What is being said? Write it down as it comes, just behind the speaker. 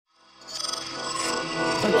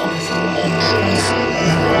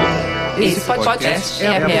Esse podcast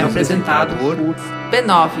é apresentado por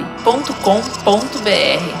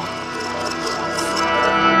b9.com.br.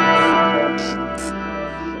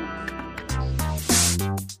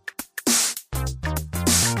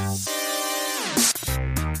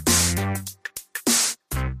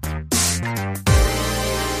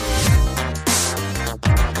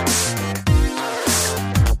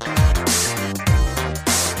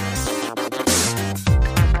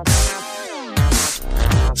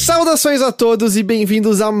 Saudações a todos e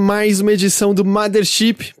bem-vindos a mais uma edição do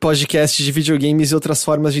Mothership, podcast de videogames e outras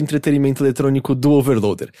formas de entretenimento eletrônico do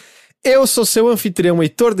Overloader. Eu sou seu anfitrião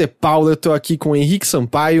Heitor de Paula, eu tô aqui com Henrique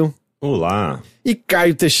Sampaio. Olá. E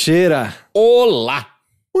Caio Teixeira. Olá.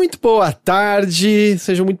 Muito boa tarde,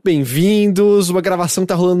 sejam muito bem-vindos. Uma gravação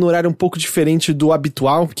tá rolando no horário um pouco diferente do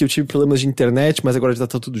habitual, porque eu tive problemas de internet, mas agora já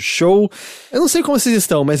tá tudo show. Eu não sei como vocês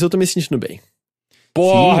estão, mas eu tô me sentindo bem.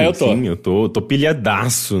 Porra, sim, eu tô. Sim, eu tô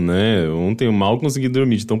pilhadaço, né? Ontem eu mal consegui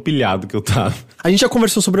dormir de tão pilhado que eu tava. A gente já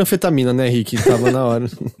conversou sobre anfetamina, né, Henrique? Tava na hora.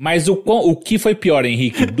 Mas o que foi pior,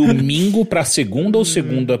 Henrique? Domingo pra segunda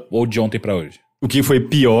ou de ontem pra hoje? O que foi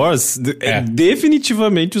pior é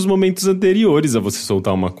definitivamente os momentos anteriores a você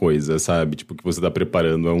soltar uma coisa, sabe? Tipo, que você tá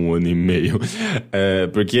preparando há 1 ano e meio.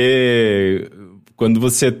 Porque quando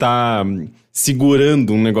você tá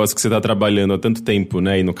segurando um negócio que você tá trabalhando há tanto tempo,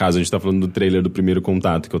 né? E no caso a gente tá falando do trailer do Primeiro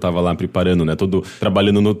Contato, que eu tava lá preparando, né? Todo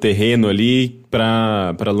trabalhando no terreno ali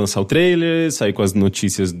pra lançar o trailer, sair com as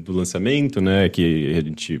notícias do lançamento, né? Que a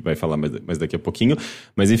gente vai falar mais daqui a pouquinho.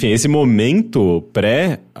 Mas enfim, esse momento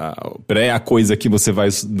pré a coisa que você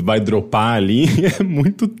vai dropar ali é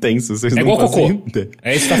muito tenso. Vocês não igual cocô. ideia.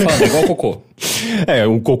 É isso que você tá falando, é igual cocô. É,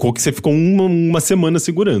 um cocô que você ficou uma semana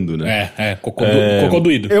segurando, né? Cocô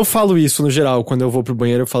doído. Eu falo isso no geral, quando eu vou pro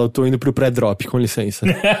banheiro, eu falo, eu tô indo pro pré-drop, com licença.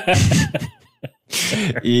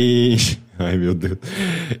 Ai, meu Deus.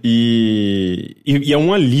 E é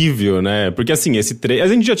um alívio, né? Porque assim, esse trailer... A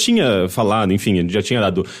gente já tinha falado, enfim, a gente já tinha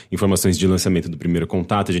dado informações de lançamento do Primeiro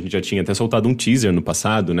Contato, a gente já tinha até soltado um teaser no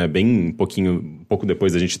passado, né? Um pouco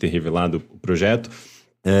depois da gente ter revelado o projeto.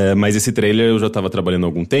 Mas esse trailer eu já tava trabalhando há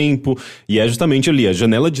algum tempo, e é justamente ali, a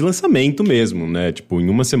janela de lançamento mesmo, né? Tipo, em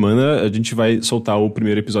 1 semana a gente vai soltar o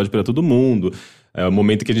primeiro episódio pra todo mundo. É o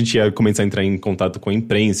momento que a gente ia começar a entrar em contato com a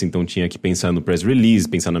imprensa, então tinha que pensar no press release,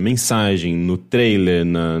 pensar na mensagem, no trailer,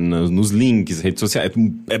 nos links, redes sociais.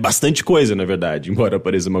 É bastante coisa, na verdade, embora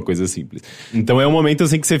pareça uma coisa simples. Então é um momento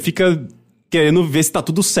assim que você fica querendo ver se tá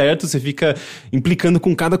tudo certo, você fica implicando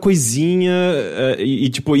com cada coisinha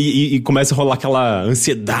e começa a rolar aquela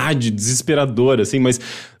ansiedade desesperadora, assim, mas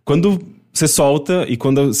quando você solta e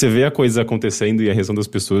quando você vê a coisa acontecendo e a reação das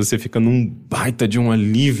pessoas, você fica num baita de um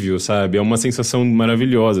alívio, sabe? É uma sensação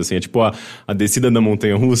maravilhosa, assim, é tipo a descida da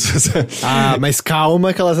montanha-russa. Ah, mas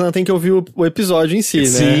calma que elas ainda têm que ouvir o episódio em si, né?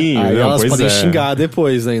 Sim, aí não, elas podem é. xingar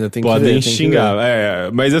depois ainda, tem podem que ver. xingar,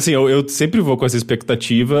 mas assim, eu sempre vou com essa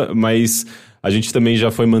expectativa, mas a gente também já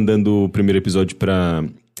foi mandando o primeiro episódio pra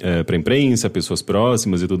imprensa, pessoas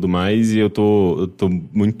próximas e tudo mais, e eu tô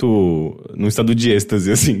muito num estado de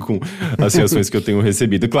êxtase, assim, com as reações que eu tenho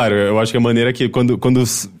recebido. Claro, eu acho que a maneira que quando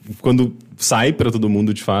sai pra todo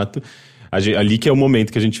mundo, de fato, ali que é o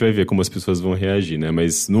momento que a gente vai ver como as pessoas vão reagir, né?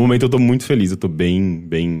 Mas no momento eu tô muito feliz, eu tô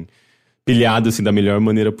bem pilhado, assim, da melhor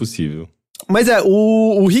maneira possível. Mas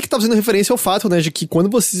o Rick tá fazendo referência ao fato, né, de que quando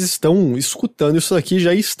vocês estão escutando isso aqui,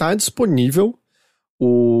 já está disponível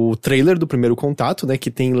o trailer do Primeiro Contato, né, que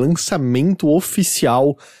tem lançamento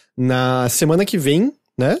oficial na semana que vem,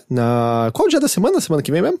 né, qual dia da semana? Semana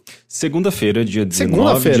que vem mesmo? Segunda-feira, dia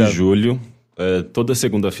 19 de julho. Toda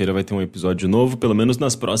segunda-feira vai ter um episódio novo, pelo menos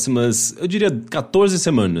nas próximas, eu diria, 14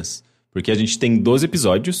 semanas. Porque a gente tem 12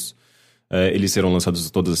 episódios. Eles serão lançados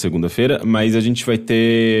toda segunda-feira, mas a gente vai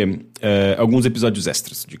ter alguns episódios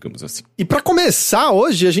extras, digamos assim. E pra começar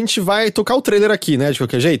hoje, a gente vai tocar o trailer aqui, né, de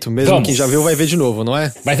qualquer jeito? Mesmo quem já viu vai ver de novo, não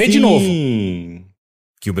é? Vai ver de novo.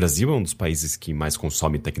 Que o Brasil é um dos países que mais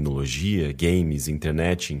consome tecnologia, games,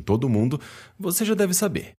 internet em todo o mundo, você já deve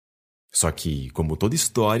saber. Só que, como toda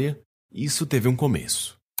história, isso teve um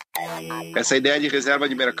começo. Essa ideia de reserva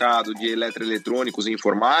de mercado de eletroeletrônicos e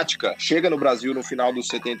informática chega no Brasil no final dos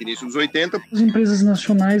 70 e início dos 80. As empresas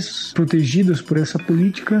nacionais protegidas por essa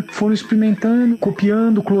política foram experimentando,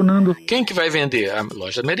 copiando, clonando. Quem que vai vender? A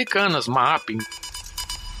loja Americanas, Mapping.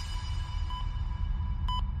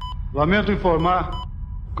 Lamento informar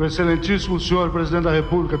que o excelentíssimo senhor presidente da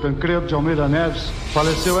República, Tancredo de Almeida Neves,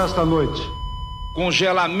 faleceu esta noite.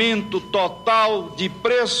 Congelamento total de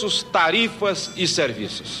preços, tarifas e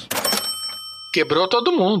serviços. Quebrou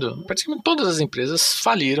todo mundo. Praticamente todas as empresas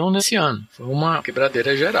faliram nesse ano. Foi uma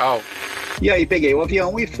quebradeira geral. E aí peguei o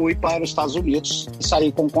avião e fui para os Estados Unidos,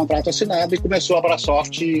 saí com um contrato assinado e começou a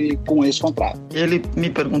Brasoft com esse contrato. Ele me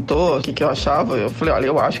perguntou o que eu achava, eu falei, olha,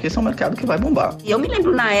 eu acho que esse é um mercado que vai bombar. Eu me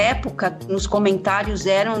lembro na época, nos comentários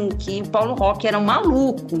eram que o Paulo Roque era um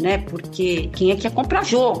maluco, né? Porque quem é que ia comprar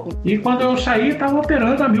jogo? E quando eu saí, estava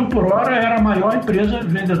operando a 1.000 por hora, era a maior empresa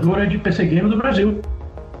vendedora de PC Game do Brasil.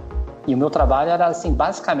 E o meu trabalho era, assim,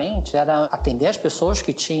 basicamente, era atender as pessoas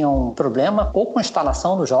que tinham problema ou com a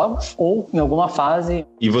instalação dos jogos, ou em alguma fase...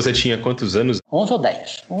 E você tinha quantos anos? 11 ou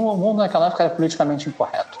 10. O mundo naquela época era politicamente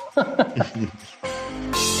incorreto.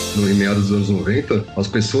 No meados dos anos 90, as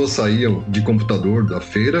pessoas saíam de computador da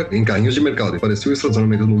feira em carrinhos de mercado. Parecia um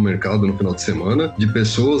estacionamento no mercado no final de semana, de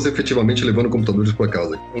pessoas efetivamente levando computadores para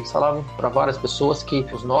casa. Eles falavam para várias pessoas que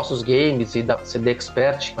os nossos games e da CD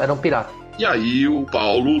Expert eram piratas. E aí o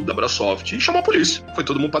Paulo, da Brasoft, chamou a polícia. Foi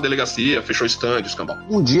todo mundo pra delegacia, fechou stand, escambau.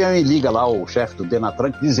 Um dia me liga lá o chefe do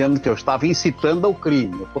Denatran dizendo que eu estava incitando ao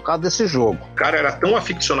crime por causa desse jogo. O cara era tão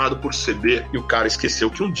aficionado por CD e o cara esqueceu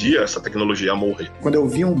que um dia essa tecnologia ia morrer. Quando eu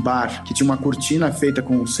vi um bar que tinha uma cortina feita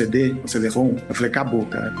com CD, o CD-ROM, eu falei, acabou,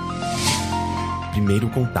 cara. Primeiro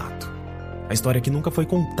Contato. A história que nunca foi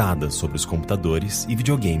contada sobre os computadores e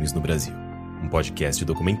videogames no Brasil. Um podcast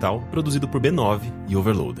documental produzido por B9 e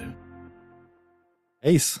Overloader.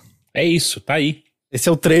 É isso. É isso, tá aí. Esse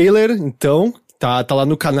é o trailer, então. Tá lá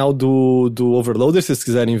no canal do Overloader, se vocês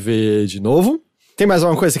quiserem ver de novo. Tem mais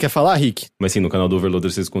alguma coisa que você quer falar, Rick? Mas sim, no canal do Overloader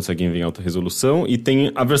vocês conseguem ver em alta resolução. E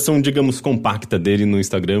tem a versão, digamos, compacta dele no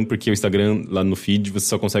Instagram, porque o Instagram, lá no feed, você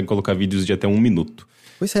só consegue colocar vídeos de até 1 minuto.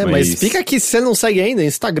 Pois é, mas fica aqui, se você não segue ainda,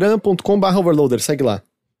 instagram.com/overloader, segue lá.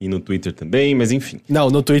 E no Twitter também, mas enfim. Não,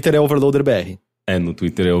 no Twitter é OverloaderBR. No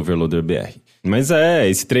Twitter é OverloaderBR. Mas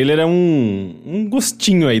esse trailer é um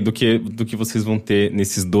gostinho aí do que vocês vão ter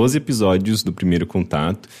nesses 12 episódios do Primeiro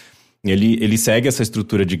Contato. Ele segue essa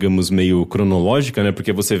estrutura, digamos, meio cronológica, né?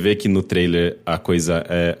 Porque você vê que no trailer a coisa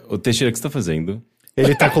é... Ô, Teixeira, o que você tá fazendo?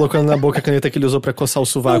 Ele tá colocando na boca a caneta que ele usou pra coçar o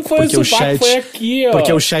sovaco. Não foi porque o sovaco, foi aqui, ó.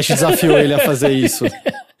 Porque o chat desafiou ele a fazer isso.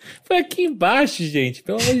 Foi aqui embaixo, gente.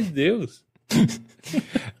 Pelo amor de Deus.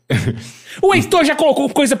 O Heitor já colocou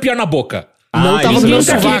coisa pior na boca. Não tava no meu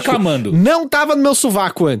sovaco. Reclamando. Não tava no meu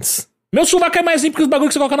sovaco antes. Meu sovaco é mais limpo que os bagulhos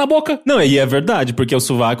que você coloca na boca. Não, e é verdade, porque o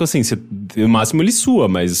sovaco, assim, no máximo ele sua,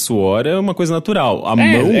 mas suor é uma coisa natural. A mão...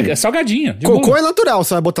 É salgadinha. Cocô é natural,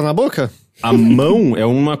 você vai botar na boca? A mão é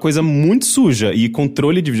uma coisa muito suja, e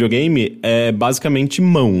controle de videogame é basicamente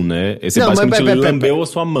mão, né? Você basicamente lambeu a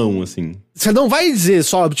sua mão, assim. Você não vai dizer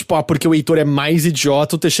só, tipo, porque o Heitor é mais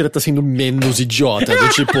idiota, o Teixeira tá sendo menos idiota. Do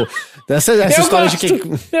tipo, essa história de que...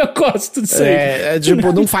 Eu gosto disso aí.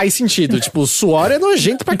 Tipo, não faz sentido. Tipo, o suor é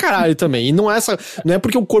nojento pra caralho também. E não é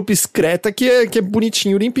porque o corpo excreta que é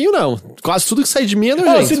bonitinho, limpinho, não. Quase tudo que sai de mim é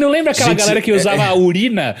nojento. Você não lembra aquela galera que usava a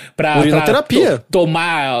urina pra... Urinoterapia.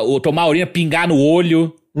 Tomar a urina, pingar no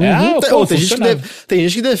olho... Tem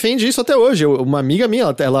gente que defende isso até hoje. Uma amiga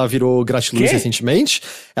minha, ela virou gratiluz recentemente.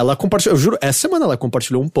 Ela compartilhou, eu juro, essa semana ela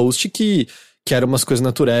compartilhou um post que era umas coisas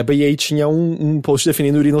natureba, e aí tinha um post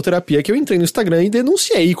defendendo urinoterapia que eu entrei no Instagram e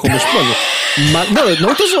denunciei como, tipo, mano, não, eu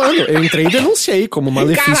não tô zoando, eu entrei e denunciei como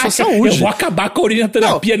malefício à saúde. Eu vou acabar com a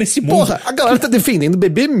urinoterapia nesse mundo. Porra, a galera tá defendendo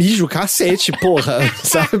beber mijo, cacete, porra,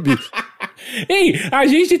 sabe? Ei, a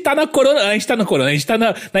gente tá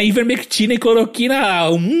na ivermectina e cloroquina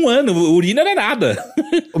há 1 ano, urina não é nada.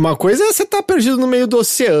 Uma coisa é você tá perdido no meio do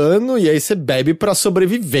oceano e aí você bebe pra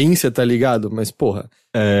sobrevivência, tá ligado? Mas, porra...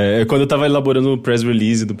 Quando eu tava elaborando o press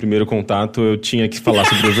release do Primeiro Contato, eu tinha que falar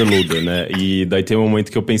sobre Overloader, né? E daí tem um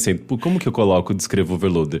momento que eu pensei, como que eu descrevo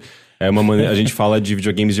Overloader? A gente fala de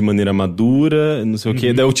videogames de maneira madura, não sei o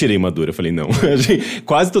quê. Daí eu tirei madura, eu falei, não.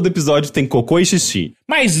 Quase todo episódio tem cocô e xixi.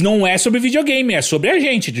 Mas não é sobre videogame, é sobre a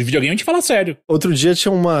gente. De videogame a gente fala sério. Outro dia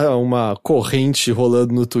tinha uma corrente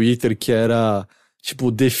rolando no Twitter que era...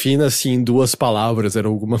 Tipo, defina-se em 2 palavras, era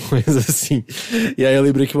alguma coisa assim. E aí eu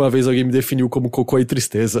lembrei que uma vez alguém me definiu como cocô e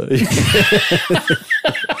tristeza.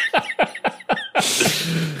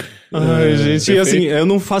 Ai, gente, assim, eu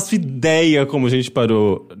não faço ideia como a gente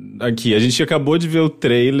parou aqui. A gente acabou de ver o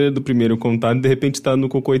trailer do Primeiro Contato e de repente tá no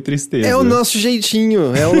cocô e tristeza. É o nosso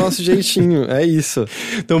jeitinho, é isso.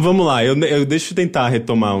 Então vamos lá, deixa eu tentar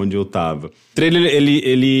retomar onde eu tava. O trailer,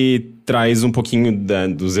 ele traz um pouquinho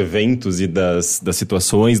dos eventos e das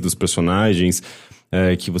situações, dos personagens...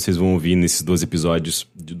 que vocês vão ouvir nesses 12 episódios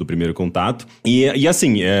do Primeiro Contato. E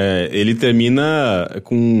assim, ele termina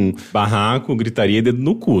com barraco, gritaria e dedo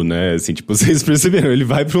no cu, né? Assim, tipo, vocês perceberam, ele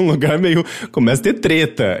vai pra um lugar meio... Começa a ter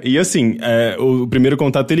treta. E assim, o Primeiro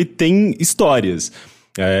Contato, ele tem histórias.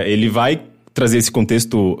 Ele vai trazer esse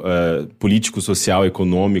contexto político, social,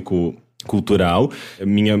 econômico... cultural. A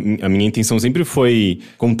minha intenção sempre foi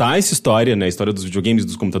contar essa história, né, a história dos videogames,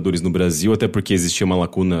 dos computadores no Brasil, até porque existe uma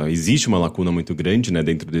lacuna muito grande, né,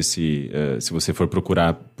 dentro desse, se você for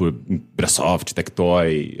procurar por Brasoft,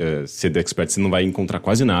 Tectoy, CD Expert, você não vai encontrar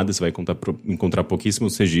quase nada, você vai encontrar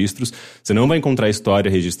pouquíssimos registros, você não vai encontrar a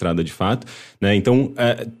história registrada de fato, né, então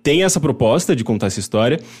tem essa proposta de contar essa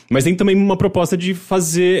história, mas tem também uma proposta de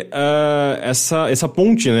fazer essa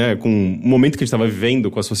ponte, né, com o momento que a gente estava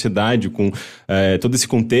vivendo, com a sociedade, com todo esse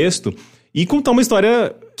contexto, e contar uma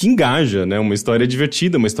história que engaja, né? Uma história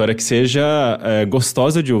divertida, uma história que seja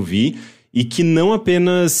gostosa de ouvir e que não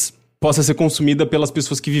apenas possa ser consumida pelas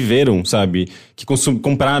pessoas que viveram, sabe? Que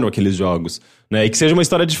compraram aqueles jogos, né? E que seja uma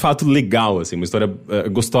história de fato legal, assim, uma história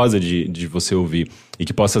gostosa de você ouvir e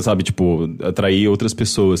que possa, sabe, tipo, atrair outras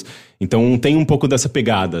pessoas. Então tem um pouco dessa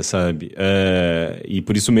pegada, sabe? E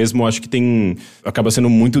por isso mesmo eu acho que acaba sendo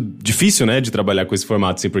muito difícil, né, de trabalhar com esse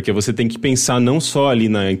formato, assim, porque você tem que pensar não só ali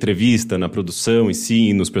na entrevista, na produção em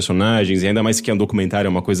si, nos personagens, e ainda mais que é um documentário, é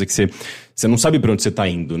uma coisa que você não sabe pra onde você tá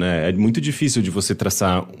indo, né? É muito difícil de você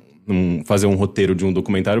traçar fazer um roteiro de um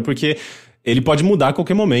documentário, porque ele pode mudar a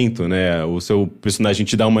qualquer momento, né? O seu personagem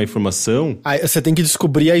te dá uma informação. Você tem que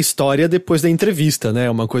descobrir a história depois da entrevista, né? É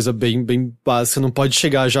uma coisa bem, bem básica. Você não pode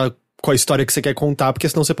chegar já com a história que você quer contar, porque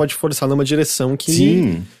senão você pode forçar numa direção que...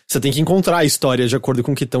 Sim. Você tem que encontrar a história de acordo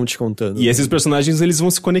com o que estão te contando. E esses personagens, eles vão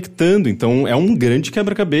se conectando, então é um grande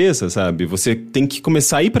quebra-cabeça, sabe? Você tem que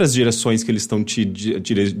começar a ir para as direções que eles estão te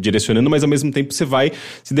direcionando, mas ao mesmo tempo você vai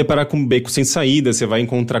se deparar com um beco sem saída, você vai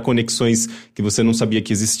encontrar conexões que você não sabia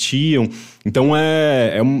que existiam. Então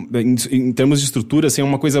em termos de estrutura, assim, é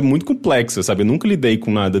uma coisa muito complexa, sabe? Eu nunca lidei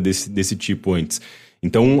com nada desse tipo antes.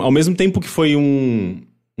 Então, ao mesmo tempo que foi um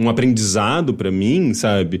aprendizado pra mim,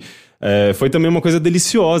 sabe? Foi também uma coisa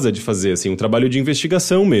deliciosa de fazer, assim, um trabalho de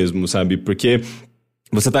investigação mesmo, sabe? Porque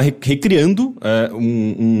você tá recriando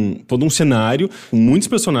todo um cenário com muitos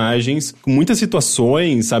personagens, com muitas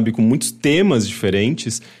situações, sabe? Com muitos temas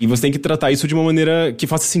diferentes. E você tem que tratar isso de uma maneira que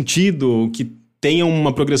faça sentido, que tenha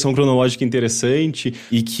uma progressão cronológica interessante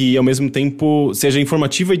e que, ao mesmo tempo, seja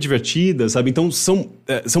informativa e divertida, sabe? Então, são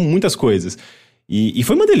muitas coisas. E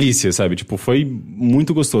foi uma delícia, sabe? Tipo, foi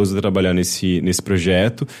muito gostoso trabalhar nesse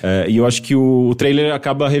projeto. E eu acho que o trailer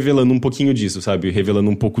acaba revelando um pouquinho disso, sabe? Revelando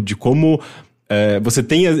um pouco de como você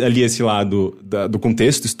tem ali esse lado do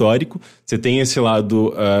contexto histórico, você tem esse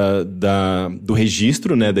lado do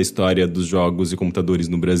registro, né, da história dos jogos e computadores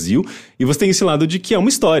no Brasil, e você tem esse lado de que é uma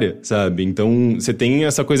história, sabe? Então, você tem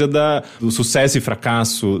essa coisa do sucesso e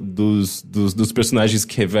fracasso dos personagens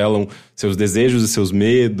que revelam seus desejos e seus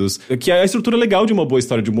medos, que é a estrutura legal de uma boa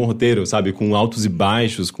história, de um bom roteiro, sabe? Com altos e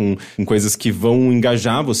baixos, com coisas que vão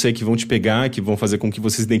engajar você, que vão te pegar, que vão fazer com que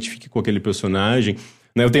você se identifique com aquele personagem.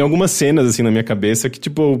 Eu tenho algumas cenas, assim, na minha cabeça que,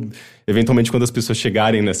 tipo, eventualmente quando as pessoas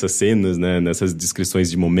chegarem nessas cenas, né, nessas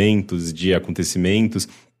descrições de momentos, de acontecimentos,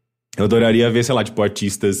 eu adoraria ver, sei lá, tipo,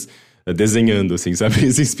 artistas desenhando, assim,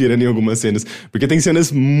 sabe? Se inspirando em algumas cenas. Porque tem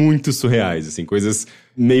cenas muito surreais, assim, coisas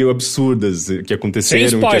meio absurdas que aconteceram.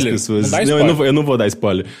 Sem spoiler. Que as pessoas... Não dá spoiler. Eu não vou dar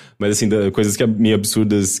spoiler. Mas, assim, coisas meio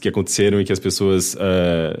absurdas que aconteceram e que as pessoas...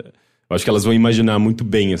 Eu acho que elas vão imaginar muito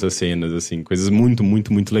bem essas cenas, assim, coisas muito,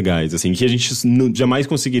 muito, muito legais, assim, que a gente jamais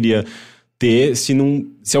conseguiria ter se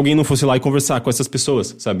alguém não fosse lá e conversar com essas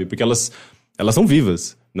pessoas, sabe? Porque elas são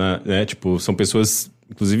vivas, né? Tipo, são pessoas,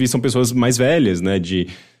 inclusive são pessoas mais velhas, né? De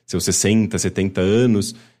seus 60, 70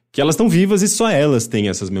 anos, que elas estão vivas e só elas têm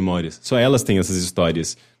essas memórias, só elas têm essas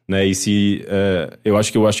histórias, né? E eu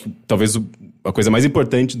acho que talvez a coisa mais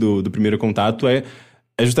importante do primeiro contato é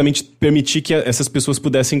justamente permitir que essas pessoas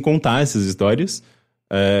pudessem contar essas histórias,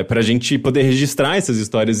 pra gente poder registrar essas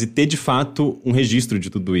histórias e ter, de fato, um registro de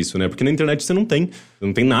tudo isso, né? Porque na internet você não tem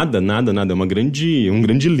nada, é um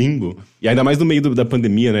grande limbo. E ainda mais no meio da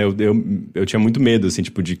pandemia, né? Eu tinha muito medo, assim,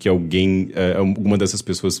 tipo, de que alguma dessas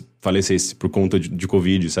pessoas falecesse por conta de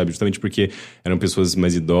Covid, sabe? Justamente porque eram pessoas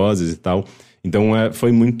mais idosas e tal. Então,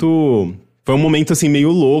 foi um momento, assim, meio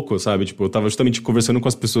louco, sabe? Tipo, eu tava justamente conversando com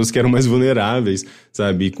as pessoas que eram mais vulneráveis,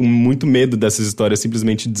 sabe? E com muito medo dessas histórias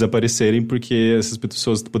simplesmente desaparecerem, porque essas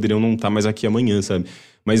pessoas poderiam não estar mais aqui amanhã, sabe?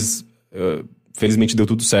 Mas, felizmente deu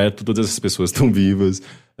tudo certo, todas essas pessoas estão vivas,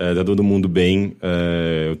 tá todo mundo bem.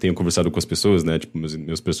 Eu tenho conversado com as pessoas, né? Tipo,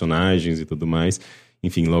 meus personagens e tudo mais.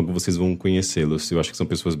 Enfim, logo vocês vão conhecê-los. Eu acho que são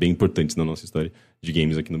pessoas bem importantes na nossa história de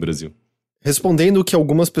games aqui no Brasil. Respondendo o que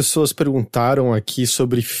algumas pessoas perguntaram aqui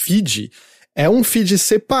sobre feed, é um feed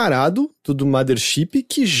separado do Mothership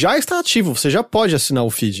que já está ativo. Você já pode assinar o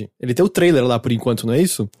feed. Ele tem o trailer lá por enquanto, não é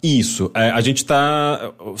isso? Isso. A gente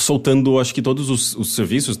tá soltando, acho que todos os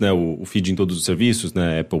serviços, né? O feed em todos os serviços,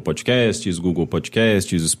 né? Apple Podcasts, Google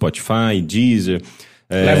Podcasts, Spotify, Deezer.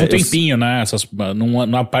 Leva um tempinho, né?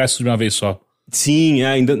 Não aparece de uma vez só. Sim,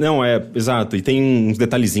 ainda não, exato. E tem uns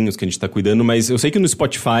detalhezinhos que a gente tá cuidando, mas eu sei que no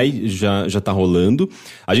Spotify já tá rolando.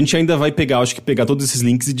 A gente ainda vai pegar todos esses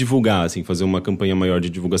links e divulgar, assim, fazer uma campanha maior de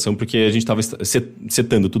divulgação, porque a gente tava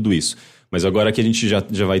setando tudo isso. Mas agora que a gente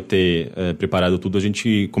já vai ter preparado tudo, a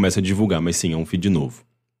gente começa a divulgar. Mas sim, é um feed novo.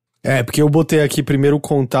 Porque eu botei aqui primeiro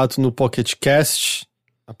contato no Pocket Cast,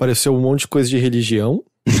 apareceu um monte de coisa de religião.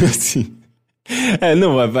 Sim.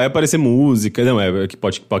 Não, vai aparecer música. Não, que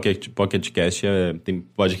Pocket Cast tem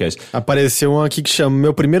podcast. Apareceu um aqui que chama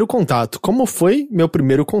Meu Primeiro Contato. Como foi meu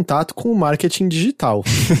primeiro contato com o marketing digital?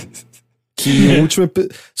 Que no último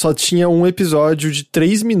só tinha um episódio de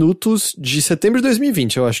 3 minutos de setembro de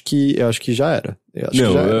 2020. Eu acho que já era.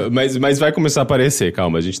 Mas vai começar a aparecer,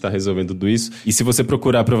 calma, a gente tá resolvendo tudo isso. E se você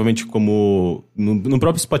procurar, provavelmente como no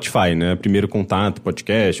próprio Spotify, né? Primeiro Contato,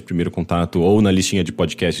 podcast, Primeiro Contato, ou na listinha de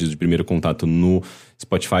podcasts de Primeiro Contato no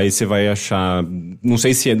Spotify, você vai achar, não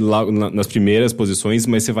sei se é lá nas primeiras posições,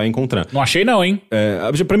 mas você vai encontrar. Não achei não, hein?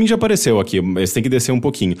 Pra mim já apareceu aqui, mas tem que descer um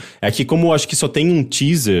pouquinho. É que como eu acho que só tem um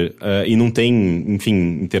teaser e não tem,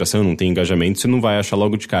 enfim, interação, não tem engajamento, você não vai achar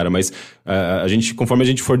logo de cara, mas conforme a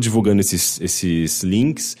gente for divulgando esses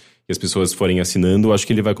links e as pessoas forem assinando, eu acho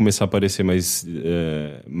que ele vai começar a aparecer mais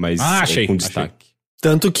com destaque. Achei.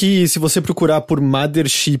 Tanto que se você procurar por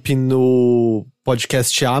Mothership no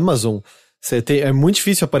podcast Amazon, é muito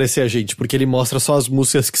difícil aparecer a gente, porque ele mostra só as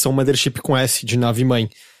músicas que são Mothership com S, de nave mãe.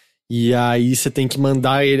 E aí você tem que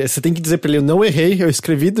mandar ele, você tem que dizer pra ele, eu não errei, eu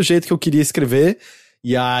escrevi do jeito que eu queria escrever,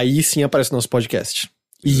 e aí sim aparece o nosso podcast.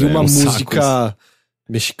 E uma música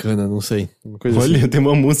mexicana, não sei. Uma coisa Olha, assim. Tem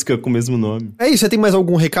uma música com o mesmo nome. É isso, você tem mais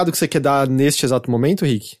algum recado que você quer dar neste exato momento,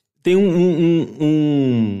 Rick? Tem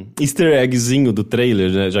um easter eggzinho do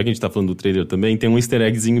trailer, né? Já que a gente tá falando do trailer também, tem um easter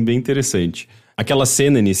eggzinho bem interessante. Aquela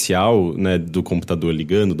cena inicial, né, do computador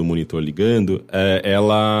ligando, do monitor ligando,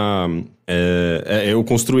 eu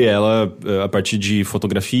construí ela a partir de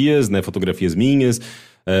fotografias, né, fotografias minhas,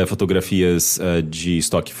 fotografias de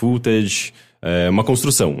stock footage, uma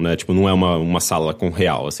construção, né, tipo, não é uma sala com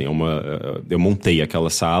real, assim, eu montei aquela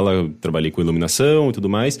sala, trabalhei com iluminação e tudo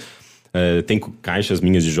mais, tem caixas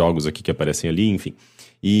minhas de jogos aqui que aparecem ali, enfim,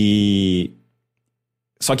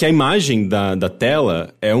 Só que a imagem da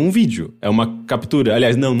tela é um vídeo, é uma captura.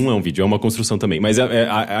 Aliás, não é um vídeo, é uma construção também. Mas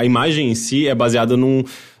a imagem em si é baseada num...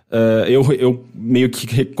 eu meio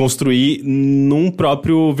que construí num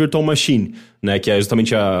próprio Virtual Machine, né? Que é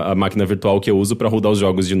justamente a máquina virtual que eu uso para rodar os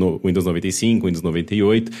jogos de Windows 95, Windows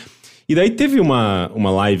 98. E daí teve uma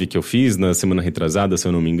live que eu fiz na semana retrasada, se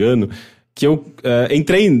eu não me engano, que eu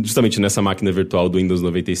entrei justamente nessa máquina virtual do Windows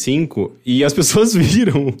 95 e as pessoas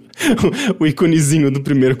viram o iconezinho do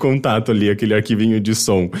primeiro contato ali, aquele arquivinho de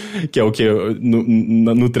som, que é o que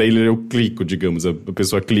no trailer eu clico, digamos, a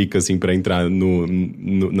pessoa clica assim pra entrar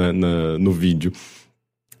no vídeo.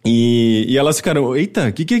 E elas ficaram, eita,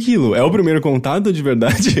 o que é aquilo? É o primeiro contato de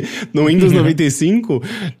verdade? No Windows 95?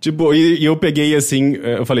 Tipo, e eu peguei assim,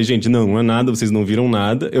 eu falei, gente, não é nada, vocês não viram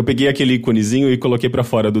nada. Eu peguei aquele iconezinho e coloquei pra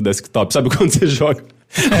fora do desktop. Sabe quando você joga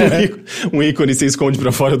um ícone e você esconde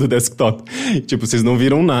pra fora do desktop? Tipo, vocês não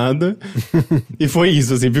viram nada. E foi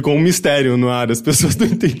isso, assim, ficou um mistério no ar, as pessoas não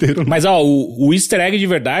entenderam. Mas, ó, o easter egg de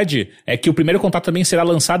verdade é que o primeiro contato também será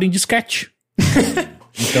lançado em disquete.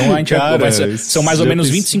 Então a gente são mais ou menos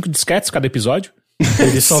 25 disquetes cada episódio.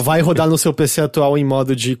 Ele só vai rodar no seu PC atual em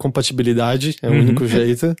modo de compatibilidade, é o único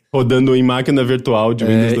jeito. Rodando em máquina virtual de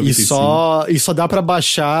Windows 95. E só dá pra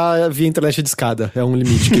baixar via internet de escada, é um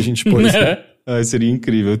limite que a gente pôs. Seria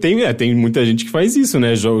incrível. Tem muita gente que faz isso,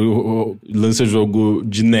 né? Lança jogo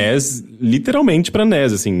de NES, literalmente pra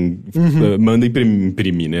NES, assim. Manda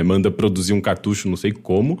imprimir, né? Manda produzir um cartucho, não sei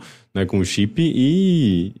como, né? Com chip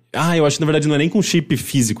e... eu acho que na verdade não é nem com chip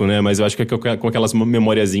físico, né? Mas eu acho que é com aquelas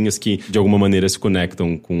memoriazinhas que de alguma maneira se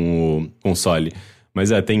conectam com o console. Mas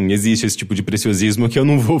existe esse tipo de preciosismo que eu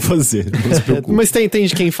não vou fazer, não se preocupe. Mas tem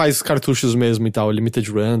de quem faz cartuchos mesmo e tal, Limited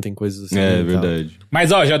Run, tem coisas assim. É verdade. Mas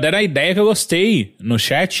já deram a ideia que eu gostei no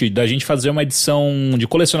chat da gente fazer uma edição de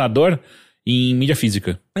colecionador em mídia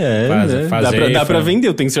física. Dá pra vender,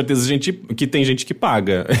 eu tenho certeza que tem gente que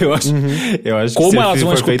paga. Eu acho como que elas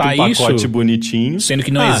vão escutar um pacote isso, bonitinho. sendo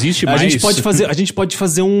que não existe mais. A gente pode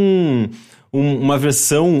fazer uma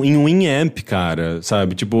versão em Winamp, cara,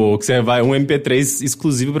 sabe? Tipo, que você vai um MP3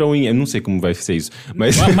 exclusivo pra Winamp. Não sei como vai ser isso,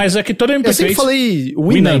 mas é que todo MP3... Eu sempre falei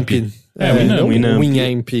Winamp. Winamp.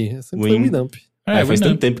 Winamp. Eu sempre falei Winamp. Faz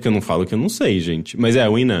tanto tempo que eu não falo que eu não sei, gente. Mas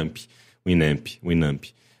Winamp.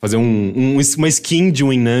 Fazer uma skin de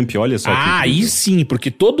Winamp, olha só. Aí sim,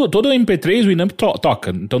 porque todo MP3 o Winamp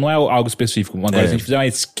toca. Então não é algo específico. Agora, se a gente fizer uma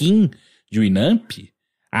skin de Winamp...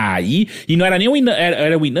 Aí, e não era nem o Winamp,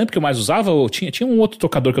 era o Winamp que eu mais usava, ou tinha um outro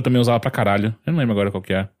tocador que eu também usava pra caralho. Eu não lembro agora qual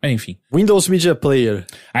que é. Mas enfim. Windows Media Player.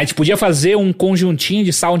 Aí a gente podia fazer um conjuntinho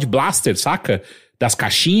de Sound Blaster, saca? Das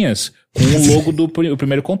caixinhas, com o logo do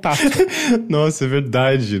primeiro contato. Nossa, é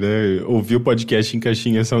verdade, né? Ouvir o podcast em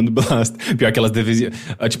caixinha Sound Blaster. Pior que elas deveriam...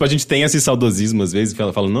 Tipo, a gente tem esse saudosismo às vezes,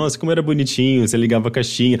 fala, nossa, como era bonitinho, você ligava a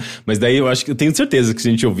caixinha. Mas daí eu tenho certeza que se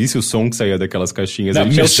a gente ouvisse o som que saía daquelas caixinhas... Não,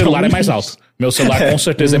 meu celular é mais alto. Meu celular com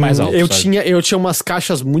certeza é mais alto. Eu tinha umas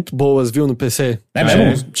caixas muito boas, viu, no PC. É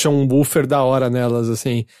mesmo? Tinha um boofer da hora nelas,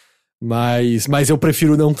 assim. Mas eu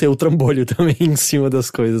prefiro não ter o trambolho também em cima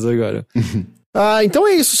das coisas agora. Então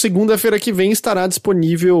é isso, segunda-feira que vem estará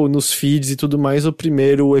disponível nos feeds e tudo mais o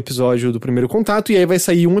primeiro episódio do Primeiro Contato, e aí vai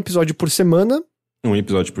sair um episódio por semana. Um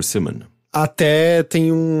episódio por semana. Até tem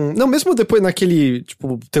Não, mesmo depois naquele,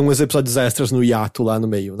 tipo, tem uns episódios extras no hiato lá no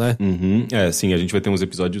meio, né? Sim, a gente vai ter uns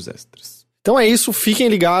episódios extras. Então é isso, fiquem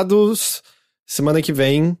ligados, semana que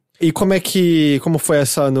vem. E como foi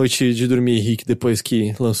essa noite de dormir, Rick, depois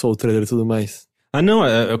que lançou o trailer e tudo mais? Não,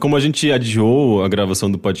 como a gente adiou a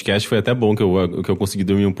gravação do podcast, foi até bom que eu consegui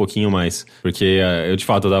dormir um pouquinho mais. Porque eu, de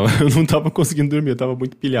fato, eu não tava conseguindo dormir, eu tava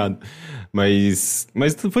muito pilhado. Mas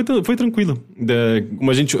foi tranquilo.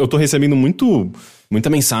 Como eu tô recebendo muita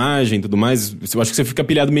mensagem e tudo mais, eu acho que você fica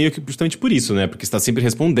pilhado meio que justamente por isso, né? Porque você tá sempre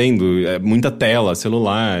respondendo, muita tela,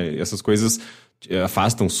 celular, essas coisas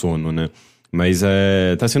afastam o sono, né? Mas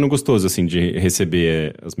tá sendo gostoso, assim, de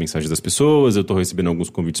receber as mensagens das pessoas. Eu tô recebendo alguns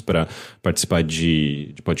convites para participar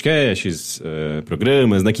de podcasts,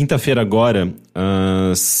 programas. Na quinta-feira agora,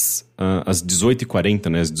 às 18h40,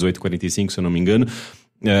 né? Às 18h45, se eu não me engano,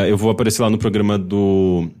 eu vou aparecer lá no programa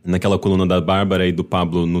naquela coluna da Bárbara e do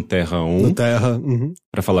Pablo no Terra 1. No Terra,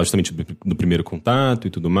 Pra falar justamente do primeiro contato e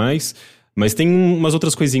tudo mais. Mas tem umas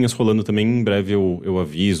outras coisinhas rolando também. Em breve eu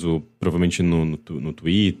aviso, provavelmente no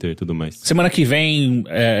Twitter e tudo mais. Semana que vem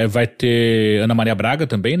vai ter Ana Maria Braga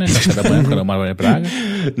também, né? Caixa da Banca, Ana Maria Braga.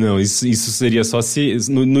 Não, isso seria só se...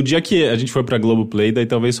 No dia que a gente for pra Globoplay, daí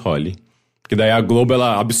talvez role. Porque daí a Globo,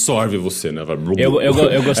 ela absorve você, né?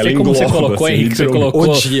 Eu gostei como você colocou, assim, Henrique. Você colocou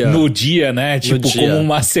no dia, né? Tipo, como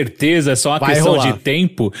uma certeza, só uma questão de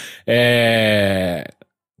tempo.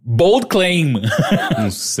 Bold claim. Não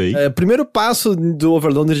sei. Primeiro passo do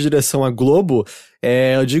Overloader de direção à Globo,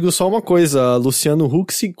 eu digo só uma coisa, Luciano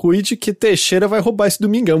Huck se cuide que Teixeira vai roubar esse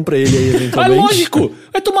domingão pra ele aí, eventualmente. Lógico!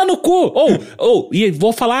 Vai tomar no cu! E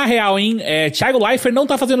vou falar a real, hein? Thiago Leifert não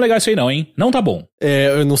tá fazendo legal isso aí não, hein? Não tá bom.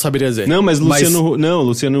 Eu não saberia dizer. Não, mas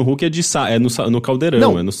Luciano Huck é no Caldeirão,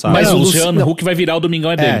 não, é no sábado. Mas o Luciano Huck vai virar o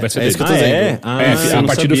domingão dele, vai ser dele. Isso que eu tô dizendo. A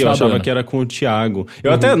partir do final eu achava que era com o Thiago.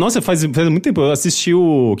 Eu até, nossa, faz muito tempo, eu assisti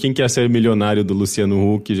o Quem Quer Ser Milionário do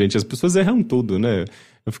Luciano Huck, gente, as pessoas erram tudo, né?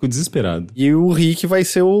 Eu fico desesperado. E o Rick vai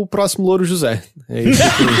ser o próximo Louro José. É isso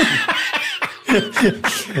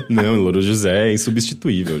que... Não, o Louro José é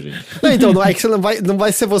insubstituível, gente. Então, não é que não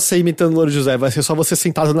vai ser você imitando o Louro José, vai ser só você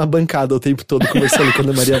sentado na bancada o tempo todo conversando com a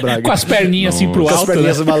Ana Maria Braga. Com as perninhas assim pro alto, com as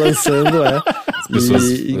perninhas balançando, As pessoas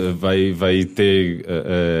vai ter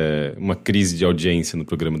uma crise de audiência no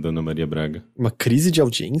programa da Ana Maria Braga. Uma crise de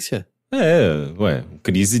audiência?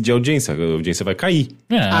 Crise de audiência. A audiência vai cair.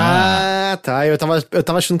 Tá. Eu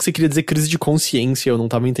tava achando que você queria dizer crise de consciência, eu não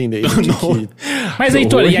tava entendendo. Mas,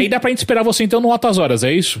 Heitor, e aí dá pra gente esperar você então no Altas Horas,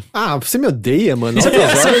 é isso? Você me odeia, mano.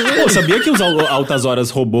 Sabia que os Altas Horas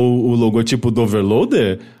roubou o logotipo do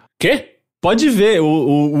Overloader? Quê? Pode ver,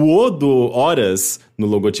 o do Horas no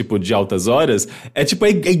logotipo de Altas Horas é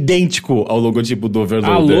idêntico ao logotipo do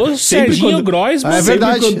Overloader. Alô, Serginho Groisman. É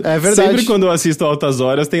verdade. Sempre quando eu assisto Altas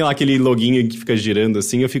Horas, tem lá aquele loginho que fica girando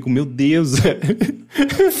assim, eu fico, meu Deus.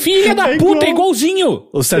 Filha da puta, é igualzinho.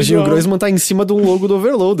 O Serginho Groisman tá em cima de um logo do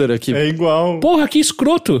Overloader aqui. É igual. Porra, que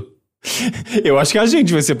escroto. Eu acho que a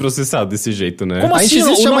gente vai ser processado desse jeito, né? Como a gente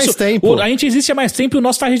existe há mais tempo. A gente existe há mais tempo e o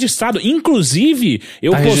nosso tá registrado. Inclusive,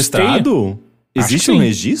 eu postei... registrado? Existe um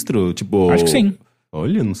registro? Tipo... Acho que sim.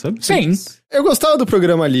 Olha, não sabia. Sim. Eu gostava do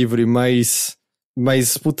programa livre, mas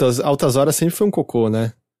puta, Altas Horas sempre foi um cocô,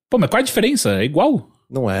 né? Pô, mas qual a diferença? É igual.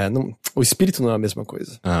 Não é. O espírito não é a mesma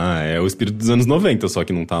coisa. Ah, é o espírito dos anos 90, só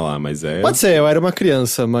que não tá lá, mas é... Pode ser, eu era uma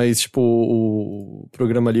criança, mas, tipo, o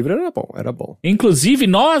programa livre era bom. Inclusive,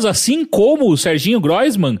 nós, assim como o Serginho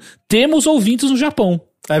Groisman, temos ouvintes no Japão.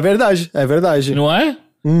 É verdade. Não é?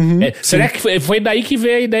 Uhum, será que foi daí que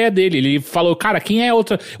veio a ideia dele? Ele falou, cara, quem é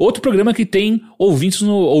outro programa que tem ouvintes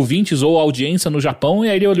ou audiência no Japão? E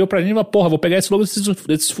aí ele olhou pra gente e falou, porra, vou pegar esse logo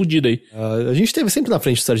desses fudidos aí. A gente esteve sempre na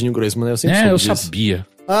frente do Serginho Groisman, né? Eu sabia.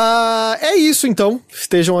 É isso então.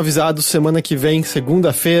 Estejam avisados, semana que vem,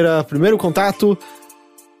 segunda-feira, primeiro contato.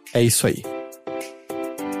 É isso aí.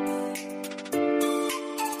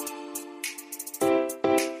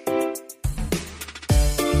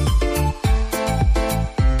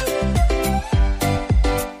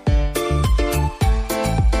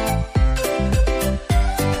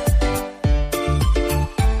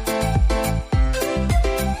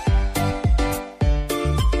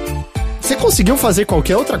 Conseguiu fazer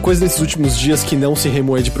qualquer outra coisa nesses últimos dias que não se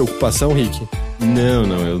remoer de preocupação, Rick?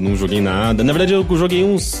 Não, eu não joguei nada. Na verdade, eu joguei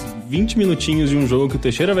uns 20 minutinhos de um jogo que o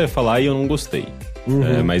Teixeira vai falar e eu não gostei.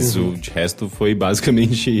 Mas o de resto foi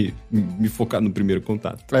basicamente me focar no primeiro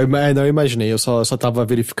contato. Não, eu imaginei, eu só tava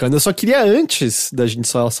verificando. Eu só queria, antes da gente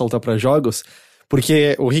só saltar pra jogos,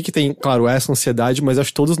 porque o Rick tem, claro, essa ansiedade, mas acho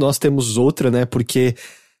que todos nós temos outra, né? Porque...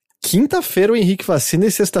 quinta-feira o Henrique vacina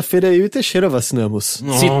e sexta-feira eu e o Teixeira vacinamos.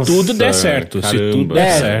 Nossa, se tudo der certo. Caramba. Se tudo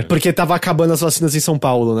der certo. Porque tava acabando as vacinas em São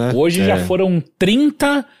Paulo, né? Hoje já foram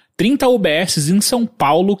 30 UBSs em São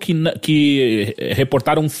Paulo que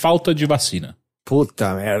reportaram falta de vacina.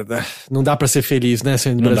 Puta merda. Não dá pra ser feliz, né,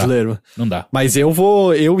 sendo brasileiro? Não dá. Mas eu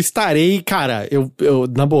estarei, cara,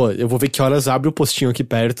 na boa, eu vou ver que horas abre o postinho aqui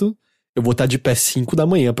perto. Eu vou estar de pé 5 da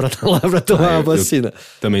manhã pra estar lá pra tomar a vacina. Eu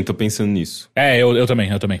também tô pensando nisso. Eu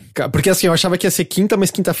também. Porque assim, eu achava que ia ser quinta,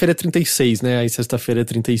 mas quinta-feira é 36, né? Aí sexta-feira é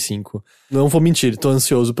 35. Não vou mentir, tô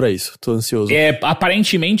ansioso pra isso.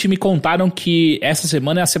 Aparentemente me contaram que essa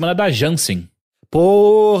semana é a semana da Janssen.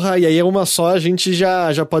 Porra, e aí é uma só, a gente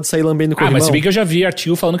já pode sair lambendo com o mas se bem que eu já vi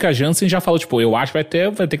artigo falando que a Janssen já falou, tipo, eu acho que vai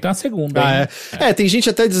ter que ter uma segunda. Tem gente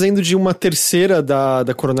até dizendo de uma terceira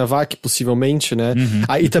da Coronavac, possivelmente, né?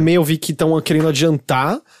 Aí também eu vi que estão querendo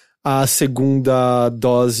adiantar a segunda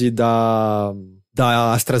dose da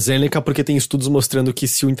AstraZeneca, porque tem estudos mostrando que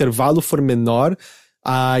se o intervalo for menor...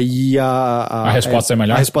 aí a resposta é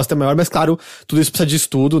melhor. A resposta é maior, mas claro, tudo isso precisa de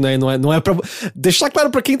estudo, né? Não é pra... Deixar claro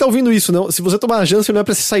pra quem tá ouvindo isso, não. Se você tomar a Janssen, não é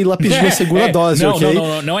pra você sair lá pedindo a segunda dose, não, ok?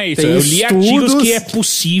 Não é isso. Tem eu li artigos que é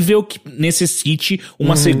possível que necessite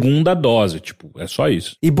uma segunda dose. Tipo, é só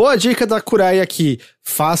isso. E boa dica da Kurai aqui.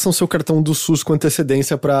 Façam seu cartão do SUS com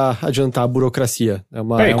antecedência pra adiantar a burocracia.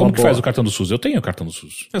 Peraí, como que faz o cartão do SUS? Eu tenho o cartão do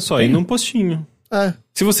SUS. É só ir num postinho.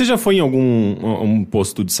 Se você já foi em algum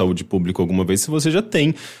posto de saúde público alguma vez, se você já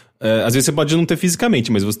tem. Às vezes você pode não ter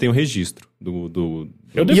fisicamente, mas você tem o registro do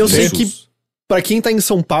E eu sei que, pra quem tá em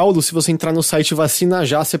São Paulo, se você entrar no site Vacina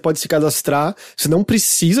Já, você pode se cadastrar. Você não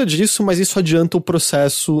precisa disso, mas isso adianta o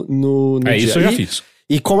processo no dia. Isso eu já fiz.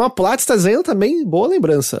 E como a Platts tá dizendo também, boa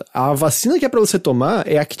lembrança. A vacina que é pra você tomar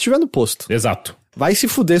é a que tiver no posto. Exato. Vai se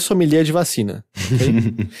fuder sommelier de vacina.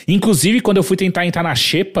 Okay? Inclusive, quando eu fui tentar entrar na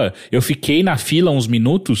xepa, eu fiquei na fila uns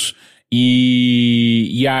minutos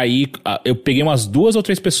e aí eu peguei umas 2 ou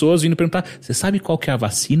 3 pessoas vindo perguntar, você sabe qual que é a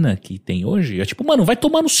vacina que tem hoje? Eu tipo, mano, vai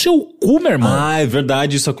tomar no seu cu, meu irmão. É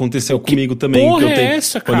verdade, isso aconteceu comigo também. Porra é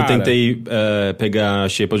essa, cara? Quando eu tentei pegar a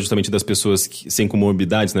xepa justamente das pessoas sem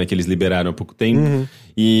comorbidades, né, que eles liberaram há pouco tempo.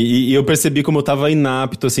 E eu percebi como eu tava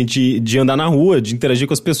inapto, assim, de andar na rua, de interagir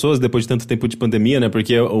com as pessoas depois de tanto tempo de pandemia, né?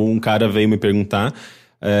 Porque um cara veio me perguntar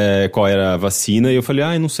qual era a vacina e eu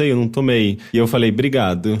falei, não sei, eu não tomei. E eu falei,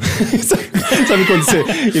 obrigado. Sabe quando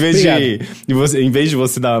você, em vez de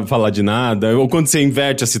você falar de nada, ou quando você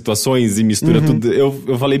inverte as situações e mistura tudo,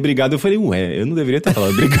 eu falei obrigado, eu falei, eu não deveria ter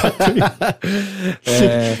falado obrigado.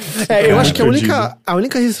 Eu acho que a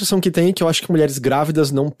única restrição que tem é que eu acho que mulheres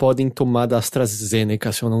grávidas não podem tomar da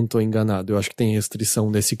AstraZeneca, se eu não tô enganado. Eu acho que tem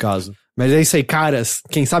restrição nesse caso. Mas é isso aí, caras.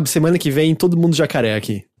 Quem sabe semana que vem todo mundo jacaré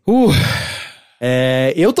aqui.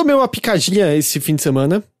 Eu tomei uma picadinha esse fim de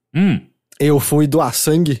semana. Eu fui doar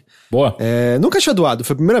sangue. Boa. Nunca tinha doado,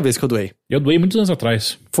 foi a primeira vez que eu doei. Eu doei muitos anos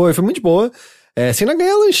atrás. Foi muito boa. Você ainda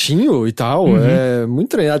ganha lanchinho e tal. Muito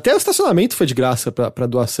treinado. Até o estacionamento foi de graça pra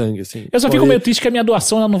doar sangue, assim. Eu só fico meio triste que a minha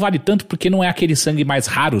doação ela não vale tanto porque não é aquele sangue mais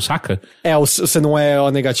raro, saca? Você não é O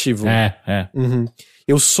negativo.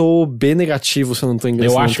 Eu sou B negativo, se eu não tô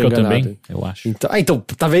enganado. Eu acho que eu também. Eu acho. Então,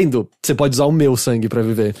 tá vendo? Você pode usar o meu sangue pra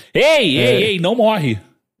viver. Ei, não morre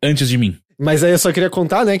antes de mim. Mas aí eu só queria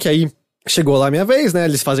contar, né, que aí chegou lá a minha vez, né,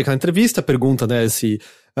 eles fazem aquela entrevista, pergunta, né, se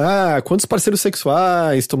quantos parceiros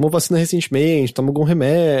sexuais, tomou vacina recentemente, tomou algum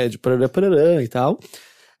remédio, parará e tal.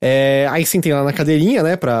 Aí sentei lá na cadeirinha,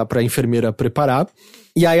 né, pra enfermeira preparar.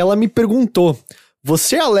 E aí ela me perguntou,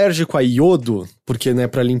 você é alérgico a iodo? Porque, né,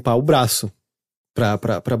 pra limpar o braço,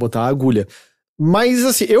 pra botar a agulha. Mas,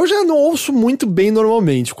 assim, eu já não ouço muito bem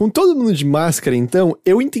normalmente. Com todo mundo de máscara, então,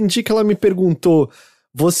 eu entendi que ela me perguntou,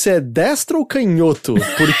 você é destro ou canhoto?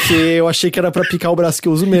 Porque eu achei que era pra picar o braço que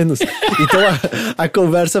eu uso menos. Então, a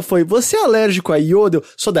conversa foi, você é alérgico a iodo? Eu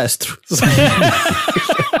sou destro.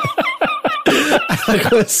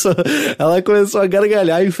 Ela começou a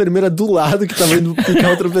gargalhar, a enfermeira do lado que tava indo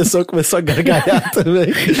picar outra pessoa começou a gargalhar também.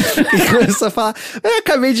 E começou a falar,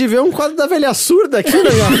 acabei de ver um quadro da velha surda aqui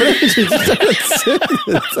na minha frente. O que tá acontecendo?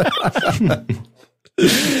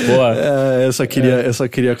 Boa. Eu só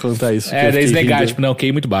queria contar isso. Eles negaram, tipo, não,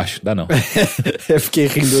 QI muito baixo, dá não. Eu fiquei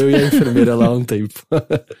rindo, eu e a enfermeira lá há um tempo.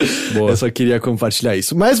 Boa. Eu só queria compartilhar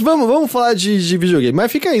isso. Mas vamos falar de videogame.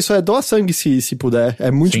 Mas fica isso, doa sangue se puder. É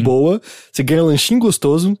muito boa. Você ganha um lanchinho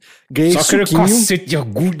gostoso. Ganhei só suquinho. Só cacete de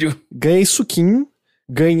orgulho. Ganhei suquinho.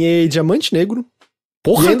 Ganhei diamante negro.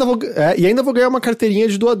 Porra! E ainda vou ganhar uma carteirinha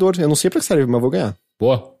de doador. Eu não sei pra que serve, mas vou ganhar.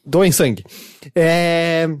 Boa. Doem sangue.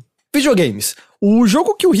 Videogames. O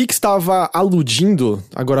jogo que o Rick estava aludindo,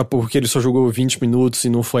 agora porque ele só jogou 20 minutos e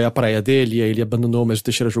não foi a praia dele, e aí ele abandonou, mas o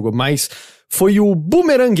Teixeira jogou mais, foi o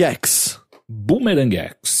Boomerang X. Boomerang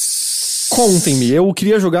X. Contem-me, eu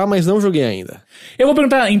queria jogar, mas não joguei ainda. Eu vou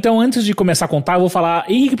perguntar, então, antes de começar a contar, eu vou falar,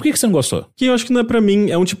 Henrique, por que você não gostou? Que eu acho que não é pra mim,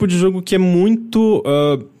 é um tipo de jogo que é muito...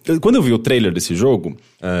 Quando eu vi o trailer desse jogo,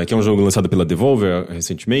 que é um jogo lançado pela Devolver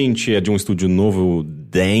recentemente, é de um estúdio novo,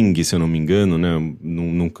 Dang, se eu não me engano, né?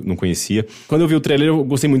 Não conhecia. Quando eu vi o trailer, eu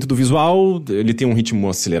gostei muito do visual, ele tem um ritmo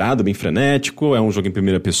acelerado, bem frenético, é um jogo em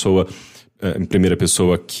primeira pessoa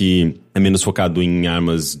que é menos focado em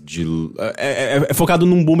armas de... É focado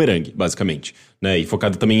num boomerang, basicamente, né? E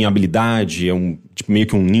focado também em habilidade, é tipo, meio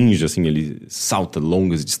que um ninja, assim, ele salta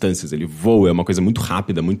longas distâncias, ele voa, é uma coisa muito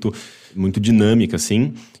rápida, muito dinâmica,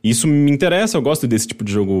 assim. E isso me interessa, eu gosto desse tipo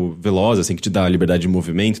de jogo veloz, assim, que te dá liberdade de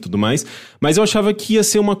movimento e tudo mais. Mas eu achava que ia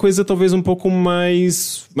ser uma coisa talvez um pouco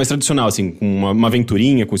mais tradicional, assim, com uma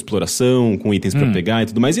aventurinha, com exploração, com itens pra pegar e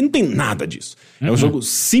tudo mais. E não tem nada disso. É um jogo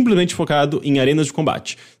simplesmente focado em arenas de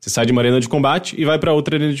combate. Você sai de uma arena de combate e vai pra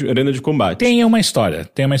outra arena de combate. Tem uma história.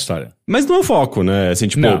 Mas não é o foco, né? Assim,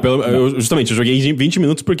 tipo, justamente, eu joguei 20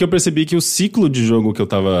 minutos porque eu percebi que o ciclo de jogo que eu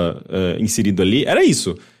tava inserido ali era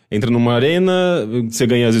isso. Entra numa arena, você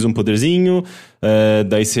ganha às vezes um poderzinho,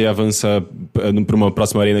 daí você avança pra uma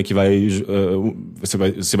próxima arena que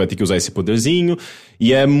você vai ter que usar esse poderzinho.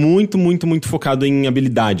 E é muito, muito, muito focado em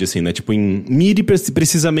habilidade, assim, né? Tipo, em mire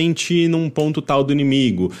precisamente num ponto tal do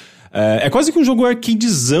inimigo. É quase que um jogo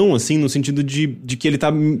arcadezão, assim, no sentido de que ele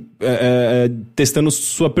tá testando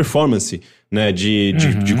sua performance, né?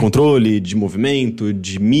 De controle, de movimento,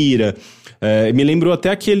 de mira. Me lembrou até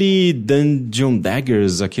aquele Dungeon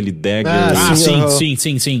Daggers, aquele Daggers...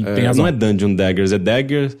 Sim. Tem razão. Não é Dungeon Daggers, é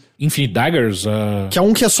Daggers... Infinite Daggers? Que é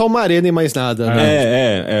um que é só uma arena e mais nada,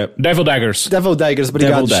 né? Devil Daggers. Devil Daggers,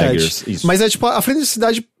 obrigado, Devil chat. Daggers, isso. Mas é tipo, a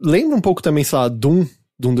freneticidade lembra um pouco também, sei lá, Doom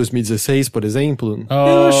 2016, por exemplo?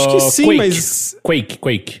 Eu acho que sim, Quake. mas...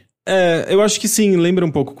 Quake. Eu acho que sim, lembra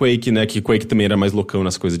um pouco Quake, né? Que Quake também era mais loucão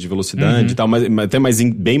nas coisas de velocidade e tal, mas até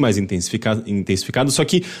bem mais intensificado, só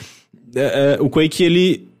que o Quake,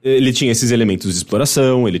 ele tinha esses elementos de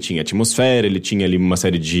exploração, ele tinha atmosfera, ele tinha ali uma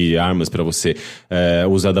série de armas pra você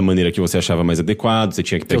usar da maneira que você achava mais adequado, você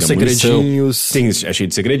tinha que pegar munição. Segredinhos. É cheio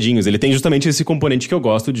de segredinhos. Ele tem justamente esse componente que eu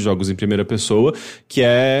gosto de jogos em primeira pessoa, que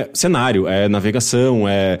é cenário, é navegação,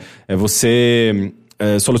 é você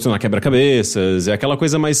solucionar quebra-cabeças, é aquela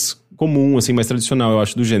coisa mais comum, assim, mais tradicional, eu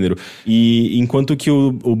acho, do gênero. E enquanto que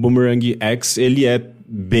o Boomerang X, ele é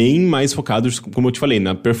bem mais focado, como eu te falei,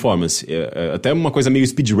 na performance. Até uma coisa meio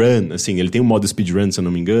speedrun, assim, ele tem um modo speedrun, se eu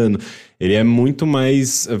não me engano. Ele é muito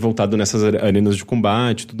mais voltado nessas arenas de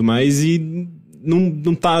combate e tudo mais, e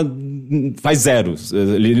não tá... faz zero.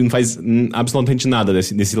 Ele não faz absolutamente nada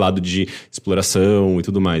desse lado de exploração e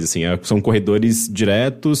tudo mais, assim. São corredores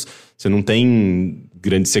diretos, você não tem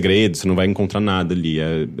grandes segredos, você não vai encontrar nada ali.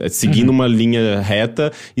 É seguindo uma linha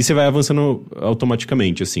reta e você vai avançando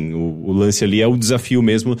automaticamente, assim. O lance ali é o desafio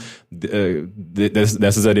mesmo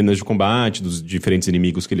dessas arenas de combate, dos diferentes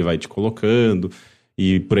inimigos que ele vai te colocando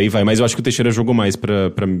e por aí vai. Mas eu acho que o Teixeira jogou mais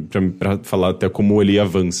pra falar até como ele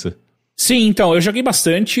avança. Sim, então, eu joguei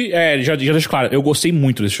bastante, já deixo claro, eu gostei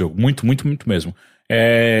muito desse jogo, muito, muito, muito mesmo.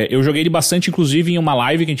 Eu joguei ele bastante, inclusive, em uma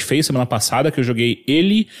live que a gente fez semana passada, que eu joguei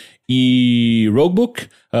ele e Roguebook,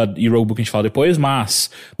 a gente fala depois, mas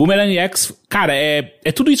Boomerang X Cara,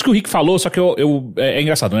 é tudo isso que o Rick falou, só que é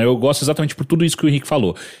engraçado, né? Eu gosto exatamente por tudo isso que o Rick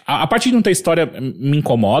falou. A parte de não ter história me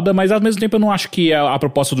incomoda, mas ao mesmo tempo eu não acho que é a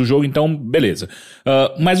proposta do jogo, então beleza.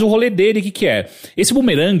 Mas o rolê dele, o que é? Esse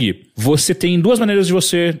bumerangue, você tem duas maneiras de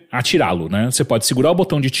você atirá-lo, né? Você pode segurar o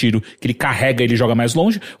botão de tiro, que ele carrega e ele joga mais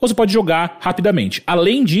longe, ou você pode jogar rapidamente.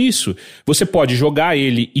 Além disso, você pode jogar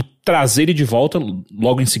ele e trazer ele de volta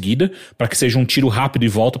logo em seguida, para que seja um tiro rápido e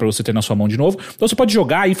volta para você ter na sua mão de novo. Então você pode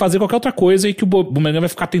jogar e fazer qualquer outra coisa e que o bumerangue vai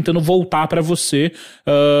ficar tentando voltar para você,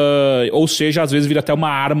 ou seja, às vezes vira até uma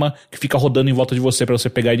arma que fica rodando em volta de você para você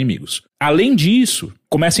pegar inimigos. Além disso,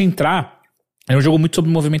 começa a entrar... É um jogo muito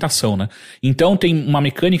sobre movimentação, né? Então tem uma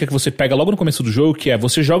mecânica que você pega logo no começo do jogo, que é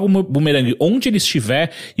você joga o bumerangue onde ele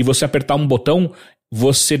estiver e você apertar um botão,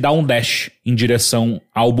 você dá um dash em direção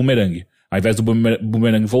ao bumerangue. Ao invés do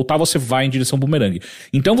bumerangue voltar, você vai em direção ao bumerangue.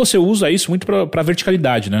 Então você usa isso muito pra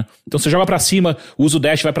verticalidade, né? Então você joga pra cima, usa o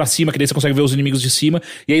dash, vai pra cima, que daí você consegue ver os inimigos de cima.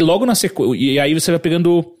 E aí logo na sequência... E aí você vai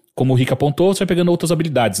pegando... Como o Rick apontou, você vai pegando outras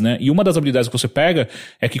habilidades, né? E uma das habilidades que você pega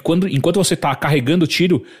é que enquanto você tá carregando o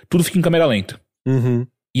tiro, tudo fica em câmera lenta. Uhum.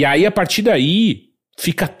 E aí, a partir daí,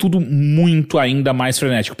 fica tudo muito ainda mais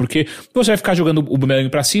frenético. Porque você vai ficar jogando o bumerangue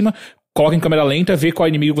pra cima... Coloca em câmera lenta, vê qual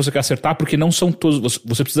inimigo você quer acertar, porque não são todos...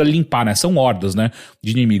 Você precisa limpar, né? São hordas, né?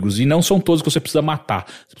 De inimigos. E não são todos que você precisa matar.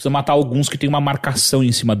 Você precisa matar alguns que tem uma marcação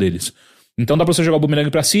em cima deles. Então dá pra você jogar o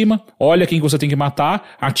bumerangue pra cima, olha quem você tem que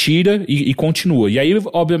matar, atira e continua. E aí,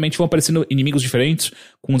 obviamente, vão aparecendo inimigos diferentes,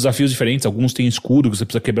 com desafios diferentes. Alguns têm escudo, que você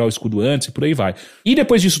precisa quebrar o escudo antes e por aí vai. E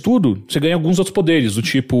depois disso tudo, você ganha alguns outros poderes, do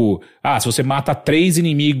tipo... se você mata 3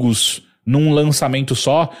 inimigos num lançamento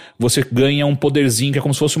só, você ganha um poderzinho que é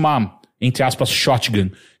como se fosse uma... entre aspas, shotgun,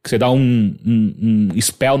 que você dá um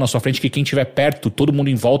spell na sua frente que quem estiver perto, todo mundo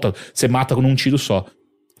em volta, você mata com um tiro só.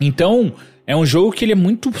 Então, é um jogo que ele é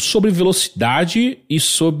muito sobre velocidade e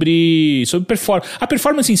sobre performance. A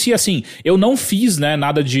performance em si, assim, eu não fiz, né,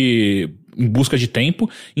 nada em busca de tempo,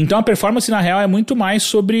 então a performance, na real, é muito mais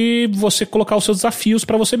sobre você colocar os seus desafios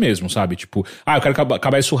pra você mesmo, sabe? Tipo, eu quero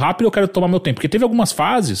acabar isso rápido, eu quero tomar meu tempo. Porque teve algumas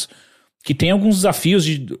fases... que tem alguns desafios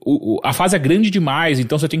a fase é grande demais,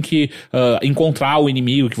 então você tem que encontrar o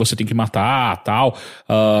inimigo que você tem que matar, tal.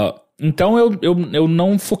 Então eu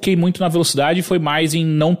não foquei muito na velocidade, foi mais em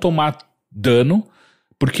não tomar dano,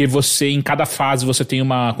 porque em cada fase você tem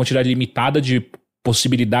uma quantidade limitada de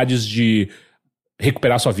possibilidades de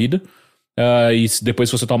recuperar sua vida. E depois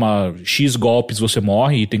que você toma X golpes, você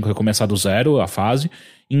morre e tem que recomeçar do zero a fase.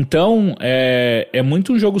 Então, é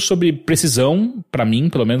muito um jogo sobre precisão, pra mim,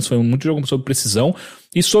 pelo menos, foi muito jogo sobre precisão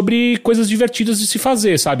e sobre coisas divertidas de se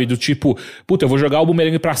fazer, sabe? Do tipo, eu vou jogar o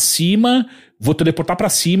bumerangue pra cima, vou teleportar pra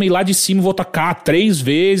cima e lá de cima vou tacar 3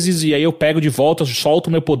 vezes e aí eu pego de volta, solto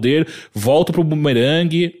o meu poder, volto pro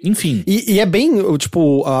bumerangue, enfim. E é bem,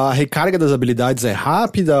 tipo, a recarga das habilidades é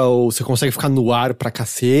rápida ou você consegue ficar no ar pra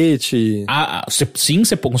cacete? Sim,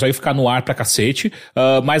 você consegue ficar no ar pra cacete,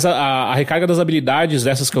 mas a recarga das habilidades,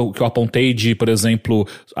 dessas que eu apontei de, por exemplo,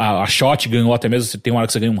 a shotgun ou até mesmo se tem uma hora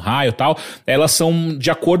que você ganha um raio e tal, elas são de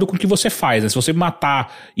acordo com o que você faz, né? Se você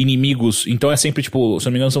matar inimigos, então é sempre, tipo, se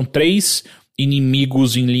não me engano, são 3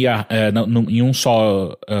 inimigos em um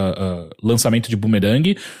só lançamento de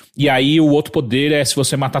bumerangue, e aí o outro poder é se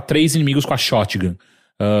você matar 3 inimigos com a shotgun.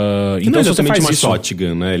 Então, se você faz uma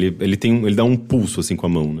shotgun, né? Ele dá um pulso assim com a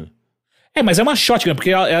mão, né? Mas é uma shotgun,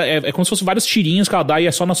 porque é como se fosse vários tirinhos que ela dá e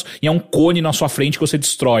é um cone na sua frente que você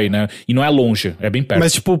destrói, né? E não é longe, é bem perto.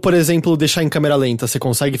 Mas, tipo, por exemplo, deixar em câmera lenta, você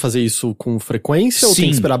consegue fazer isso com frequência ou tem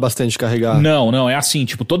que esperar bastante carregar? Não, é assim,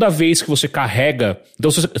 tipo, toda vez que você carrega... Então,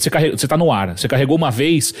 você tá no ar, você carregou uma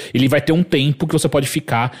vez, ele vai ter um tempo que você pode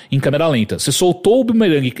ficar em câmera lenta. Você soltou o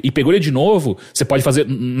bumerangue e pegou ele de novo, você pode fazer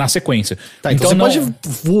na sequência. Tá, então você pode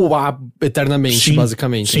voar eternamente,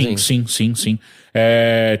 basicamente. Sim.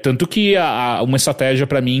 Tanto que uma estratégia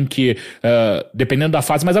pra mim que, dependendo da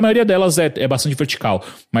fase, mas a maioria delas é bastante vertical,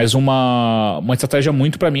 mas uma estratégia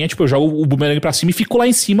muito pra mim é tipo, eu jogo o bumerangue pra cima e fico lá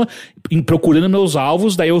em cima procurando meus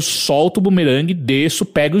alvos, daí eu solto o bumerangue, desço,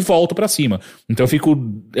 pego e volto pra cima. Então eu fico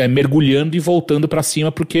mergulhando e voltando pra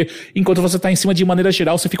cima, porque enquanto você tá em cima, de maneira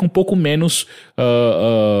geral, você fica um pouco menos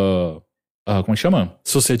como é que chama?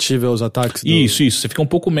 Suscetível aos ataques. Isso, você fica um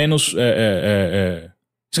pouco menos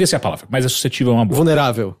esqueci a palavra, mas é suscetível a uma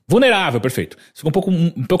boa. Vulnerável, perfeito. Você fica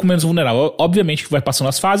um pouco menos vulnerável. Obviamente que vai passando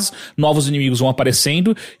as fases, novos inimigos vão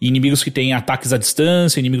aparecendo, inimigos que têm ataques à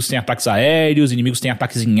distância, inimigos que têm ataques aéreos, inimigos que têm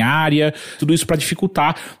ataques em área, tudo isso pra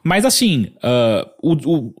dificultar. Mas assim,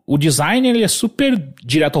 o design ele é super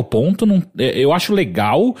direto ao ponto, eu acho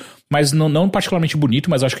legal, mas não particularmente bonito,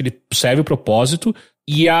 mas eu acho que ele serve o propósito.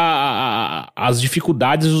 e as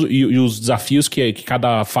dificuldades e os desafios que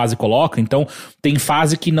cada fase coloca. Então, tem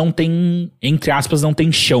fase que não tem, entre aspas, não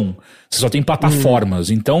tem chão. Você só tem plataformas.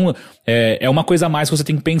 Então, é uma coisa a mais que você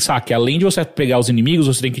tem que pensar, que além de você pegar os inimigos,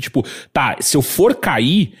 você tem que, tipo, tá, se eu for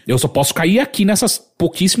cair, eu só posso cair aqui nessas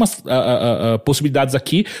pouquíssimas possibilidades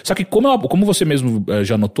aqui. Só que como você mesmo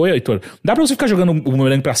já notou, Heitor, dá pra você ficar jogando o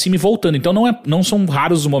bumerangue pra cima e voltando. Então, não são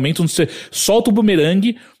raros os momentos onde você solta o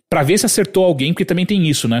bumerangue pra ver se acertou alguém, porque também tem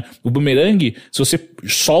isso, né? O bumerangue, se você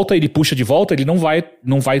solta e ele puxa de volta, ele não vai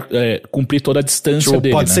cumprir toda a distância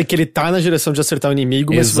dele, pode né? ser que ele tá na direção de acertar o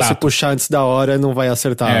inimigo, mas Exato. se você puxar antes da hora, não vai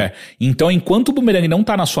acertar. Então, enquanto o bumerangue não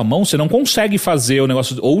tá na sua mão, você não consegue fazer o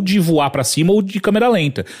negócio ou de voar pra cima ou de câmera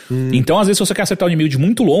lenta. Então, às vezes, se você quer acertar o inimigo de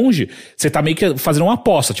muito longe, você tá meio que fazendo uma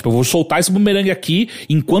aposta. Tipo, eu vou soltar esse bumerangue aqui,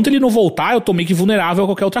 enquanto ele não voltar, eu tô meio que vulnerável a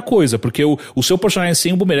qualquer outra coisa. Porque o seu personagem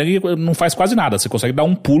sem o bumerangue não faz quase nada. Você consegue dar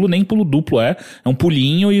um pulo, nem pulo duplo é um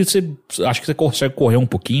pulinho e você acho que você consegue correr um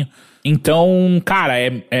pouquinho. Então, cara,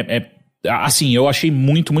 assim, eu achei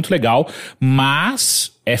muito, muito legal,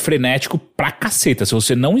 mas é frenético pra caceta. Se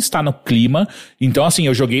você não está no clima, então assim,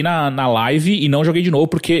 eu joguei na live e não joguei de novo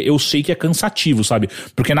porque eu sei que é cansativo, sabe?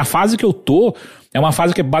 Porque na fase que eu tô, é uma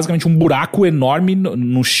fase que é basicamente um buraco enorme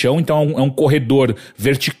no chão, então é um corredor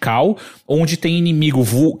vertical, onde tem inimigo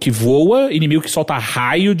que voa, inimigo que solta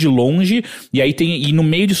raio de longe, e aí e no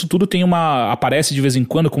meio disso tudo aparece de vez em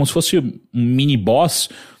quando, como se fosse um mini boss,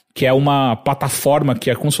 que é uma plataforma,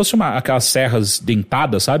 que é como se fosse aquelas serras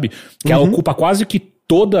dentadas, sabe? Que ela ocupa quase que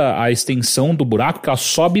toda a extensão do buraco, que ela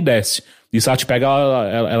sobe e desce. E se ela te pega,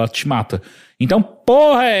 ela te mata. Então,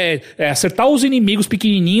 porra, acertar os inimigos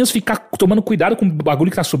pequenininhos, ficar tomando cuidado com o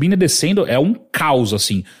bagulho que tá subindo e descendo, é um caos,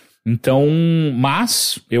 assim. Então,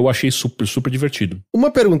 mas eu achei super, super divertido.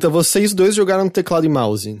 Uma pergunta, vocês dois jogaram teclado e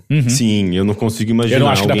mouse? Sim, eu não consigo imaginar. Eu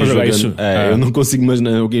não acho que dá pra jogar isso. Eu não consigo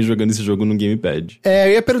imaginar alguém jogando esse jogo no gamepad.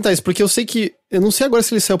 Eu ia perguntar isso, porque eu sei que... Eu não sei agora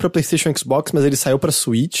se ele saiu pra PlayStation e Xbox, mas ele saiu pra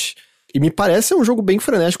Switch. E me parece um jogo bem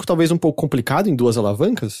frenético, talvez um pouco complicado em 2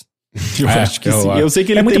 alavancas. Eu acho que sim. Eu sei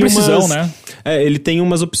que ele muita tem precisão, né? Ele tem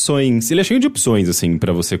umas opções. Ele é cheio de opções, assim,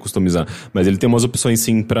 pra você customizar. Mas ele tem umas opções,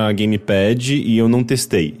 sim, pra gamepad e eu não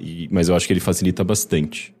testei. Mas eu acho que ele facilita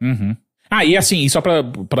bastante. Uhum. E assim, e só pra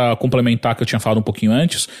complementar que eu tinha falado um pouquinho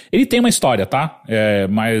antes, ele tem uma história, tá?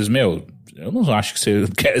 Mas, meu... Eu não acho que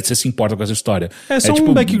você se importa com essa história. É só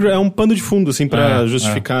um background, é um pano de fundo, assim, pra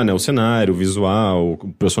justificar, né? O cenário, o visual,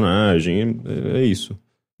 o personagem, é isso.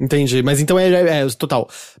 Entendi, mas então é total,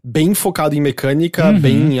 bem focado em mecânica,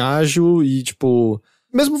 bem ágil e, tipo...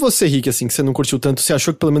 Mesmo você, Rick, assim, que você não curtiu tanto, você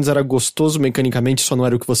achou que pelo menos era gostoso mecanicamente, só não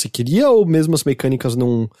era o que você queria? Ou mesmo as mecânicas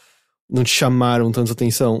não te chamaram tanta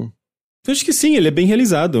atenção? Eu acho que sim, ele é bem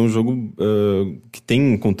realizado, é um jogo que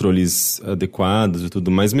tem controles adequados e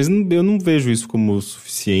tudo mais, mas eu não vejo isso como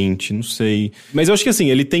suficiente, não sei. Mas eu acho que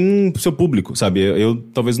assim, ele tem seu público, sabe? Eu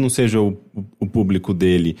talvez não seja o público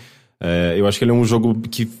dele. Eu acho que ele é um jogo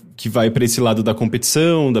que vai pra esse lado da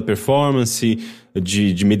competição, da performance,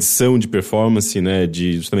 de medição de performance, né?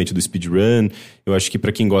 Justamente do speedrun. Eu acho que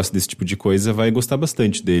pra quem gosta desse tipo de coisa vai gostar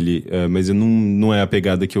bastante dele, mas não é a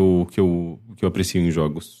pegada que eu aprecio em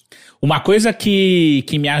jogos. Uma coisa que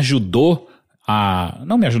me ajudou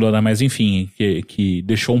não me ajudou, né? Mas enfim, que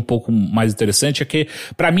deixou um pouco mais interessante é que,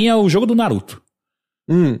 pra mim, é o jogo do Naruto.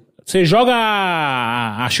 Você joga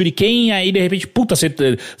a Shuriken, aí de repente, puta,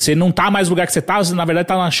 você não tá mais no lugar que você tá, você na verdade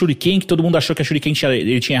tá na Shuriken, que todo mundo achou que a Shuriken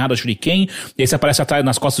ele tinha errado a Shuriken, e aí você aparece atrás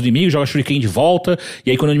nas costas do inimigo, joga a Shuriken de volta,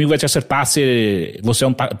 e aí quando o inimigo vai te acertar, você é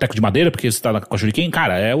um teco de madeira, porque você tá com a Shuriken.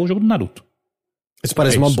 Cara, é o jogo do Naruto. Isso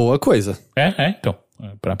parece uma boa coisa. Então.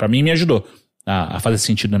 Pra mim, me ajudou a fazer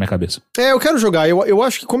sentido na minha cabeça. Eu quero jogar. Eu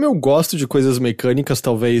acho que como eu gosto de coisas mecânicas,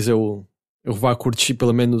 talvez eu vá curtir,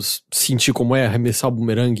 pelo menos sentir como é arremessar o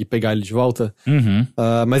bumerangue e pegar ele de volta.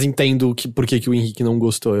 Mas entendo por que o Henrique não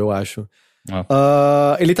gostou, eu acho.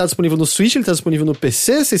 Ele tá disponível no Switch, ele tá disponível no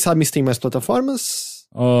PC. Vocês sabem se tem mais plataformas?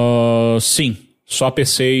 Sim, só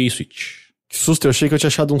PC e Switch. Que susto, eu achei que eu tinha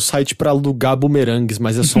achado um site pra alugar bumerangues,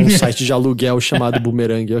 mas é só um site de aluguel chamado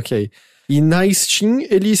Bumerangue, ok. E na Steam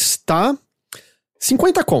ele está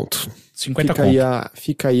 50 conto. 50 conto.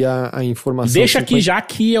 Fica aí a informação. Deixa aqui já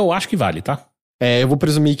que eu acho que vale, tá? Eu vou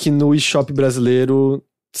presumir que no eShop brasileiro,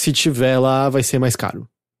 se tiver lá, vai ser mais caro.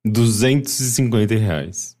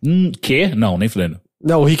 R$250. Quê? Não, nem falando.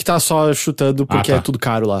 Não, o Rick tá só chutando porque é tudo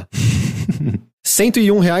caro lá.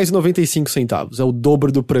 R$101,95. É o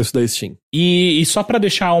dobro do preço da Steam. E só pra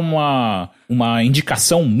deixar uma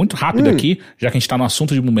indicação muito rápida aqui, já que a gente tá no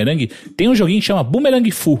assunto de bumerangue, tem um joguinho que chama Boomerang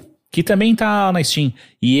Fu. que também tá na Steam.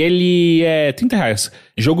 E ele é R$30.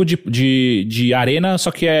 Jogo de arena,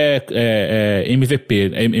 só que é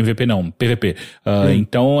MVP. MVP não, PVP.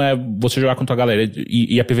 Então é você jogar contra a galera.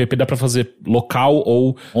 E a PVP dá pra fazer local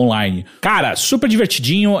ou online. Cara, super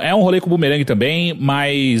divertidinho. É um rolê com bumerangue também,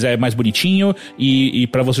 mas é mais bonitinho. E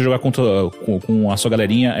pra você jogar com a sua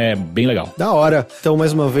galerinha é bem legal. Da hora. Então,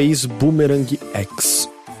 mais uma vez, Boomerang X.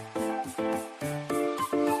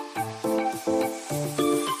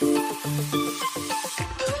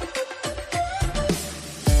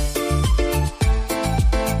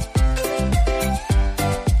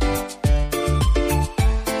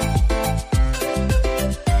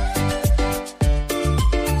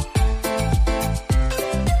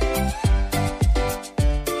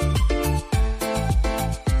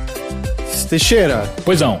 Teixeira.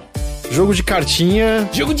 Pois não. Jogo de cartinha.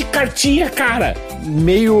 Jogo de cartinha, cara.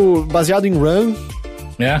 Meio baseado em run.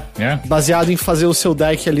 É. Baseado em fazer o seu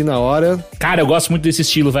deck ali na hora. Cara, eu gosto muito desse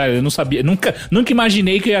estilo, velho. Eu não sabia. Nunca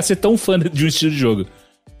imaginei que eu ia ser tão fã de um estilo de jogo.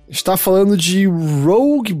 A gente tá falando de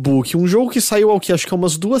Roguebook. Um jogo que saiu acho que há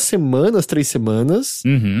umas 3 semanas.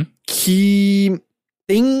 Uhum. Que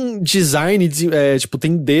tem design,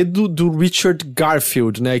 tem dedo do Richard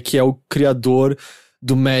Garfield, né? Que é o criador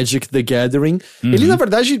do Magic the Gathering. Uhum. Ele, na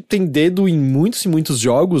verdade, tem dedo em muitos e muitos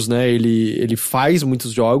jogos, né? Ele faz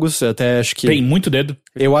muitos jogos, até acho que... Tem muito dedo.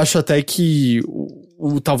 Eu acho até que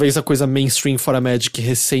talvez a coisa mainstream fora Magic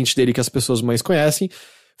recente dele que as pessoas mais conhecem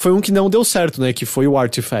foi um que não deu certo, né? Que foi o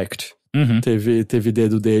Artifact. Uhum. Teve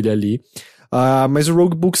dedo dele ali. Mas o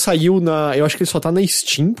Roguebook saiu na... Eu acho que ele só tá na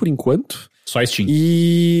Steam, por enquanto. Só Steam.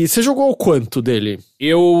 E você jogou o quanto dele?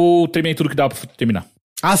 Eu terminei tudo que dava pra terminar.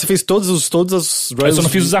 Você fez todas as runs? Eu só não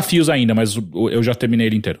fiz os desafios ainda, mas eu já terminei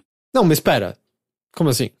ele inteiro. Não, mas espera.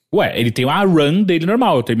 Como assim? Ué, ele tem a run dele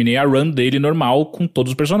normal. Eu terminei a run dele normal com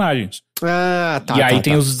todos os personagens. Tá. E aí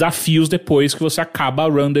tem os desafios depois que você acaba a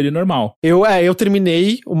run dele normal. Eu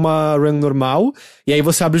terminei uma run normal, e aí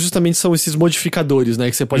você abre justamente, são esses modificadores, né?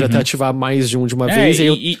 Que você pode até ativar mais de uma vez.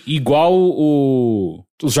 Igual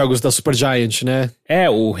os jogos da Supergiant, né?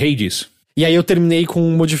 O Hades. E aí eu terminei com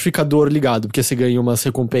um modificador ligado, porque você ganha umas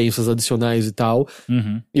recompensas adicionais e tal.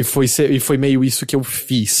 Uhum. E foi meio isso que eu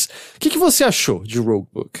fiz. O que você achou de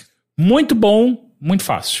Roguebook? Muito bom, muito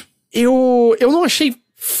fácil. Eu não achei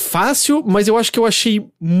fácil, mas eu acho que eu achei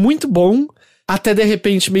muito bom. Até de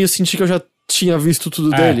repente meio senti que eu já tinha visto tudo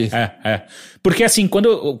dele. Porque assim,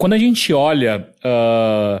 quando a gente olha...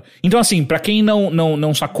 Então assim, pra quem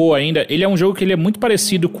não sacou ainda, ele é um jogo que ele é muito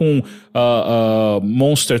parecido com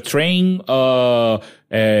Monster Train,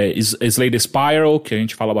 Slay the Spiral, que a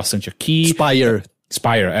gente fala bastante aqui.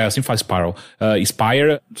 Spire, assim faz Spiral.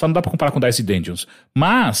 Spire, só não dá pra comparar com Dice Dungeons.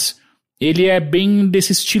 Mas... ele é bem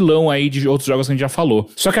desse estilão aí de outros jogos que a gente já falou.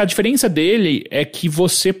 Só que a diferença dele é que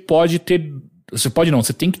você pode ter...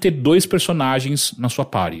 Você tem que ter 2 personagens na sua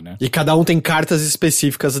party, né? E cada um tem cartas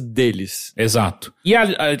específicas deles. Exato. E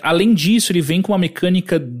além disso, ele vem com uma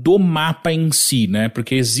mecânica do mapa em si, né?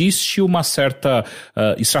 Porque existe uma certa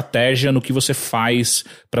estratégia no que você faz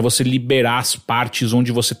pra você liberar as partes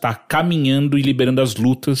onde você tá caminhando e liberando as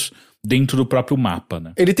lutas dentro do próprio mapa,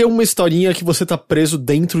 né? Ele tem uma historinha que você tá preso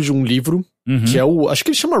dentro de um livro, que é acho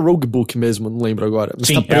que ele chama Roguebook mesmo, não lembro agora.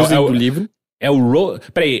 Você tá preso dentro do livro.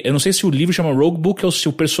 Peraí, eu não sei se o livro chama Roguebook ou se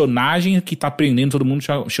o personagem que tá prendendo todo mundo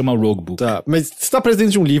chama Roguebook. Tá, mas você tá preso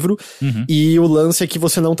dentro de um livro, e o lance é que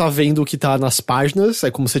você não tá vendo o que tá nas páginas,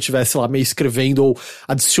 é como se você estivesse lá meio escrevendo ou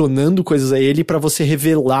adicionando coisas a ele. Pra você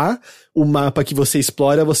revelar o mapa que você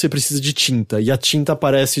explora, você precisa de tinta, e a tinta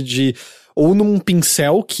aparece ou num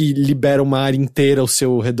pincel que libera uma área inteira ao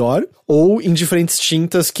seu redor, ou em diferentes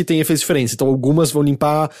tintas que têm efeitos diferentes. Então algumas vão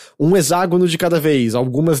limpar um hexágono de cada vez,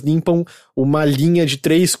 algumas limpam uma linha de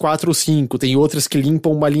 3, 4 ou 5, tem outras que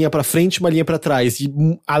limpam uma linha pra frente e uma linha pra trás. E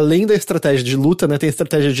além da estratégia de luta, né, tem a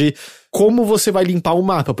estratégia de como você vai limpar o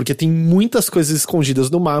mapa, porque tem muitas coisas escondidas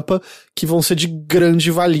no mapa que vão ser de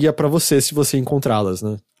grande valia pra você se você encontrá-las,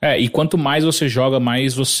 né? E quanto mais você joga,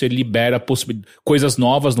 mais você libera coisas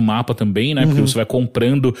novas no mapa também, né? Porque você vai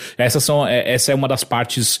comprando. Essa é uma das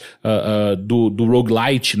partes do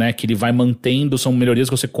roguelite, né? Que ele vai mantendo, são melhorias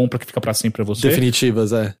que você compra que fica pra sempre pra você.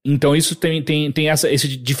 Definitivas, Então isso tem esse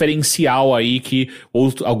diferencial aí que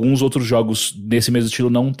alguns outros jogos desse mesmo estilo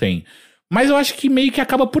não tem. Mas eu acho que meio que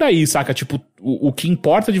acaba por aí, saca? Tipo, o que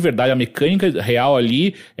importa de verdade, a mecânica real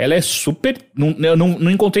ali, ela é super... Eu não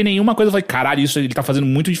encontrei nenhuma coisa, eu falei, caralho, isso ele tá fazendo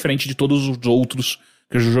muito diferente de todos os outros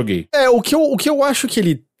que eu joguei. O que eu acho que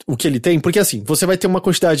ele tem, porque assim, você vai ter uma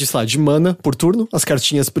quantidade, sei lá, de mana por turno, as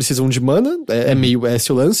cartinhas precisam de mana, é meio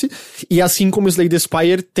esse o lance, e assim como o Slay the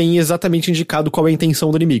Spire tem exatamente indicado qual é a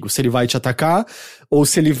intenção do inimigo, se ele vai te atacar, ou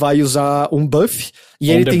se ele vai usar um buff,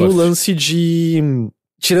 e ele tem o lance de...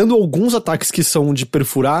 Tirando alguns ataques que são de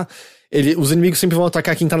perfurar, os inimigos sempre vão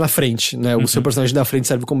atacar quem tá na frente, né? O seu personagem da frente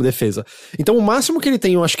serve como defesa. Então o máximo que ele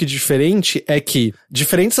tem, eu acho que diferente, é que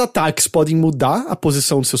diferentes ataques podem mudar a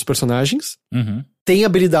posição dos seus personagens. Tem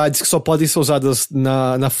habilidades que só podem ser usadas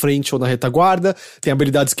na frente ou na retaguarda. Tem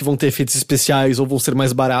habilidades que vão ter efeitos especiais ou vão ser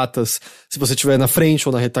mais baratas se você estiver na frente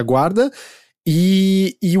ou na retaguarda.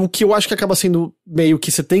 E o que eu acho que acaba sendo meio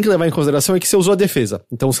que você tem que levar em consideração é que você usou a defesa.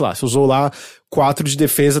 Então, sei lá, você usou lá 4 de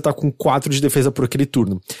defesa, tá com 4 de defesa por aquele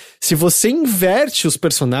turno. Se você inverte os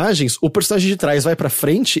personagens, o personagem de trás vai pra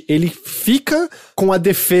frente, ele fica com a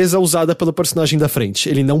defesa usada pelo personagem da frente.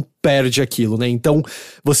 Ele não perde aquilo, né? Então,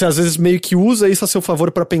 você às vezes meio que usa isso a seu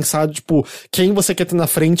favor pra pensar, tipo, quem você quer ter na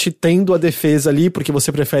frente tendo a defesa ali, porque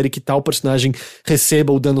você prefere que tal personagem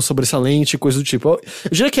receba o dano sobressalente, coisa do tipo.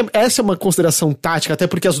 Eu diria que essa é uma consideração tática, até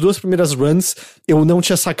porque as 2 primeiras runs eu não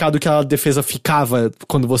tinha sacado que a defesa ficava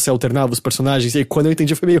quando você alternava os personagens, e aí quando eu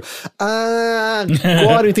entendi foi meio,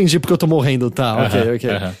 agora eu entendi porque eu tô morrendo, tá,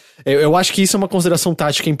 ok. Eu acho que isso é uma consideração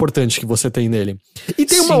tática importante que você tem nele. E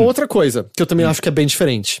tem uma outra coisa, que eu também acho que é bem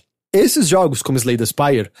diferente. Esses jogos, como Slay the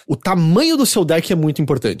Spire, o tamanho do seu deck é muito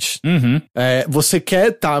importante. Você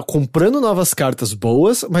quer tá comprando novas cartas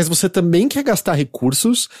boas, mas você também quer gastar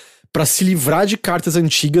recursos pra se livrar de cartas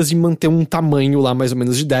antigas e manter um tamanho lá mais ou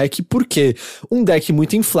menos de deck, porque um deck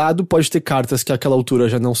muito inflado pode ter cartas que àquela altura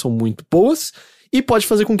já não são muito boas, e pode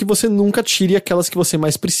fazer com que você nunca tire aquelas que você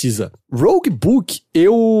mais precisa. Roguebook,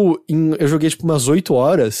 eu joguei tipo umas 8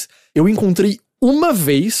 horas, eu encontrei uma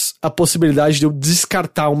vez a possibilidade de eu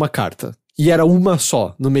descartar uma carta. E era uma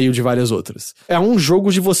só, no meio de várias outras. É um jogo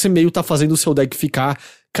de você meio tá fazendo o seu deck ficar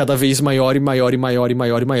cada vez maior e maior e maior e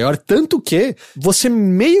maior e maior. Tanto que você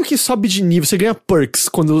meio que sobe de nível, você ganha perks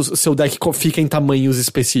quando o seu deck fica em tamanhos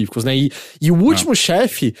específicos, né? E o último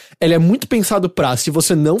chefe, ele é muito pensado pra, se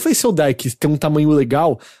você não fez seu deck ter um tamanho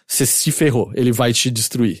legal, você se ferrou, ele vai te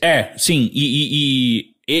destruir. Sim, e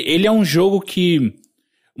ele é um jogo que...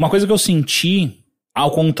 Uma coisa que eu senti, ao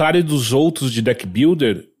contrário dos outros de deck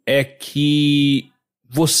builder, é que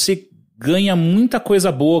você ganha muita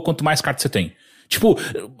coisa boa quanto mais cartas você tem. Tipo,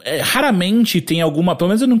 raramente tem alguma... Pelo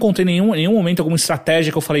menos eu não encontrei em nenhum momento alguma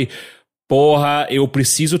estratégia que eu falei... Porra, eu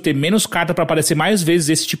preciso ter menos carta pra aparecer mais vezes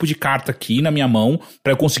esse tipo de carta aqui na minha mão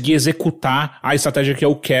pra eu conseguir executar a estratégia que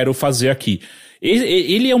eu quero fazer aqui.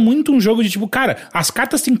 Ele é muito um jogo de tipo... Cara, as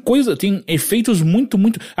cartas têm efeitos muito...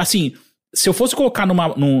 Assim... Se eu fosse colocar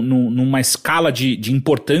numa escala de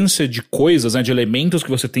importância de coisas, né, de elementos que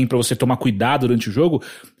você tem pra você tomar cuidado durante o jogo,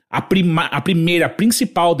 a primeira, a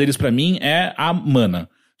principal deles pra mim é a mana.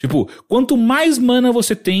 Tipo, quanto mais mana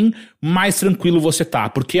você tem, mais tranquilo você tá.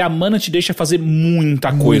 Porque a mana te deixa fazer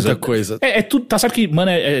muita coisa. Muita coisa. Tudo, tá certo que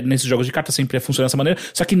mana nesses jogos de carta sempre funciona dessa maneira,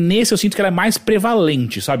 só que nesse eu sinto que ela é mais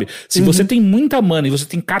prevalente, sabe? Se você tem muita mana e você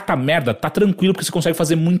tem carta merda, tá tranquilo porque você consegue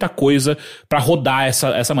fazer muita coisa pra rodar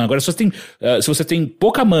essa mana. Agora, se você tem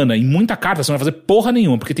pouca mana e muita carta, você não vai fazer porra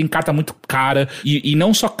nenhuma, porque tem carta muito cara e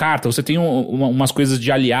não só carta, você tem umas coisas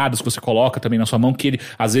de aliados que você coloca também na sua mão que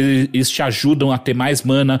às vezes eles te ajudam a ter mais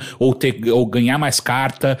mana ou ganhar mais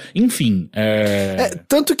carta, enfim.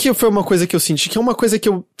 Tanto que foi uma coisa que eu senti, que é uma coisa que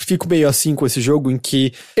eu fico meio assim com esse jogo, em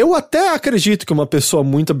que eu até acredito que uma pessoa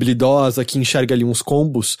muito habilidosa, que enxerga ali uns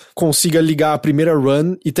combos, consiga ligar a primeira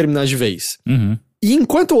run e terminar de vez. E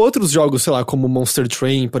enquanto outros jogos, sei lá, como Monster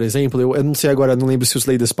Train, por exemplo, eu não sei agora, não lembro se o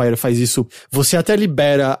Slay the Spire faz isso, você até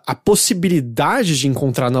libera a possibilidade de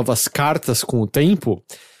encontrar novas cartas com o tempo,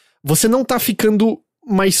 você não tá ficando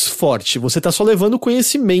mais forte, você tá só levando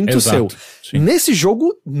conhecimento seu. Sim. Nesse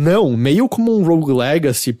jogo, não. Meio como um Rogue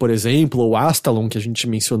Legacy, por exemplo, ou Astalon, que a gente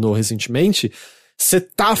mencionou recentemente, você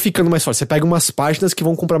tá ficando mais forte. Você pega umas páginas que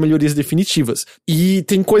vão comprar melhorias definitivas. E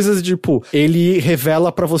tem coisas tipo, ele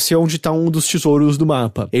revela pra você onde tá um dos tesouros do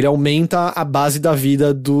mapa. Ele aumenta a base da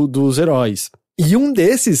vida dos heróis. E um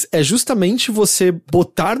desses é justamente você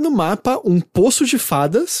botar no mapa um poço de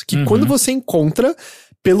fadas, que quando você encontra...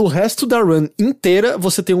 Pelo resto da run inteira,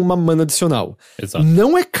 você tem uma mana adicional. Exato.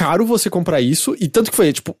 Não é caro você comprar isso, e tanto que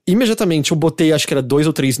foi, tipo, imediatamente eu botei, acho que era 2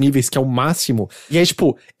 ou 3 níveis, que é o máximo, e aí,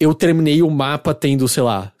 tipo, eu terminei o mapa tendo, sei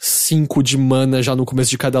lá, 5 de mana já no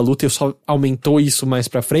começo de cada luta, e eu só aumentou isso mais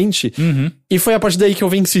pra frente, e foi a partir daí que eu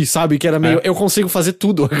venci, sabe? Que era meio, eu consigo fazer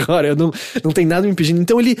tudo agora, não tem nada me impedindo.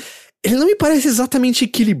 Então ele não me parece exatamente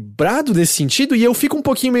equilibrado nesse sentido, e eu fico um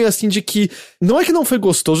pouquinho meio assim de que não é que não foi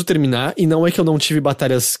gostoso terminar, e não é que eu não tive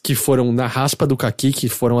batalhas que foram na raspa do caqui, que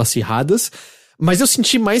foram acirradas, mas eu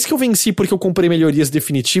senti mais que eu venci porque eu comprei melhorias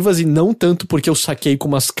definitivas e não tanto porque eu saquei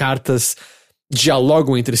como as cartas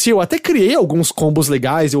dialogam entre si. Eu até criei alguns combos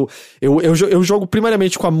legais, eu jogo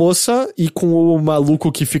primariamente com a moça e com o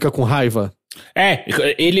maluco que fica com raiva.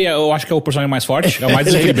 Ele eu acho que é o personagem mais forte, é o mais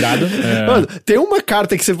desequilibrado. Mano, tem uma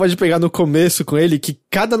carta que você pode pegar no começo com ele, que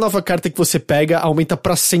cada nova carta que você pega aumenta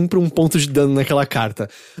pra sempre um ponto de dano naquela carta.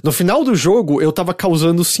 No final do jogo, eu tava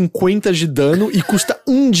causando 50 de dano e custa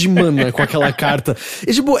 1 de mana com aquela carta.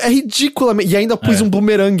 E tipo, é ridiculamente... E ainda pus um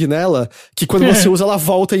boomerang nela, que quando você usa, ela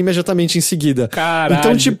volta imediatamente em seguida. Caralho.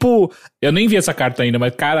 Então, tipo... Eu nem vi essa carta ainda,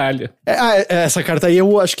 mas caralho. Essa carta aí,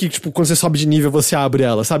 eu acho que, tipo, quando você sobe de nível, você abre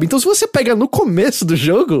ela, sabe? Então, se você pega no começo do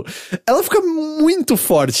jogo, ela fica muito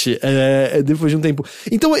forte depois de um tempo.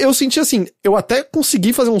 Então, eu senti assim, eu até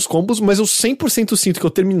consegui fazer uns combos, mas eu 100% sinto que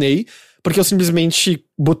eu terminei, porque eu simplesmente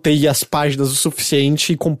botei as páginas o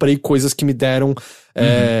suficiente e comprei coisas que me deram,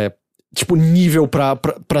 tipo, nível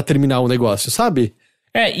pra terminar o negócio, sabe?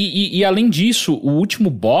 E além disso, o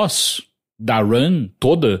último boss da run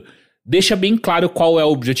toda deixa bem claro qual é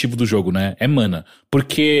o objetivo do jogo, né? É mana.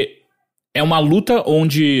 Porque é uma luta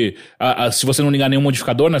onde, se você não ligar nenhum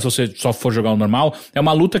modificador, né? Se você só for jogar o normal, é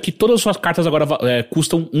uma luta que todas as suas cartas agora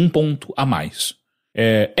custam 1 ponto a mais.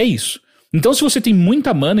 É isso. Então, se você tem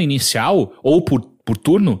muita mana inicial, ou por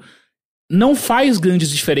turno, não faz grandes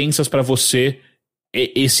diferenças pra você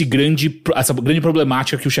essa grande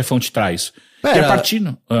problemática que o chefão te traz. E a partir...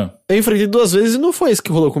 Eu enfrentei 2 vezes e não foi isso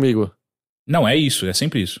que rolou comigo. Não, é isso, é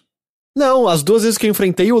sempre isso. Não, as 2 vezes que eu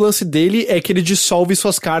enfrentei, o lance dele é que ele dissolve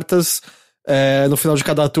suas cartas no final de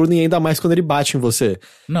cada turno, e ainda mais quando ele bate em você.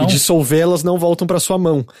 Não. E dissolver, elas não voltam pra sua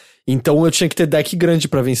mão. Então eu tinha que ter deck grande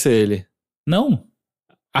pra vencer ele. Não.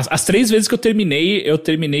 As 3 vezes que eu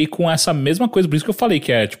terminei com essa mesma coisa, por isso que eu falei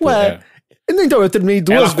que é, tipo... Então, eu terminei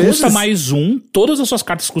 2 vezes. Ela custa mais 1, todas as suas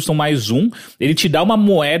cartas custam mais 1, ele te dá uma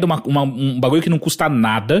moeda, um bagulho que não custa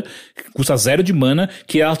nada, custa 0 de mana,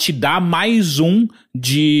 que ela te dá mais 1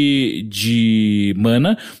 de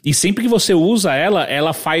mana, e sempre que você usa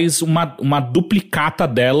ela faz uma duplicata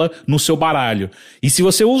dela no seu baralho. E se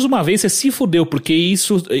você usa uma vez, você se fudeu, porque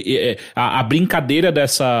isso, a brincadeira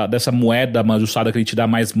dessa moeda majussada que ele te dá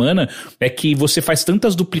mais mana, é que você faz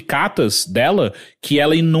tantas duplicatas dela, que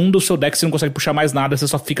ela inunda o seu deck, você não consegue puxar mais nada, você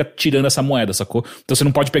só fica tirando essa moeda, sacou? Então você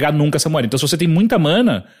não pode pegar nunca essa moeda. Então se você tem muita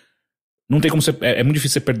mana, não tem como você... É muito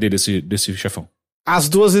difícil você perder desse chefão. As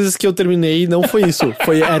 2 vezes que eu terminei, não foi isso.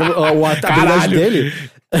 Era a habilidade dele.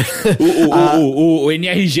 O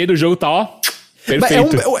NRG do jogo tá, ó...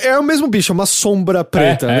 Perfeito. É o mesmo bicho, é uma sombra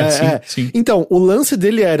preta, né? Sim. Então, o lance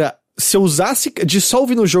dele era... Se eu usasse...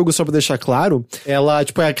 Dissolve no jogo, só pra deixar claro, ela,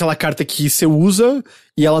 tipo, é aquela carta que você usa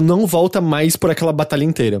e ela não volta mais por aquela batalha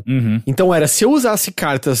inteira. Então se eu usasse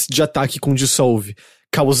cartas de ataque com Dissolve,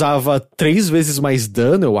 causava 3 vezes mais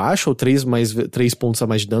dano, eu acho, ou 3 pontos a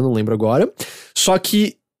mais de dano, não lembro agora. Só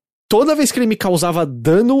que toda vez que ele me causava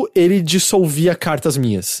dano, ele dissolvia cartas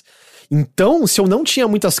minhas. Então, se eu não tinha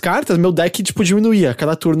muitas cartas, meu deck, tipo, diminuía.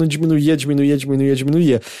 Cada turno diminuía.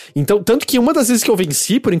 Então, tanto que uma das vezes que eu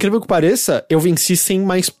venci, por incrível que pareça, eu venci sem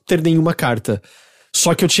mais ter nenhuma carta.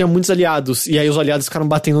 Só que eu tinha muitos aliados, e aí os aliados ficaram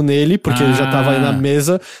batendo nele, porque ele já tava aí na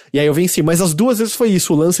mesa, e aí eu venci. Mas as 2 vezes foi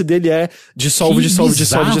isso, o lance dele é dissolve.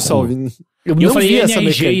 Eu falei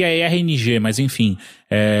NRG e a RNG, mas enfim,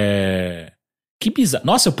 que bizarro.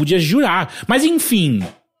 Nossa, eu podia jurar. Mas enfim,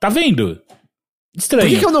 tá vendo? Estranho.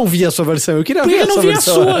 Por que eu não vi a sua versão? Eu queria ver a sua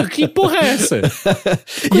versão. Por que eu não vi a sua? Que porra é essa?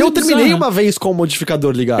 E eu terminei uma vez com o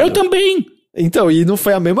modificador ligado. Eu também. Então, e não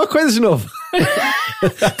foi a mesma coisa de novo.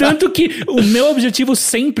 Tanto que o meu objetivo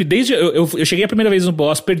sempre, desde... Eu cheguei a primeira vez no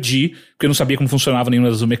boss, perdi, porque eu não sabia como funcionava nenhuma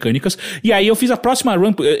das mecânicas. E aí eu fiz a próxima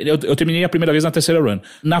run, eu terminei a primeira vez na terceira run.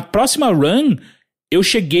 Na próxima run, eu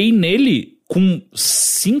cheguei nele com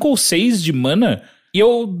 5 ou 6 de mana... E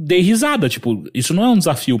eu dei risada, tipo, isso não é um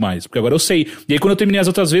desafio mais, porque agora eu sei. E aí quando eu terminei as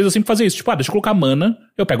outras vezes, eu sempre fazia isso, tipo, deixa eu colocar mana,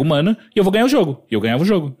 eu pego mana e eu vou ganhar o jogo. E eu ganhava o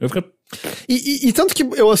jogo. Eu ficava... E tanto que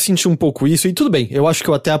eu senti um pouco isso, e tudo bem, eu acho que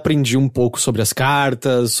eu até aprendi um pouco sobre as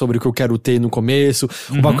cartas, sobre o que eu quero ter no começo.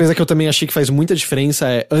 Uma coisa que eu também achei que faz muita diferença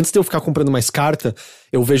é, antes de eu ficar comprando mais carta,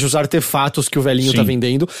 eu vejo os artefatos que o velhinho tá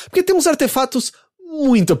vendendo, porque tem uns artefatos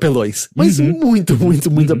muito apelões, mas muito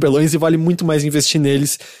apelões, e vale muito mais investir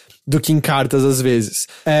neles do que em cartas, às vezes.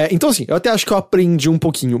 Então, assim, eu até acho que eu aprendi um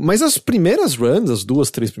pouquinho. Mas as primeiras runs, as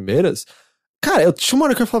 2, 3 primeiras, Cara, tinha uma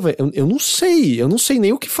hora que eu falava, eu não sei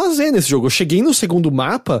nem o que fazer nesse jogo. Eu cheguei no segundo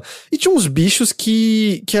mapa e tinha uns bichos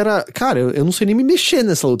que era... Cara, eu não sei nem me mexer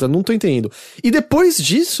nessa luta, não tô entendendo. E depois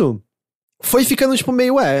disso, foi ficando tipo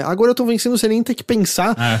meio, agora eu tô vencendo sem nem ter que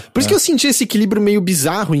pensar. Por isso que eu senti esse equilíbrio meio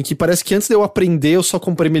bizarro, em que parece que antes de eu aprender eu só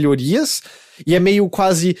comprei melhorias, e é meio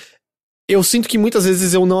quase... Eu sinto que muitas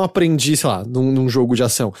vezes eu não aprendi, sei lá, num jogo de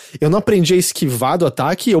ação. Eu não aprendi a esquivar do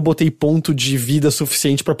ataque, eu botei ponto de vida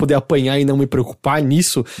suficiente pra poder apanhar e não me preocupar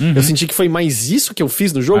nisso. Eu senti que foi mais isso que eu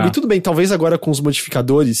fiz no jogo. E tudo bem, talvez agora com os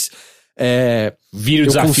modificadores... Vira o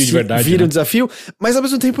desafio de verdade. Vira o desafio, mas ao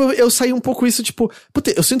mesmo tempo eu saí um pouco isso, tipo...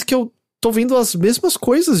 Puta, eu sinto que eu tô vendo as mesmas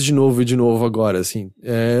coisas de novo e de novo agora, assim.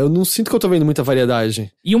 Eu não sinto que eu tô vendo muita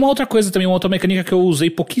variedade. E uma outra coisa também, uma outra mecânica que eu usei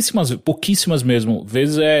pouquíssimas mesmo,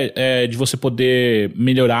 vezes é de você poder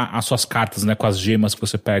melhorar as suas cartas, né, com as gemas que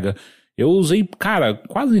você pega. Eu usei, cara,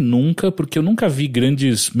 quase nunca, porque eu nunca vi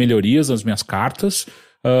grandes melhorias nas minhas cartas.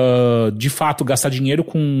 De fato, gastar dinheiro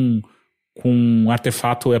com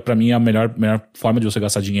artefato pra mim a melhor forma de você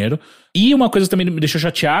gastar dinheiro. E uma coisa que também me deixou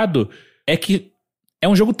chateado é que é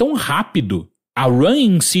um jogo tão rápido. A run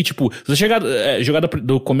em si, tipo, você jogar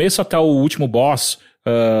do começo até o último boss,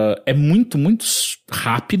 é muito, muito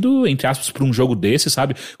rápido, entre aspas, pra um jogo desse,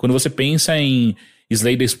 sabe? Quando você pensa em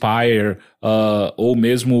Slay the Spire, ou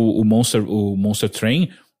mesmo o Monster Train,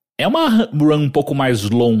 é uma run um pouco mais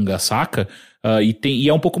longa, saca? E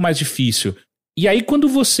é um pouco mais difícil. E aí, quando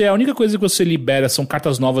a única coisa que você libera são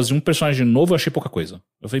cartas novas de um personagem novo, eu achei pouca coisa.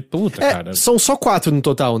 Eu falei, puta, cara. São só 4 no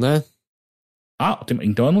total, né?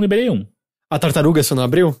 Então eu não liberei um. A tartaruga você não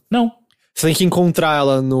abriu? Não. Você tem que encontrar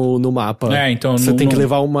ela no mapa. Então... Você tem que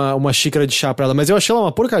levar uma xícara de chá pra ela. Mas eu achei ela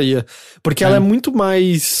uma porcaria. Porque ela é muito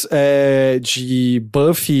mais de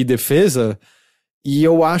buff e defesa. E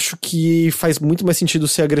eu acho que faz muito mais sentido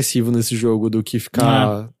ser agressivo nesse jogo do que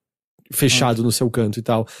ficar... fechado no seu canto e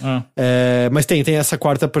tal. Mas tem essa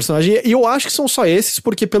quarta personagem. E eu acho que são só esses,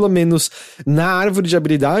 porque pelo menos na árvore de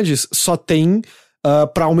habilidades só tem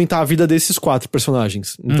pra aumentar a vida desses 4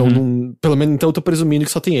 personagens. Então, pelo menos então eu tô presumindo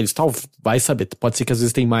que só tem eles. Tal, vai saber. Pode ser que às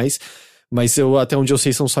vezes tem mais. Mas até onde eu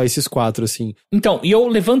sei são só esses 4, assim. Então, e eu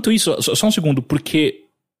levanto isso, só um segundo, porque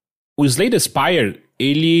o Slay the Spire,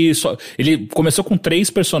 ele começou com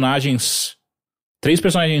 3 personagens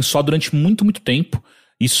só durante muito, muito tempo.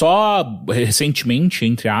 E só recentemente,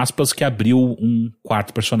 entre aspas, que abriu um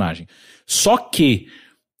 4º personagem. Só que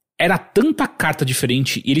era tanta carta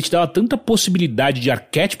diferente e ele te dava tanta possibilidade de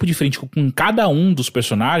arquétipo diferente com cada um dos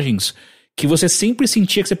personagens que você sempre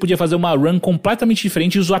sentia que você podia fazer uma run completamente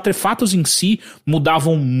diferente e os artefatos em si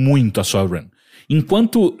mudavam muito a sua run.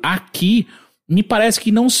 Enquanto aqui, me parece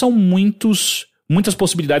que não são muitas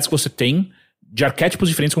possibilidades que você tem de arquétipos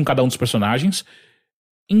diferentes com cada um dos personagens.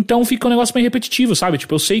 Então fica um negócio meio repetitivo, sabe?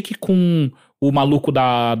 Tipo, eu sei que com o maluco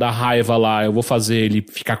da raiva lá, eu vou fazer ele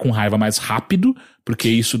ficar com raiva mais rápido, porque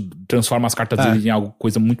isso transforma as cartas dele em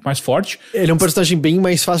coisa muito mais forte. Ele é um personagem bem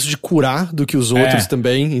mais fácil de curar do que os outros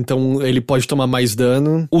também, então ele pode tomar mais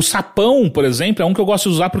dano. O sapão, por exemplo, é um que eu gosto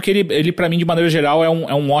de usar porque ele pra mim, de maneira geral, é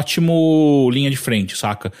um ótimo linha de frente,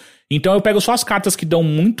 saca? Então eu pego só as cartas que dão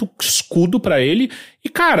muito escudo pra ele e,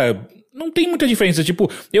 cara... Não tem muita diferença,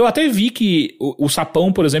 tipo, eu até vi que o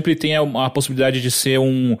sapão, por exemplo, ele tem a possibilidade de ser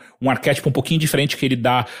um arquétipo um pouquinho diferente, que ele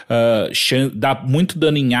dá muito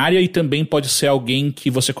dano em área e também pode ser alguém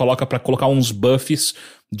que você coloca pra colocar uns buffs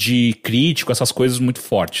de crítico, essas coisas muito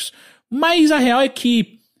fortes. Mas a real é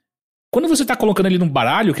que quando você tá colocando ele no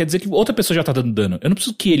baralho, quer dizer que outra pessoa já tá dando dano. Eu não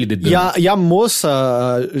preciso que ele dê dano. E a moça,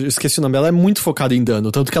 esqueci o nome, ela é muito focada em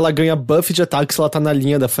dano. Tanto que ela ganha buff de ataque se ela tá na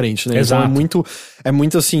linha da frente, né? Exato. Então é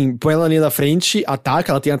muito assim, põe ela na linha da frente,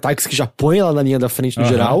 ataca, ela tem ataques que já põe ela na linha da frente no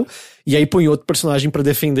geral. E aí põe outro personagem pra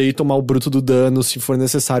defender e tomar o bruto do dano se for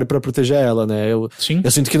necessário pra proteger ela, né? Eu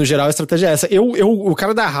sinto que no geral a estratégia é essa. O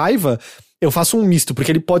cara da raiva... Eu faço um misto,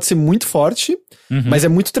 porque ele pode ser muito forte, mas é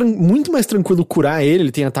muito mais tranquilo curar ele.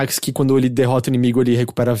 Ele tem ataques que quando ele derrota o inimigo, ele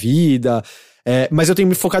recupera a vida. Mas eu tenho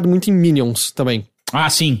me focado muito em minions também. Ah,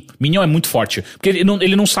 sim. Minion é muito forte. Porque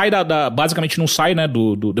ele não sai basicamente não sai, né,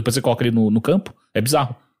 depois você coloca ele no campo. É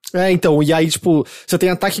bizarro. Então, e aí, tipo, você tem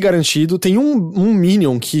ataque garantido. Tem um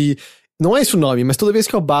minion que... Não é esse o nome, mas toda vez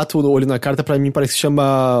que eu bato o olho na carta, pra mim parece que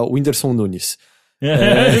chama Whindersson Nunes.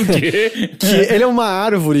 Que ele é uma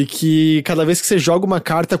árvore que cada vez que você joga uma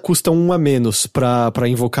carta custa 1 a menos pra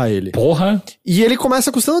invocar ele. Porra! E ele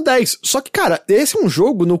começa custando 10. Só que, cara, esse é um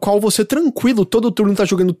jogo no qual você tranquilo, todo turno tá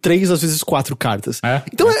jogando 3, às vezes 4 cartas.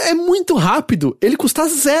 Então é muito rápido, ele custa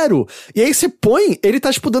 0. E aí você põe, ele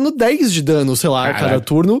tá tipo dando 10 de dano, sei lá, a cada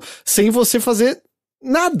turno, sem você fazer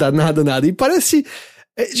nada. E parece...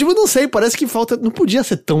 Tipo, não sei, parece que falta... Não podia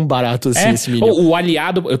ser tão barato assim esse Minion. O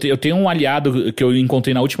aliado... Eu tenho um aliado que eu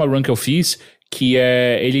encontrei na última run que eu fiz, que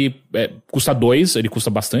ele custa 2, ele custa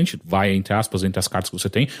bastante, vai entre aspas, entre as cartas que você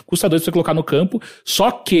tem, custa 2 pra você colocar no campo,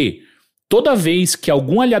 só que toda vez que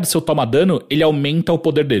algum aliado seu toma dano, ele aumenta o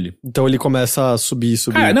poder dele. Então ele começa a subir.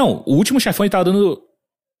 Cara, não, o último chefão ele tava dando...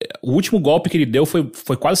 O último golpe que ele deu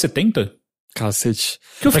foi quase 70. Cacete.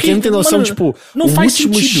 Pra quem não tem noção, mano, tipo, não o faz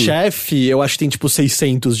último sentido. chefe, eu acho que tem, tipo,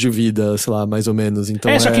 600 de vida, sei lá, mais ou menos.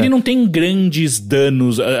 Então só que ele não tem grandes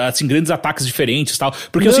danos, assim, grandes ataques diferentes e tal.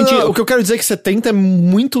 Porque não, eu senti... o que eu quero dizer é que 70 é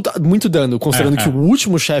muito dano, considerando que o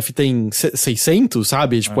último chefe tem 600,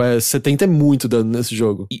 sabe? Tipo, 70 é muito dano nesse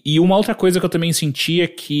jogo. E uma outra coisa que eu também senti é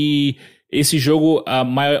que esse jogo, a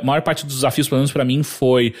maior parte dos desafios, pelo menos pra mim,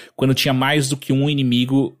 foi quando tinha mais do que um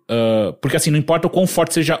inimigo. Porque assim, não importa o quão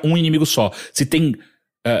forte seja um inimigo só. Se tem...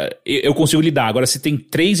 eu consigo lidar. Agora, se tem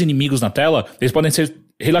 3 inimigos na tela, eles podem ser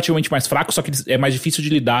relativamente mais fracos, só que é mais difícil de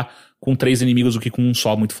lidar com 3 inimigos do que com um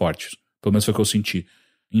só muito forte. Pelo menos foi o que eu senti.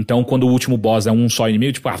 Então, quando o último boss é um só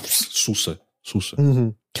inimigo, tipo, sussa.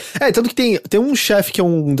 Uhum. Tanto que tem um chefe que é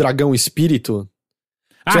um dragão espírito.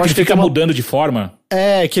 Que ele fica mudando de forma.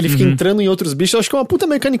 Que ele fica entrando em outros bichos. Eu acho que é uma puta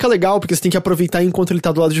mecânica legal, porque você tem que aproveitar enquanto ele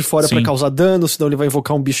tá do lado de fora pra causar dano, senão ele vai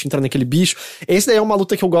invocar um bicho e entrar naquele bicho. Esse daí é uma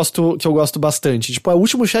luta que eu gosto bastante. Tipo, o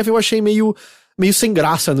último chefe eu achei meio sem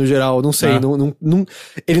graça no geral, não sei.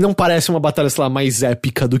 Ele não parece uma batalha, sei lá, mais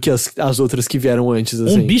épica do que as outras que vieram antes,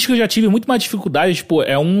 assim. Um bicho que eu já tive muito mais dificuldade, tipo,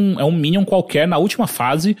 é um minion qualquer na última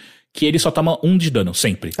fase, que ele só toma 1 de dano,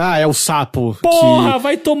 sempre. É o sapo. Porra,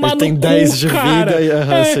 vai tomar no cu, tem 10 de cara.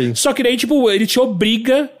 Vida sim. Só que daí, tipo, ele te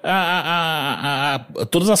obriga a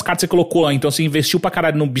todas as cartas que você colocou lá. Então você investiu pra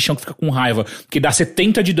caralho num bichão que fica com raiva, que dá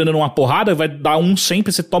 70 de dano numa porrada, vai dar 1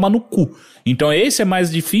 sempre, você toma no cu. Então esse é mais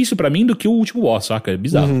difícil pra mim do que o último boss, saca? É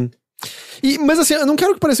bizarro. Uhum. Mas assim, eu não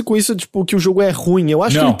quero que pareça com isso, tipo, que o jogo é ruim. Eu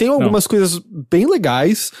acho que ele tem algumas coisas bem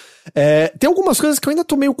legais. Tem algumas coisas que eu ainda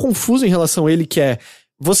tô meio confuso em relação a ele, que é...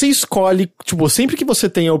 Você escolhe, tipo, sempre que você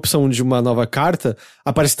tem a opção de uma nova carta,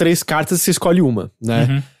 aparece 3 cartas e você escolhe uma, né?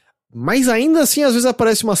 Uhum. Mas ainda assim, às vezes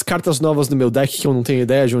aparecem umas cartas novas no meu deck que eu não tenho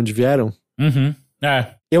ideia de onde vieram. Uhum.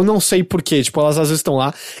 Eu não sei porquê, tipo, elas às vezes estão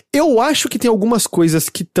lá. Eu acho que tem algumas coisas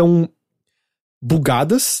que estão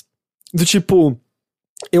bugadas, do tipo,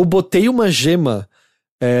 eu botei uma gema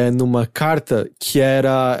numa carta que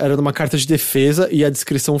era numa carta de defesa e a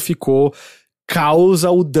descrição ficou... causa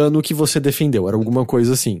o dano que você defendeu, era alguma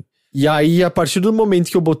coisa assim. E aí, a partir do momento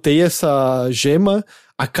que eu botei essa gema,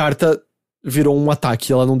 a carta virou um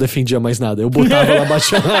ataque, ela não defendia mais nada. Eu botava, ela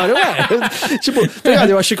batia na hora. Tipo, tá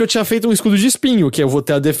ligado? Eu achei que eu tinha feito um escudo de espinho, que eu vou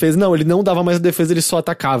ter a defesa. Não, ele não dava mais a defesa, ele só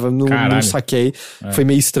atacava. Não saquei. Foi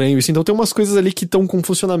meio estranho isso. Então tem umas coisas ali que estão com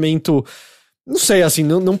funcionamento... Não sei, assim,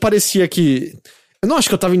 não parecia que... Eu não acho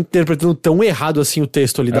que eu tava interpretando tão errado assim o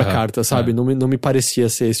texto ali da carta, sabe? Não me parecia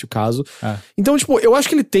ser esse o caso. Então, tipo, eu acho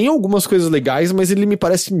que ele tem algumas coisas legais, mas ele me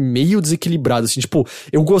parece meio desequilibrado, assim. Tipo,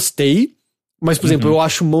 eu gostei, mas, por exemplo, eu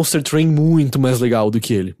acho Monster Train muito mais legal do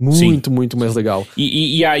que ele. Muito mais legal.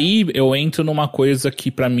 E aí eu entro numa coisa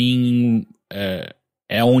que pra mim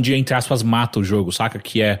é onde, entre aspas, mata o jogo, saca?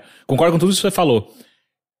 Que é... Concordo com tudo isso que você falou.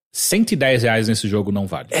 R$110 nesse jogo não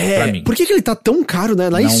vale, pra mim. Por que ele tá tão caro, né?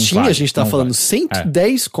 Na não Steam vale, a gente tá falando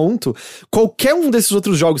 110 conto. Qualquer um desses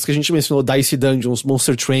outros jogos que a gente mencionou, Dicey Dungeons,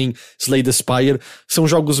 Monster Train, Slay the Spire, são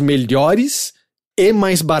jogos melhores e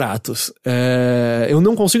mais baratos. Eu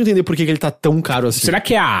não consigo entender por que ele tá tão caro assim. Será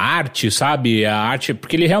que é a arte, sabe? A arte,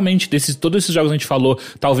 porque ele realmente, todos esses jogos que a gente falou,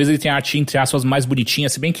 talvez ele tenha a arte, entre aspas, mais bonitinha,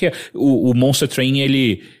 se bem que o Monster Train,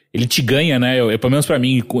 ele te ganha, né? Pelo menos pra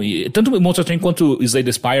mim, tanto o Monster Train quanto o Slay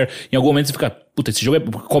the Spire, em algum momento você fica, puta, esse jogo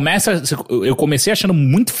eu comecei achando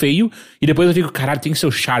muito feio, e depois eu fico, caralho, tem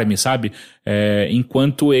seu charme, sabe?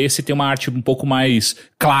 Enquanto esse tem uma arte um pouco mais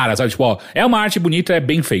clara, sabe? Tipo, é uma arte bonita, é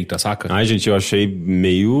bem feita, saca? Ai, gente, eu achei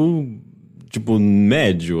meio... tipo,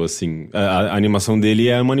 médio, assim. A animação dele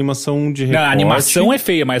é uma animação de recorte. Não, a animação é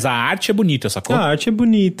feia, mas a arte é bonita, sacou? A arte é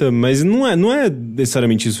bonita, mas não é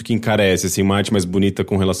necessariamente isso que encarece, assim, uma arte mais bonita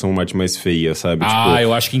com relação a uma arte mais feia, sabe?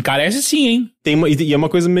 Eu acho que encarece sim, hein? E é uma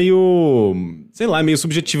coisa meio, sei lá, meio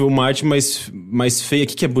subjetiva, uma arte mais feia. O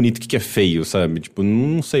que é bonito, o que é feio, sabe? Tipo,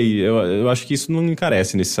 não sei, eu acho que isso não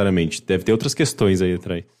encarece necessariamente. Deve ter outras questões aí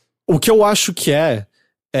atrás. O que eu acho que é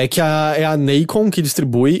que é a Nacon que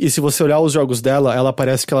distribui, e se você olhar os jogos dela, ela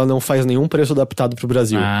parece que ela não faz nenhum preço adaptado pro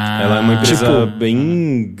Brasil. Ela é uma empresa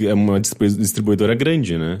é uma distribuidora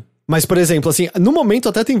grande, né? Mas, por exemplo, assim, no momento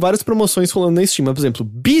até tem várias promoções rolando na Steam. Por exemplo,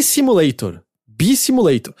 B-Simulator.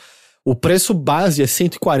 O preço base é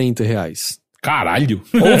R$140. Caralho!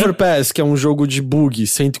 Overpass, que é um jogo de bug,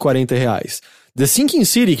 R$140. The Sinking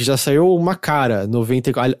City, que já saiu uma cara,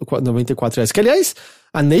 R$94. Que, aliás,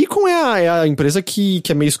 a Nacon é a empresa que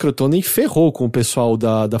é meio escrotona e ferrou com o pessoal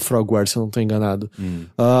da Frogware, se eu não tô enganado.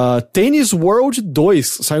 Tennis World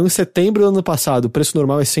 2, saiu em setembro do ano passado. O preço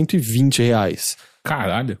normal é R$120.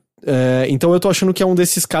 Caralho. Então eu tô achando que é um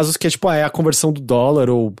desses casos que é tipo, é a conversão do dólar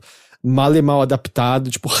ou mal e mal adaptado.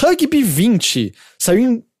 Tipo, Rugby 20, saiu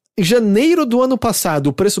em janeiro do ano passado.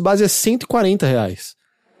 O preço base é R$140.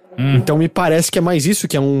 Então me parece que é mais isso,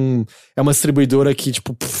 que é uma distribuidora que,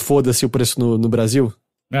 tipo, foda-se o preço no Brasil.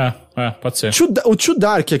 Pode ser. O Too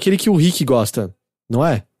Dark, aquele que o Rick gosta, não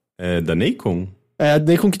é? É da Nacon? É a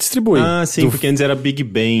Nacon que distribui. Ah, sim, porque antes era Big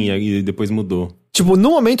Ben e depois mudou. Tipo, no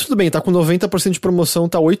momento tudo bem, tá com 90% de promoção,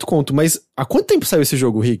 tá 8 conto, mas há quanto tempo saiu esse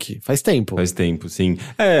jogo, Rick? Faz tempo. Faz tempo, sim.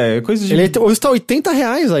 É coisa de... Ele hoje tá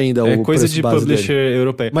R$80 ainda, o coisa de publisher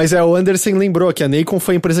europeu. Mas o Anderson lembrou que a Nacon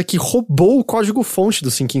foi a empresa que roubou o código-fonte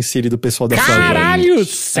do Sinking City do pessoal da Frogware. Caralho,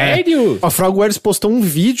 sério? A Frogware postou um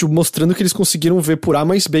vídeo mostrando que eles conseguiram ver por A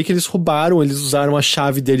mais B que eles roubaram, eles usaram a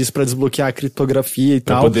chave deles pra desbloquear a criptografia e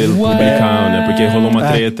pra tal. Pra poder publicar, né? Porque rolou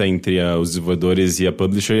uma treta entre os desenvolvedores e a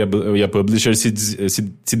publisher, e a publisher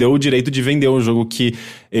se deu o direito de vender um jogo que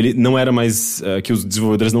ele não era mais... que os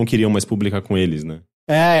desenvolvedores não queriam mais publicar com eles, né?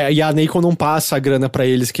 E a Nacon não passa a grana pra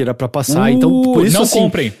eles que era pra passar, então por isso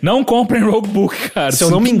não comprem Roguebook, cara. Se eu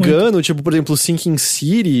não me engano, tipo, por exemplo, o Sinking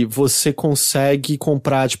City, você consegue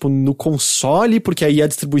comprar, tipo, no console, porque aí a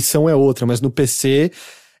distribuição é outra, mas no PC...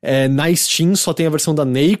 na Steam só tem a versão da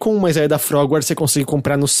Nacon, mas aí da Frogware você consegue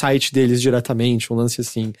comprar no site deles diretamente, um lance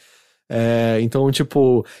assim. Então,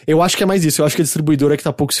 tipo, eu acho que é mais isso. Eu acho que a distribuidora é que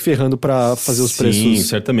tá pouco se ferrando pra fazer os preços. Sim,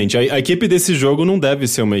 certamente. A equipe desse jogo não deve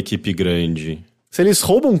ser uma equipe grande. Se eles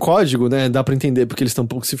roubam código, né, dá pra entender, porque eles estão um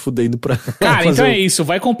pouco se fudendo pra... Cara, então é isso,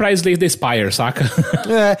 vai comprar Slay the Spire, saca?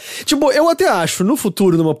 Tipo, eu até acho, no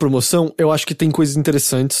futuro, numa promoção, eu acho que tem coisas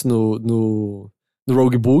interessantes no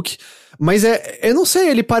Roguebook, mas eu não sei,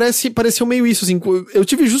 ele pareceu meio isso, assim, eu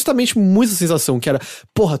tive justamente muita sensação, que era,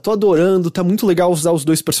 porra, tô adorando, tá muito legal usar os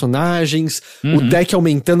dois personagens, o deck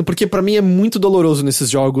aumentando, porque pra mim é muito doloroso nesses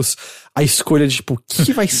jogos a escolha de, tipo, o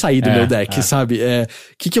que vai sair do meu deck, sabe?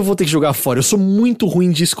 O que eu vou ter que jogar fora? Eu sou muito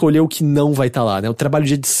ruim de escolher o que não vai tá lá, né? O trabalho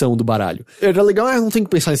de edição do baralho. Era legal, não tenho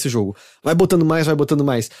que pensar nesse jogo. Vai botando mais.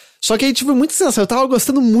 Só que aí tive muita sensação, eu tava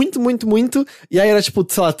gostando muito, e aí era, tipo,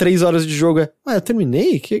 sei lá, 3 horas de jogo. Eu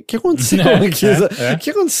terminei? O que aconteceu aqui? O que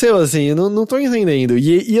aconteceu, assim? Eu não tô entendendo.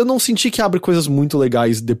 E eu não senti que abre coisas muito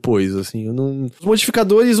legais depois, assim. Os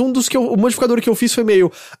modificadores, o modificador que eu fiz foi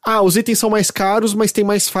meio, os itens são mais caros, mas tem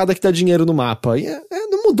mais fada que dá dinheiro no mapa. E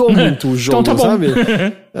não mudou muito o jogo, então tá sabe?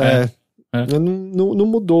 Não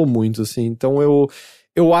mudou muito, assim. Então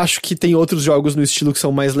eu acho que tem outros jogos no estilo que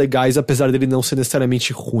são mais legais, apesar dele não ser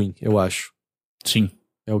necessariamente ruim, eu acho. Sim.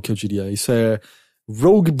 É o que eu diria. Isso é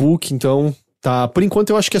Roguebook, então, tá. Por enquanto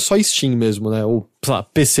eu acho que é só Steam mesmo, né? Ou, sei lá,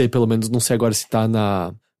 PC pelo menos, não sei agora se tá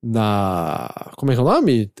na como é que é o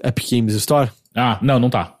nome? Epic Games Store? Não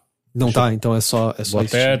tá. Não tá, então é só Vou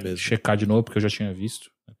Steam até mesmo. checar de novo, porque eu já tinha visto.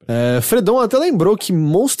 Fredon até lembrou que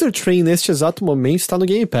Monster Train neste exato momento está no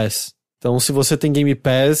Game Pass. Então, se você tem Game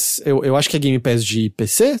Pass, eu acho que é Game Pass de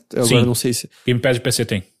PC? Sim. Agora não sei se... Game Pass de PC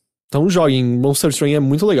tem. Então joguem, Monster Train é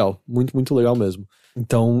muito legal. Muito, muito legal mesmo.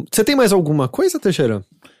 Então, você tem mais alguma coisa, Teixeira?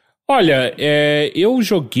 Olha, eu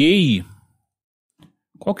joguei...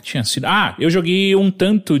 Qual que tinha sido? Eu joguei um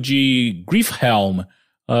tanto de Griefhelm.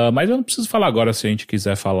 Mas eu não preciso falar agora se a gente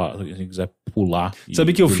quiser falar, se a gente quiser pular.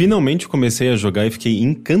 Sabe que eu finalmente comecei a jogar e fiquei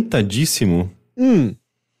encantadíssimo?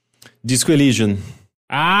 Disco Elysium.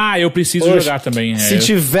 Eu preciso jogar também. Se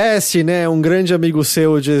tivesse, né, um grande amigo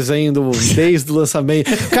seu dizendo desde o lançamento...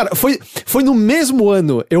 Cara, foi no mesmo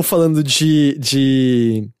ano eu falando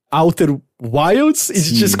de Outer Wilds e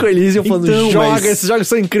de Disco Elysium falando, esses jogos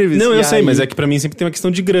são incríveis. Não, eu sei, mas é que pra mim sempre tem uma questão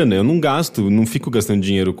de grana. Eu não fico gastando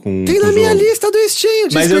dinheiro com Tem na minha lista do Steam,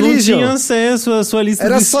 Disco Mas Elysium. eu não tinha acesso à sua lista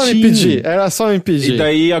do Steam. Era só me pedir. E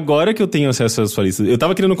daí, agora que eu tenho acesso à sua lista... Eu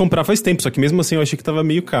tava querendo comprar faz tempo, só que mesmo assim eu achei que tava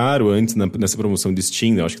meio caro antes, nessa promoção de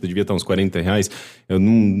Steam. Eu acho que devia estar uns R$40.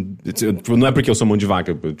 Não é porque eu sou mão de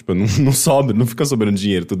vaca. Tipo, não sobra, não fica sobrando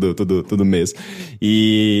dinheiro todo mês.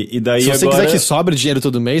 E daí Se você agora... quiser que sobre dinheiro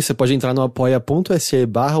todo mês, você pode entrar no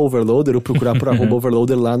apoia.se/overloader ou procurar por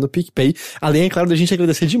 @overloader lá no PicPay. Além, é claro, da gente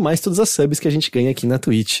agradecer demais todas as subs que a gente ganha aqui na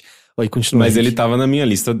Twitch. Mas ele tava na minha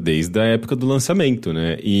lista desde a época do lançamento,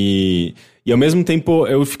 né? E ao mesmo tempo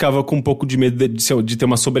eu ficava com um pouco de medo de ter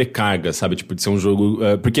uma sobrecarga, sabe? Tipo, de ser um jogo...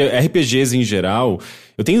 porque RPGs em geral...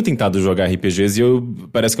 Eu tenho tentado jogar RPGs e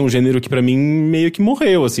parece que é um gênero que pra mim meio que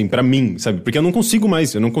morreu, assim, pra mim, sabe? Porque eu não consigo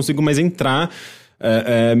mais entrar...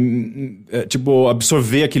 tipo,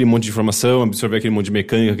 absorver aquele monte de informação, absorver aquele monte de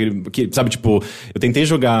mecânica, sabe, tipo, eu tentei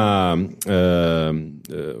jogar,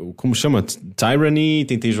 como chama? Tyranny,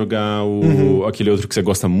 tentei jogar aquele outro que você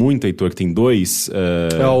gosta muito, Heitor, que tem 2.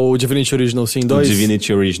 É o Divinity Original Sin 2? O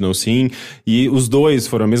Divinity Original Sin, e os dois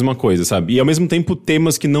foram a mesma coisa, sabe? E ao mesmo tempo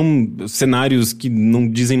temas cenários que não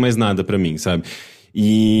dizem mais nada pra mim, sabe?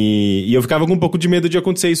 E eu ficava com um pouco de medo de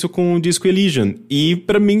acontecer isso com o Disco Elysium. E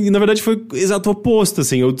pra mim, na verdade, foi o exato oposto,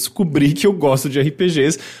 assim. Eu descobri que eu gosto de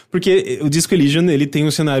RPGs, porque o Disco Elysium, ele tem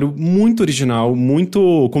um cenário muito original,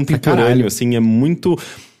 muito contemporâneo, assim, é muito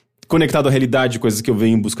conectado à realidade, coisas que eu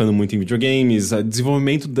venho buscando muito em videogames. O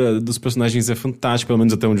desenvolvimento dos personagens é fantástico, pelo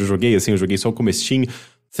menos até onde eu joguei, assim, eu joguei só o comecinho.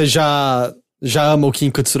 Você já ama o Kin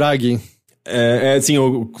Katsuragi? Sim,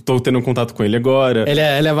 eu tô tendo um contato com ele agora. Ele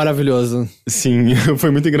é maravilhoso. Sim, foi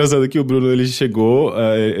muito engraçado que o Bruno, ele chegou,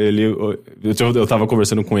 eu tava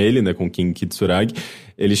conversando com ele, né, com o Kin Katsuragi.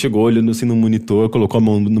 Ele chegou olhando assim no monitor, colocou a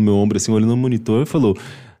mão no meu ombro assim, olhando no monitor e falou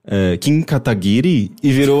Kin Katagiri,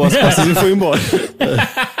 e virou as costas e foi embora.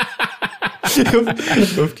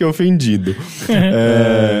 Eu fiquei ofendido.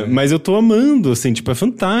 Mas eu tô amando, assim, tipo, é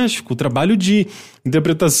fantástico o trabalho de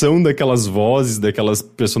interpretação daquelas vozes, daquelas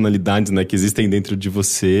personalidades, né, que existem dentro de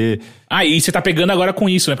você. E você tá pegando agora com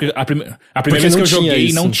isso, né? Porque a primeira vez que eu joguei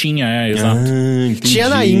isso. Não tinha, exato. Tinha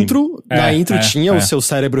na intro, tinha o seu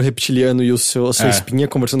cérebro reptiliano e a sua espinha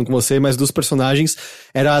conversando com você, mas dos personagens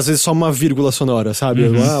era às vezes só uma vírgula sonora, sabe?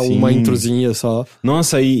 Uma introzinha só.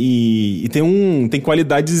 Nossa, e tem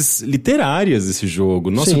qualidades literárias esse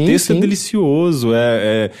jogo. Nossa, o texto é delicioso,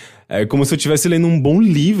 é como se eu estivesse lendo um bom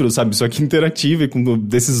livro, sabe? Só que interativo e com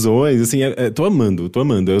decisões, assim, tô amando.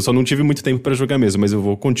 Eu só não tive muito tempo pra jogar mesmo, mas eu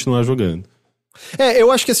vou continuar jogando.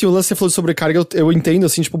 Eu acho que assim, o lance que você falou de sobrecarga, eu entendo,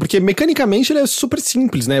 assim, tipo, porque mecanicamente ele é super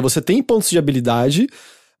simples, né? Você tem pontos de habilidade,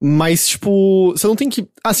 mas, tipo, você não tem que...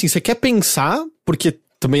 Assim, você quer pensar, porque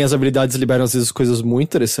também as habilidades liberam, às vezes, coisas muito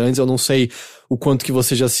interessantes. Eu não sei o quanto que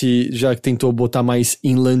você já tentou botar mais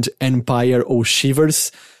Inland Empire ou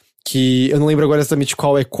Shivers, que eu não lembro agora exatamente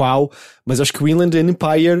qual é qual, mas eu acho que o Inland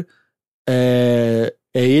Empire é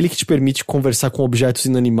ele que te permite conversar com objetos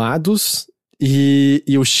inanimados e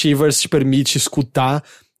o Shivers te permite escutar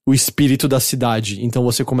o espírito da cidade. Então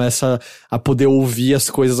você começa a poder ouvir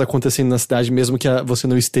as coisas acontecendo na cidade, mesmo que você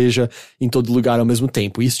não esteja em todo lugar ao mesmo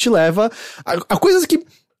tempo. Isso te leva a coisas que,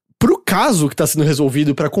 pro caso que tá sendo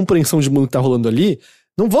resolvido, pra compreensão de mundo que tá rolando ali,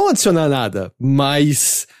 não vão adicionar nada,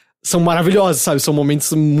 mas são maravilhosos, sabe? São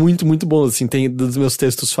momentos muito, muito bons, assim, tem dos meus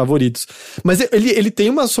textos favoritos. Mas ele tem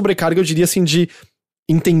uma sobrecarga, eu diria assim, de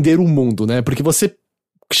entender o mundo, né? Porque você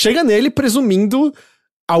chega nele presumindo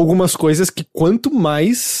algumas coisas que quanto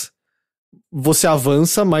mais você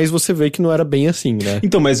avança, mais você vê que não era bem assim, né?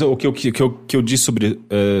 Então, mas o que eu disse sobre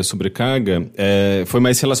sobrecarga foi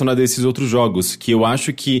mais relacionado a esses outros jogos, que eu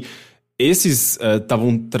acho que esses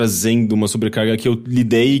estavam trazendo uma sobrecarga que eu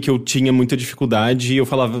lidei e que eu tinha muita dificuldade, e eu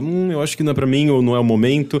falava, eu acho que não é pra mim, ou não é o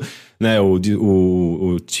momento, né? O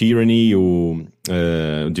Tyranny, o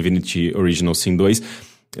Divinity Original Sin 2.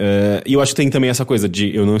 E eu acho que tem também essa coisa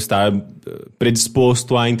de eu não estar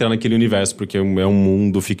predisposto a entrar naquele universo, porque é um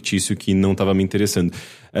mundo fictício que não estava me interessando.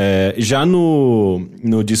 Já no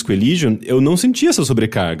Disco Elysium, eu não senti essa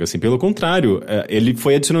sobrecarga, assim, pelo contrário, ele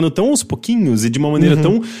foi adicionando tão aos pouquinhos e de uma maneira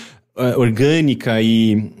tão orgânica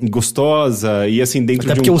e gostosa, e assim, dentro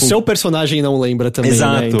até de porque o seu personagem não lembra também,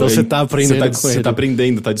 exato, né? Então você tá aprendendo com ele. Você tá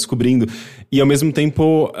aprendendo, tá descobrindo. E ao mesmo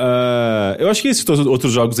tempo, eu acho que esses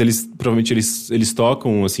outros jogos, provavelmente eles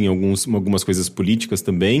tocam, assim, algumas coisas políticas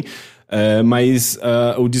também, mas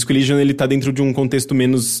o Disco Elysium, ele tá dentro de um contexto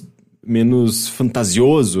menos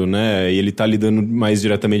fantasioso, né? E ele tá lidando mais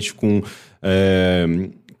diretamente com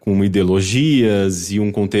ideologias e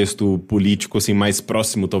um contexto político, assim, mais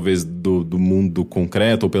próximo, talvez, do mundo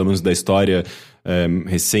concreto, ou pelo menos da história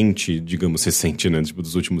recente, digamos, né? Tipo,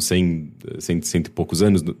 dos últimos 100 e poucos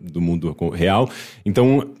anos do mundo real.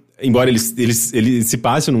 Então, embora ele se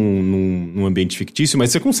passe num ambiente fictício,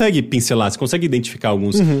 mas você consegue pincelar, você consegue identificar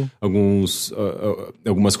algumas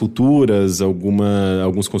culturas,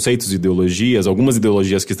 alguns conceitos, ideologias, algumas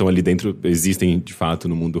ideologias que estão ali dentro existem de fato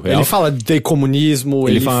no mundo real. Ele fala de comunismo,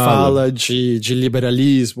 ele fala de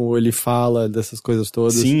liberalismo, ele fala dessas coisas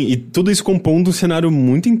todas. Sim, e tudo isso compondo um cenário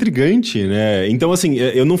muito intrigante, né? Então, assim,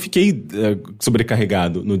 eu não fiquei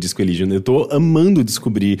sobrecarregado no Disco Elysium, eu tô amando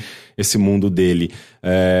descobrir esse mundo dele.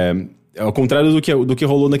 Ao contrário do que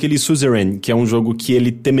rolou naquele Suzerain, que é um jogo que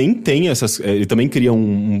ele também tem ele também cria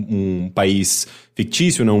um país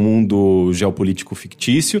fictício, né, um mundo geopolítico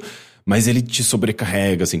fictício, mas ele te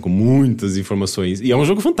sobrecarrega, assim, com muitas informações. E é um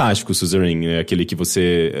jogo fantástico, o Suzerain, é aquele que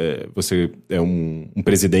você é um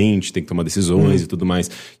presidente, tem que tomar decisões e tudo mais.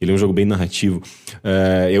 Ele é um jogo bem narrativo.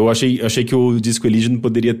 Eu achei que o Disco Elysium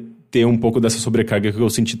poderia ter um pouco dessa sobrecarga que eu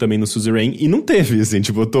senti também no Suzerain, e não teve, assim,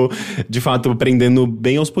 tipo, eu tô, de fato, aprendendo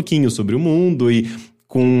bem aos pouquinhos sobre o mundo e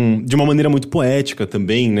de uma maneira muito poética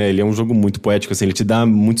também, né? Ele é um jogo muito poético, assim, ele te dá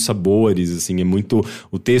muitos sabores, assim,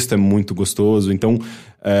 o texto é muito gostoso, então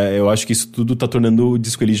eu acho que isso tudo tá tornando o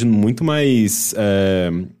Disco Elysium muito mais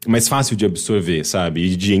fácil de absorver, sabe?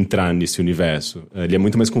 E de entrar nesse universo. Ele é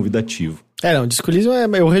muito mais convidativo. Não, o Disco Elysium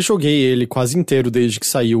eu rejoguei ele quase inteiro desde que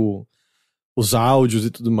saiu os áudios e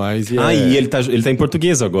tudo mais. E ele tá em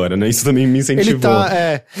português agora, né? Isso também me incentivou. Ele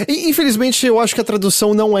tá, infelizmente, eu acho que a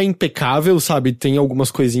tradução não é impecável, sabe? Tem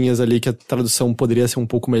algumas coisinhas ali que a tradução poderia ser um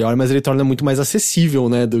pouco melhor, mas ele torna muito mais acessível,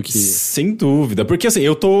 né? Do que... Sem dúvida. Porque, assim,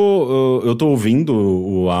 eu tô ouvindo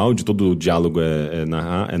o áudio, todo o diálogo é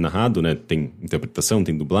narrado, né? Tem interpretação,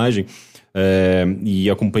 tem dublagem. E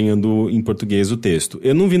acompanhando em português o texto.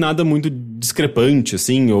 Eu não vi nada muito discrepante,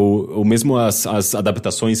 assim, ou mesmo as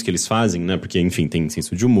adaptações que eles fazem, né? Porque, enfim, tem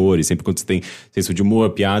senso de humor, e sempre quando você tem senso de humor,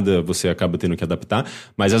 piada, você acaba tendo que adaptar.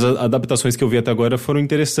 Mas as adaptações que eu vi até agora foram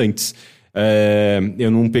interessantes. Eu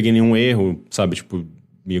não peguei nenhum erro, sabe? Tipo,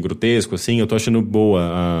 meio grotesco, assim. Eu tô achando boa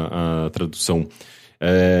a tradução.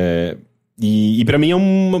 E pra mim é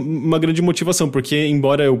uma grande motivação, porque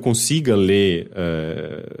embora eu consiga ler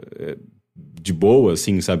de boa,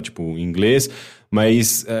 assim, sabe, tipo, em inglês,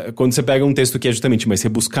 mas quando você pega um texto que é justamente mais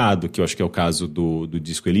rebuscado, que eu acho que é o caso do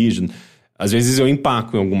Disco Elysium, às vezes eu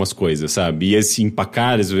empaco em algumas coisas, sabe? E esse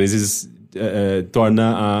empacar, às vezes,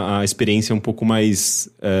 torna a experiência um pouco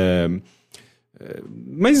mais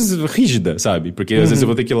rígida, sabe? Porque às vezes eu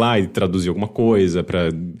vou ter que ir lá e traduzir alguma coisa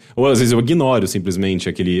ou às vezes eu ignoro simplesmente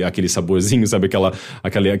aquele saborzinho, sabe?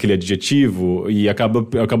 Aquele adjetivo e eu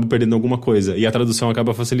acabo perdendo alguma coisa. E a tradução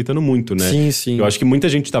acaba facilitando muito, né? Sim, sim. Eu acho que muita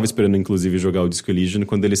gente estava esperando, inclusive, jogar o Disco Elysium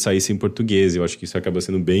quando ele saísse em português. Eu acho que isso acaba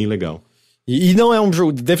sendo bem legal. E não é um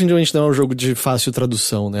jogo, definitivamente não é um jogo de fácil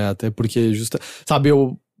tradução, né? Até porque, sabe,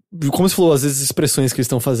 como você falou, às vezes expressões que eles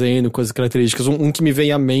estão fazendo, coisas características. Um que me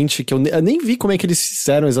vem à mente, que eu nem vi como é que eles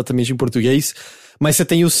fizeram exatamente em português, mas você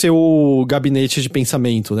tem o seu gabinete de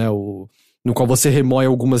pensamento, né? No qual você remoe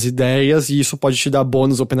algumas ideias e isso pode te dar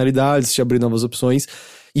bônus ou penalidades, te abrir novas opções.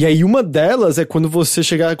 E aí uma delas é quando você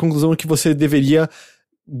chegar à conclusão que você deveria...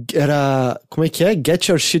 Como é que é? Get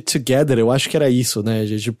your shit together. Eu acho que era isso, né?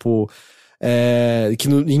 Tipo... que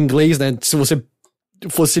em inglês, né? Se você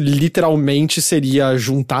fosse literalmente, seria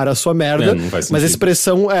juntar a sua merda. Não faz sentido. Mas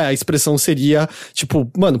a expressão seria, tipo,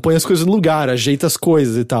 mano, põe as coisas no lugar, ajeita as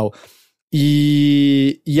coisas e tal.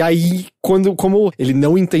 E aí, como ele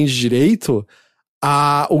não entende direito,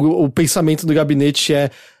 o pensamento do gabinete é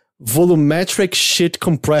Volumetric Shit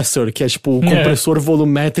Compressor, que é tipo o compressor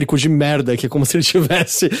volumétrico de merda, que é como se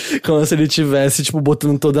ele tivesse, tipo,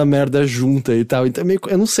 botando toda a merda junta e tal. Então,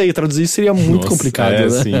 eu não sei, traduzir seria muito complicado, né?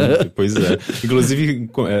 Sim, pois é. Inclusive,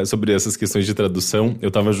 sobre essas questões de tradução,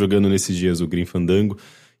 eu tava jogando nesses dias o Grim Fandango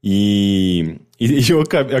e eu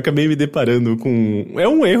acabei me deparando com... É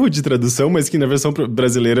um erro de tradução, mas que na versão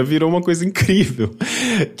brasileira virou uma coisa incrível.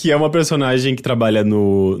 Que é uma personagem que trabalha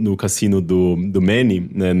no cassino do Manny,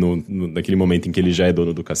 né? Naquele momento em que ele já é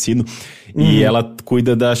dono do cassino. E ela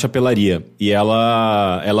cuida da chapelaria. E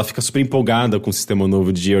ela fica super empolgada com o sistema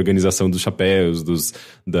novo de organização dos chapéus, dos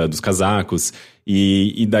casacos.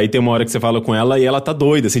 E daí tem uma hora que você fala com ela e ela tá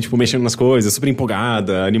doida, assim, tipo, mexendo nas coisas, super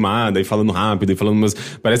empolgada, animada, e falando rápido, e falando umas...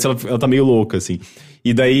 Parece que ela tá meio louca, assim.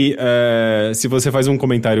 E daí, se você faz um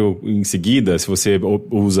comentário em seguida, se você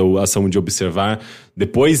usa a ação de observar,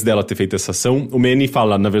 depois dela ter feito essa ação, o Manny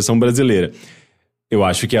fala, na versão brasileira, eu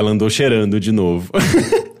acho que ela andou cheirando de novo.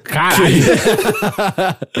 Caralho!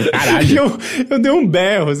 Caralho! Eu dei um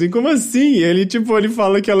berro, assim, como assim? Ele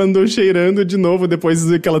fala que ela andou cheirando de novo depois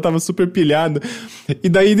que ela tava super pilhada. E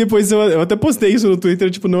daí depois eu até postei isso no Twitter,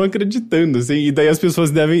 tipo, não acreditando, assim. E daí as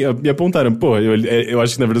pessoas me apontaram, pô, eu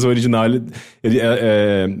acho que na versão original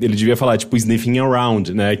ele devia falar, tipo, sniffing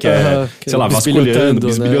around, né? Que é, sei lá, vasculhando,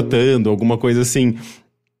 bisbilhotando, né? Alguma coisa assim.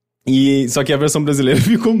 Só que a versão brasileira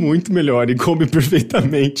ficou muito melhor e come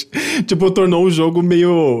perfeitamente. Tipo, tornou o jogo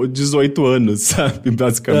meio 18 anos, sabe?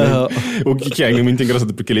 Basicamente. O que é muito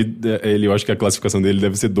engraçado, porque ele eu acho que a classificação dele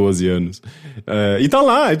deve ser 12 anos. E tá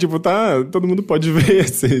lá, tipo, todo mundo pode ver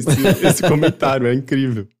esse comentário, é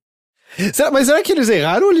incrível. Mas será que eles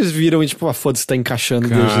erraram ou eles viram e tipo, foda-se, tá encaixando?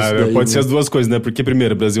 Cara, pode ser as duas coisas, né? Porque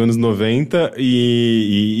primeiro, Brasil anos 90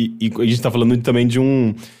 e a gente tá falando também de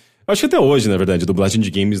um... Acho que até hoje, na verdade, a dublagem de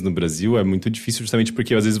games no Brasil é muito difícil justamente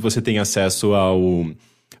porque às vezes você tem acesso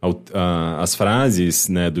as frases,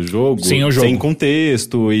 né, do jogo sem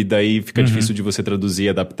contexto, e daí fica difícil de você traduzir e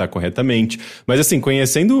adaptar corretamente. Mas assim,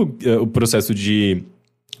 conhecendo o processo de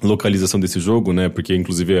localização desse jogo, né, porque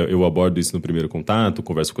inclusive eu abordo isso no primeiro contato,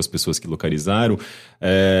 converso com as pessoas que localizaram,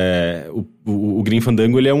 o Grim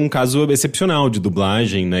Fandango, ele é um caso excepcional de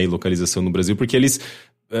dublagem, né, e localização no Brasil, porque eles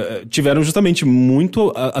tiveram justamente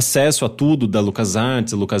muito acesso a tudo da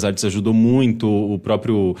LucasArts. A LucasArts ajudou muito, o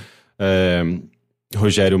próprio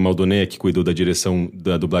Rogério Maldoné, que cuidou da direção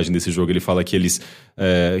da dublagem desse jogo, ele fala que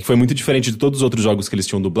que foi muito diferente de todos os outros jogos que eles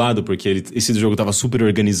tinham dublado, porque esse jogo estava super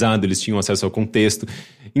organizado, eles tinham acesso ao contexto.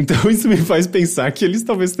 Então isso me faz pensar que eles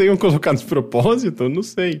talvez tenham colocado de propósito, eu não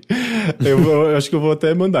sei. Eu acho que eu vou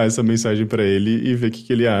até mandar essa mensagem pra ele e ver o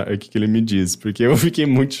que ele me diz, porque eu fiquei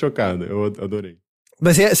muito chocado, eu adorei.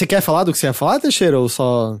 Mas você quer falar do que você ia falar, Teixeira, ou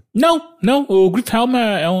só... Não. O Gryph-Helm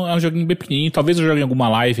é um joguinho bem pequenininho. Talvez eu jogue em alguma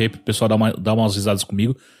live aí pro pessoal dar umas risadas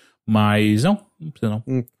comigo. Mas não precisa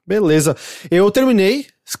não. Beleza. Eu terminei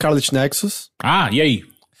Scarlet Nexus. E aí?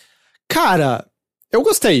 Cara, eu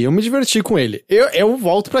gostei. Eu me diverti com ele. Eu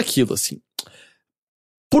volto pra aquilo, assim.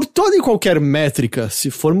 Por toda e qualquer métrica, se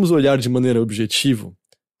formos olhar de maneira objetiva,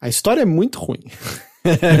 a história é muito ruim.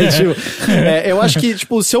 Eu acho que,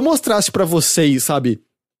 se eu mostrasse pra vocês, sabe,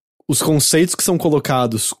 os conceitos que são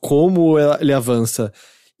colocados, como ele avança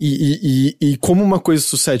e como uma coisa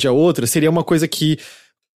sucede a outra, seria uma coisa que,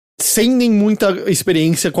 sem nem muita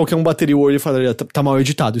experiência, qualquer um bateria o olho e falaria, tá mal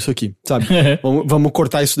editado isso aqui, sabe? Vamos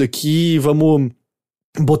cortar isso daqui, vamos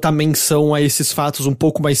botar menção a esses fatos um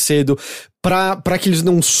pouco mais cedo, pra que eles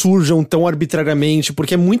não surjam tão arbitrariamente,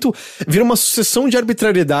 porque vira uma sucessão de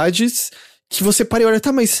arbitrariedades que você para e olha,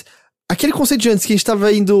 tá, mas aquele conceito de antes que a gente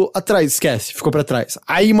tava indo atrás, esquece, ficou pra trás.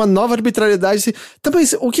 Aí uma nova arbitrariedade, tá,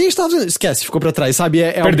 mas o que a gente tava fazendo? Esquece, ficou pra trás, sabe?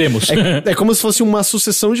 Perdemos. É como se fosse uma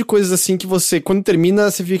sucessão de coisas assim que você, quando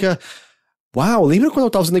termina, você fica... Uau, lembra quando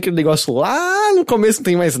eu tava usando aquele negócio lá no começo? Não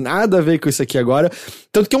tem mais nada a ver com isso aqui agora.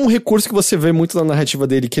 Tanto que é um recurso que você vê muito na narrativa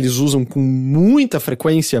dele, que eles usam com muita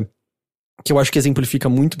frequência, que eu acho que exemplifica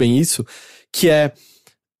muito bem isso, que é...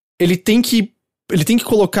 Ele tem que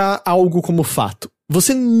colocar algo como fato.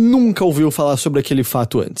 Você nunca ouviu falar sobre aquele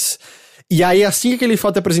fato antes. E aí, assim que aquele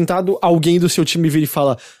fato é apresentado, alguém do seu time vira e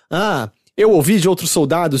fala, eu ouvi de outros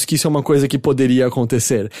soldados que isso é uma coisa que poderia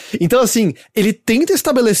acontecer. Então, assim, ele tenta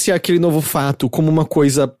estabelecer aquele novo fato como uma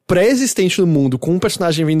coisa pré-existente no mundo, com um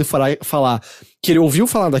personagem vindo falar que ele ouviu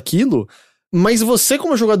falar daquilo, mas você,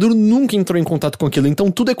 como jogador, nunca entrou em contato com aquilo.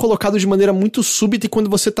 Então tudo é colocado de maneira muito súbita, e quando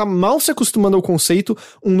você tá mal se acostumando ao conceito,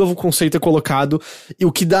 um novo conceito é colocado, e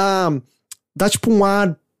o que dá tipo um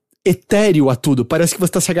ar etéreo a tudo. Parece que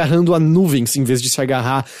você tá se agarrando a nuvens em vez de se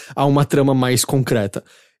agarrar a uma trama mais concreta.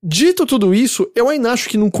 Dito tudo isso, eu ainda acho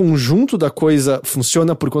que no conjunto da coisa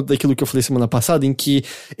funciona por conta daquilo que eu falei semana passada, em que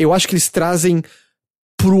eu acho que eles trazem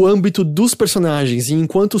pro âmbito dos personagens, e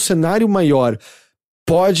enquanto o cenário maior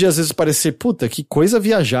pode às vezes parecer, puta, que coisa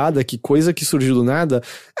viajada, que coisa que surgiu do nada,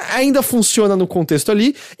 ainda funciona no contexto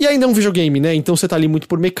ali, e ainda é um videogame, né? Então você tá ali muito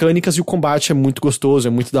por mecânicas, e o combate é muito gostoso,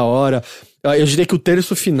 é muito da hora. Eu diria que o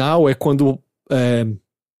terço final é quando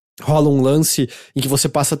rola um lance em que você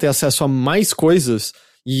passa a ter acesso a mais coisas,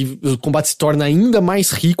 e o combate se torna ainda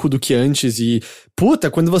mais rico do que antes. E,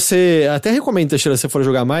 puta, quando você... Até recomendo, Teixeira, se você for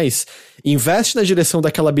jogar mais, investe na direção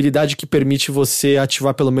daquela habilidade que permite você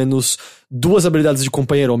ativar pelo menos 2 habilidades de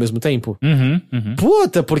companheiro ao mesmo tempo.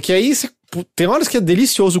 Puta, porque aí você... Tem horas que é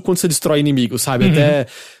delicioso quando você destrói inimigos, sabe? Até,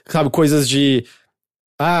 sabe, coisas de...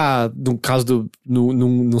 no caso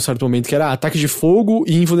num certo momento que era ataque de fogo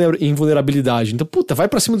e invulnerabilidade. Então, puta, vai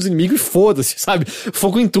pra cima dos inimigos e foda-se, sabe?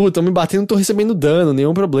 Fogo em tudo, tão me batendo, não tô recebendo dano,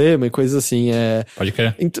 nenhum problema e coisas assim. Pode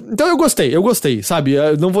crer. Então eu gostei, sabe?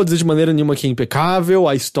 Eu não vou dizer de maneira nenhuma que é impecável,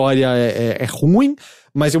 a história é ruim,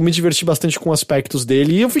 mas eu me diverti bastante com aspectos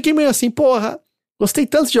dele, e eu fiquei meio assim, porra, gostei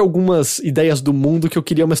tanto de algumas ideias do mundo que eu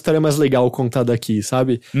queria uma história mais legal contada aqui,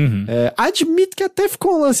 sabe? Admito que até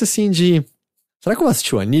ficou um lance assim de... Será que eu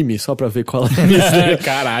assisti o anime só pra ver qual é?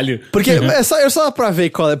 Caralho. Porque é só pra ver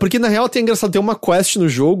qual é. Porque na real tem engraçado, tem uma quest no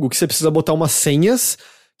jogo que você precisa botar umas senhas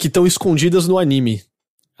que estão escondidas no anime.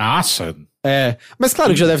 Nossa. Mas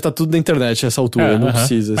claro que já deve estar tudo na internet a essa altura, não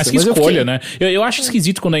precisa. Mas que escolha, né? Eu acho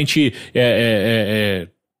esquisito quando a gente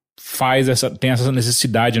tem essa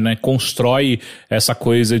necessidade, né? Constrói essa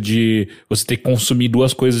coisa de você ter que consumir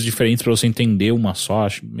 2 coisas diferentes pra você entender uma só.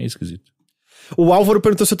 Acho meio esquisito. O Álvaro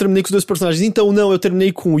perguntou se eu terminei com os 2 personagens. Então, não, eu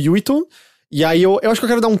terminei com o Yuito. E aí eu acho que eu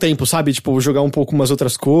quero dar um tempo, sabe? Tipo, jogar um pouco umas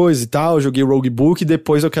outras coisas e tal. Eu joguei Rogue Book e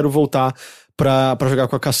depois eu quero voltar pra jogar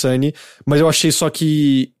com a Kassane, mas eu achei só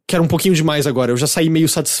que era um pouquinho demais agora. Eu já saí meio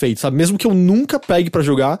satisfeito, sabe? Mesmo que eu nunca pegue pra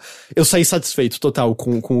jogar, eu saí satisfeito total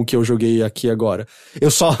com o que eu joguei aqui agora.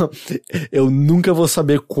 Eu nunca vou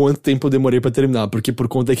saber quanto tempo eu demorei pra terminar, porque por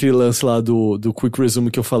conta daquele lance lá do Quick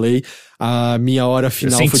Resume que eu falei, a minha hora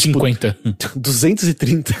final 150. foi tipo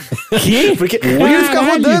 230. Que? Porque ele fica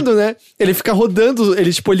rodando, né? Ele fica rodando,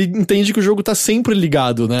 ele entende que o jogo tá sempre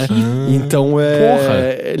ligado, né? Então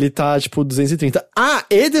ele tá tipo 230.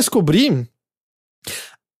 E descobri,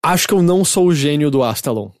 acho que eu não sou o gênio do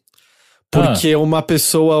Astalon. Porque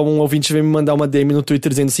um ouvinte veio me mandar uma DM no Twitter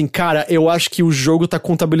dizendo assim, cara, eu acho que o jogo tá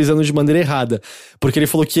contabilizando de maneira errada. Porque ele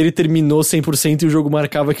falou que ele terminou 100% e o jogo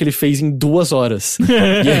marcava que ele fez em 2 horas.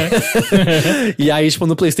 E aí, tipo,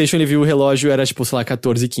 no PlayStation ele viu o relógio e era, tipo, sei lá,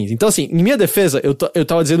 14h15. Então, assim, em minha defesa, eu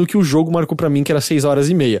tava dizendo que o jogo marcou pra mim que era 6 horas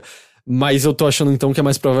e meia. Mas eu tô achando, então, que é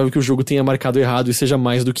mais provável que o jogo tenha marcado errado e seja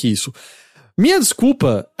mais do que isso. Minha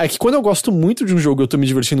desculpa é que quando eu gosto muito de um jogo e eu tô me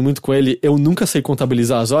divertindo muito com ele, eu nunca sei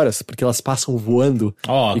contabilizar as horas, porque elas passam voando.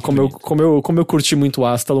 E como eu curti muito o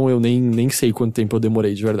Astalon, eu nem sei quanto tempo eu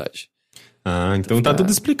demorei de verdade. Então tá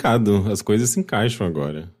tudo explicado. As coisas se encaixam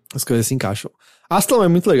agora. As coisas se encaixam. Astalon é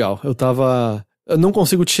muito legal. Eu não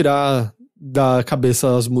consigo tirar da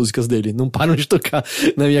cabeça as músicas dele. Não param de tocar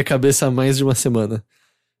na minha cabeça há mais de uma semana.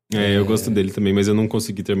 Eu gosto dele também, mas eu não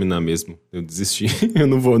consegui terminar mesmo. Eu desisti. Eu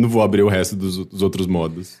não vou abrir o resto dos outros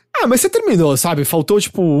modos. Mas você terminou, sabe? Faltou,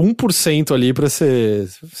 tipo, 1% ali pra você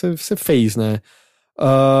fez, né?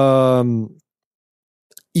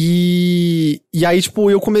 E aí,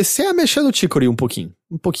 tipo, eu comecei a mexer no Chicory um pouquinho.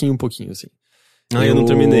 Um pouquinho, assim. Eu não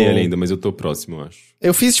terminei ele ainda, mas eu tô próximo, eu acho.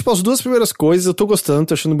 Eu fiz, tipo, as 2 primeiras coisas, eu tô gostando,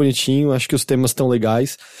 tô achando bonitinho, acho que os temas estão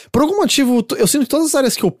legais. Por algum motivo, eu sinto que todas as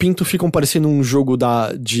áreas que eu pinto ficam parecendo um jogo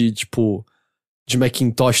de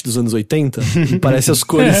Macintosh dos anos 80. Me parecem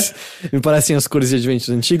as cores de Adventures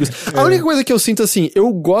antigos. A única coisa que eu sinto, assim,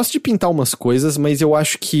 eu gosto de pintar umas coisas, mas eu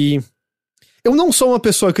acho que eu não sou uma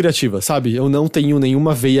pessoa criativa, sabe? Eu não tenho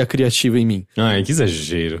nenhuma veia criativa em mim. Que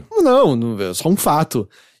exagero. Não, é só um fato.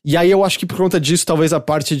 E aí eu acho que por conta disso, talvez a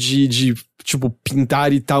parte de tipo,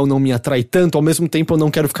 pintar e tal não me atrai tanto. Ao mesmo tempo, eu não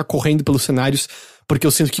quero ficar correndo pelos cenários, porque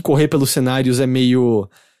eu sinto que correr pelos cenários é meio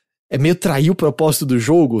trair o propósito do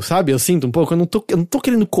jogo, sabe? Eu sinto um pouco, eu não tô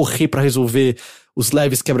querendo correr pra resolver os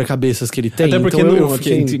leves quebra-cabeças que ele tem. Até porque então eu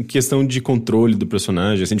fiquei questão de controle do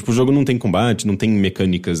personagem, assim, tipo, o jogo não tem combate, não tem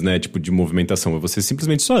mecânicas, né, tipo, de movimentação. Você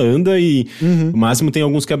simplesmente só anda e no máximo tem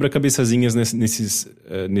alguns quebra-cabeçazinhas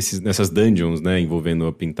nessas dungeons, né, envolvendo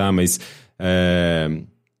a pintar, mas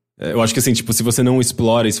eu acho que assim, tipo, se você não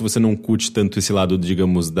explora e se você não curte tanto esse lado,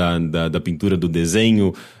 digamos, da pintura, do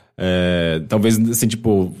desenho, talvez, assim,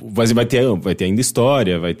 tipo, vai ter ainda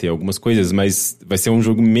história, vai ter algumas coisas, mas vai ser um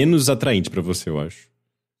jogo menos atraente pra você, eu acho.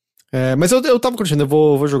 Mas eu tava curtindo, eu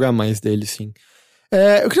vou jogar mais dele, sim.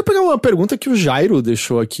 Eu queria pegar uma pergunta que o Jairo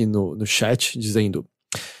deixou aqui no chat, dizendo: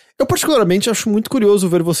 eu particularmente acho muito curioso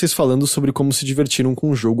ver vocês falando sobre como se divertiram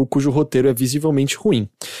com um jogo cujo roteiro é visivelmente ruim.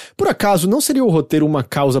 Por acaso, não seria o roteiro uma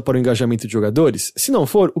causa para o engajamento de jogadores? Se não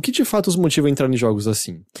for, o que de fato os motiva a entrar em jogos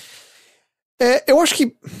assim? Eu acho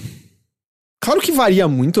que... Claro que varia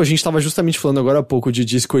muito, a gente tava justamente falando agora há pouco de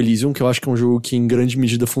Disco Elysium, que eu acho que é um jogo que em grande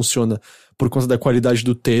medida funciona por conta da qualidade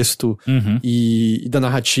do texto e da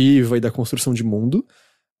narrativa e da construção de mundo,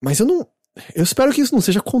 mas eu espero que isso não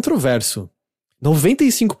seja controverso.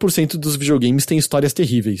 95% dos videogames têm histórias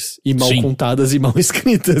terríveis e mal contadas e mal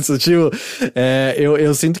escritas. Tipo,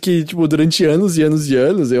 eu sinto que, tipo, durante anos e anos e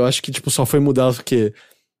anos, eu acho que, tipo, só foi mudar porque...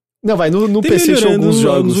 Não, no PC tinha alguns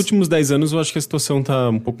jogos. Nos últimos 10 anos eu acho que a situação tá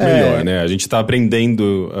um pouco melhor, né? A gente tá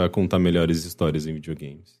aprendendo a contar melhores histórias em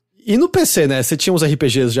videogames. E no PC, né? Você tinha uns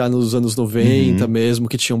RPGs já nos anos 90 mesmo,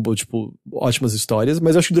 que tinham, tipo, ótimas histórias,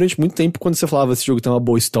 mas eu acho que durante muito tempo, quando você falava esse jogo tem uma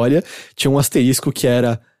boa história, tinha um asterisco que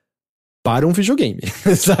era para um videogame,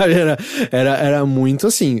 sabe? Era muito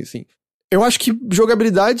assim. Eu acho que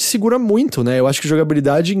jogabilidade segura muito, né? Eu acho que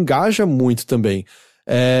jogabilidade engaja muito também.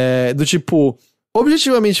 Do tipo...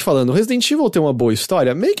 Objetivamente falando, Resident Evil tem uma boa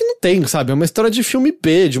história? Meio que não tem, sabe? É uma história de filme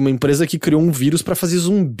B, de uma empresa que criou um vírus pra fazer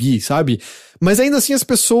zumbi, sabe? Mas ainda assim as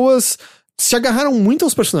pessoas se agarraram muito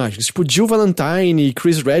aos personagens. Tipo, Jill Valentine e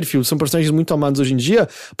Chris Redfield são personagens muito amados hoje em dia,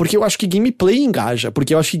 porque eu acho que gameplay engaja,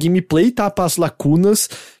 porque eu acho que gameplay tapa as lacunas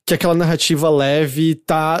que aquela narrativa leve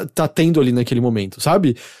tá tendo ali naquele momento,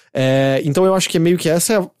 sabe? Então eu acho que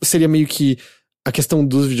essa seria meio que a questão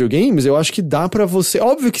dos videogames. Eu acho que dá pra você...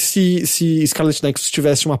 Óbvio que se Scarlet Nexus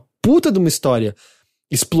tivesse uma puta de uma história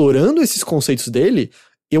explorando esses conceitos dele,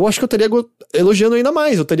 eu acho que eu estaria elogiando ainda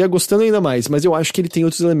mais, eu estaria gostando ainda mais, mas eu acho que ele tem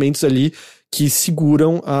outros elementos ali que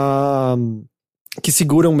seguram que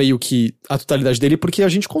seguram meio que a totalidade dele, porque a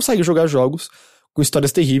gente consegue jogar jogos com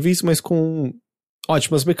histórias terríveis, mas com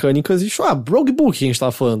ótimas mecânicas. E, Rogue Book que a gente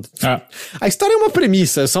tava falando. A história é uma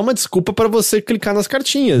premissa, é só uma desculpa pra você clicar nas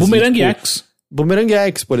cartinhas. Boomerang X. Boomerang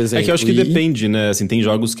X, por exemplo. É que eu acho que depende, né? Assim, tem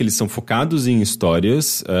jogos que eles são focados em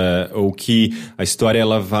histórias, ou que a história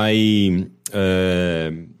ela vai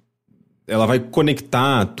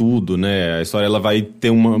conectar tudo, né? A história ela vai ter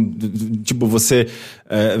uma... Tipo, você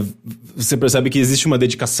percebe que existe uma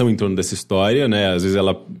dedicação em torno dessa história, né? Às vezes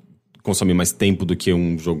ela consome mais tempo do que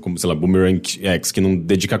um jogo como, sei lá, Boomerang X, que não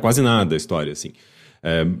dedica quase nada à história, assim.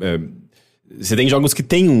 Você tem jogos que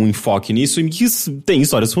tem um enfoque nisso e que tem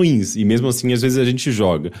histórias ruins. E mesmo assim, às vezes a gente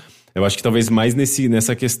joga. Eu acho que talvez mais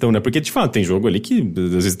nessa questão, né? Porque, de fato, tem jogo ali que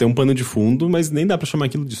às vezes tem um pano de fundo, mas nem dá pra chamar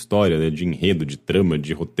aquilo de história, né? De enredo, de trama,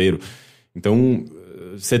 de roteiro. Então,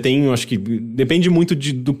 você tem, eu acho que depende muito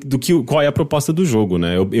qual é a proposta do jogo,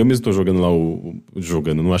 né? Eu mesmo tô jogando lá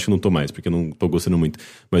não acho que não tô mais, porque eu não tô gostando muito.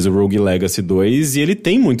 Mas o Rogue Legacy 2, e ele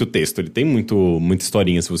tem muito texto, ele tem muita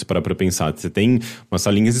historinha, se você parar pra pensar. Você tem umas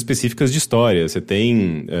salinhas específicas de história, você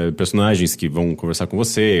tem personagens que vão conversar com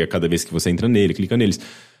você a cada vez que você entra nele, clica neles.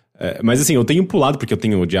 Mas assim, eu tenho pulado, porque eu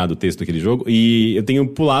tenho odiado o texto daquele jogo, e eu tenho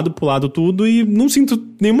pulado tudo e não sinto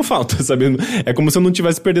nenhuma falta, sabe? É como se eu não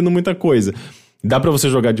estivesse perdendo muita coisa. Dá pra você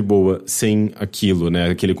jogar de boa sem aquilo, né?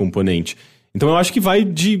 Aquele componente. Então eu acho que vai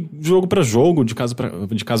de jogo pra jogo, de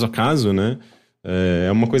caso a caso, né?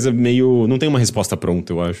 É uma coisa meio... Não tem uma resposta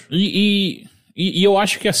pronta, eu acho. E eu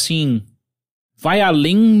acho que assim, vai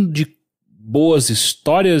além de boas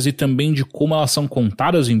histórias e também de como elas são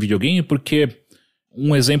contadas em videogame, porque...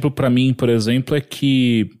 Um exemplo pra mim, por exemplo, é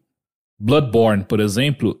que Bloodborne, por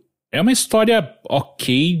exemplo, é uma história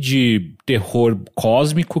ok de terror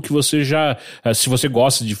cósmico que você já... Se você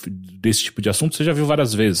gosta desse tipo de assunto, você já viu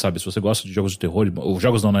várias vezes, sabe? Se você gosta de jogos de terror, ou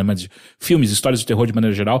jogos não, né? Mas de filmes, histórias de terror de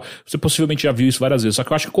maneira geral, você possivelmente já viu isso várias vezes. Só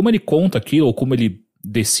que eu acho que como ele conta aquilo, ou como ele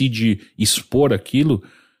decide expor aquilo...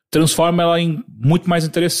 transforma ela em muito mais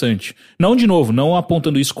interessante. Não, de novo, não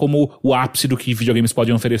apontando isso como o ápice do que videogames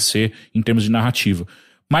podem oferecer em termos de narrativa.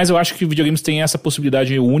 Mas eu acho que videogames têm essa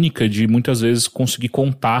possibilidade única de muitas vezes conseguir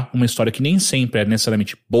contar uma história que nem sempre é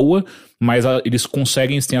necessariamente boa, mas eles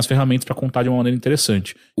têm as ferramentas para contar de uma maneira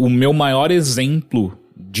interessante. O meu maior exemplo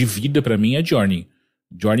de vida pra mim é Journey.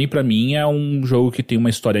 Journey pra mim é um jogo que tem uma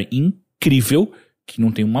história incrível, que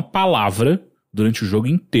não tem uma palavra durante o jogo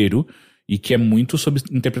inteiro, e que é muito sobre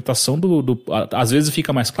interpretação às vezes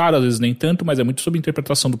fica mais claro, às vezes nem tanto, mas é muito sobre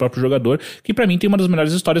interpretação do próprio jogador, que pra mim tem uma das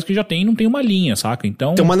melhores histórias que já tem e não tem uma linha, saca?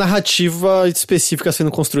 Então... Tem uma narrativa específica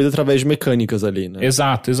sendo construída através de mecânicas ali, né?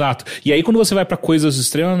 Exato. E aí quando você vai pra coisas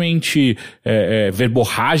extremamente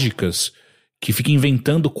verborrágicas, que fica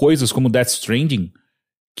inventando coisas como Death Stranding,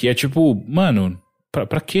 que é tipo, mano...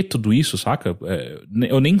 Pra que tudo isso, saca?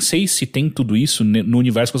 Eu nem sei se tem tudo isso no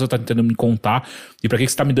universo que você tá tentando me contar, e pra que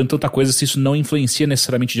você tá me dando tanta coisa se isso não influencia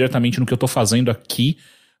necessariamente diretamente no que eu tô fazendo aqui,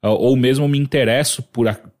 ou mesmo me interesso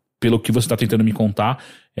pelo que você tá tentando me contar,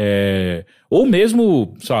 ou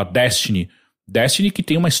mesmo, sei lá, Destiny que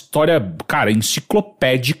tem uma história, cara,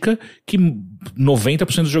 enciclopédica que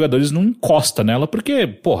 90% dos jogadores não encosta nela, porque,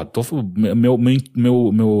 porra,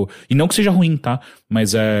 e não que seja ruim, tá?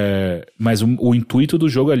 Mas o intuito do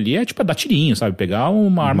jogo ali é, tipo, dar tirinho, sabe? Pegar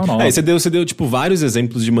uma arma nova. Você deu, tipo, vários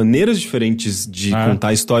exemplos de maneiras diferentes de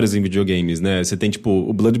contar histórias em videogames, né? Você tem, tipo,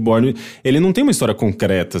 o Bloodborne, ele não tem uma história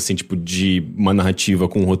concreta, assim, tipo, de uma narrativa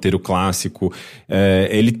com um roteiro clássico.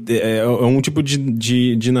 Ele é um tipo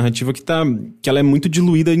de narrativa que ela é muito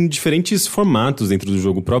diluída em diferentes formatos dentro do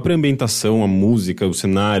jogo. A própria ambientação, a música, o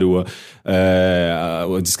cenário,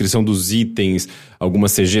 a descrição dos itens,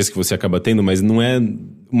 algumas CGs que você acaba tendo, mas não é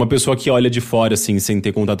uma pessoa que olha de fora, assim, sem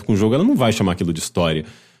ter contato com o jogo, ela não vai chamar aquilo de história,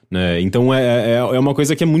 né? Então é uma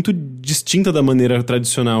coisa que é muito distinta da maneira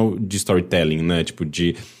tradicional de storytelling, né? Tipo,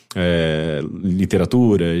 de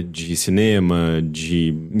literatura, de cinema,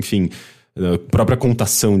 enfim... a própria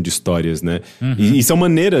contação de histórias, né? Uhum. E são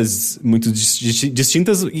maneiras muito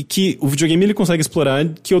distintas e que o videogame ele consegue explorar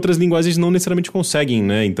que outras linguagens não necessariamente conseguem,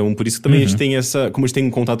 né? Então, por isso que também a gente tem como a gente tem um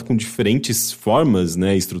contato com diferentes formas,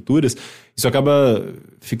 né? Estruturas, isso acaba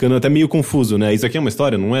ficando até meio confuso, né? Isso aqui é uma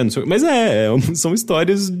história, não é? Não sei, mas são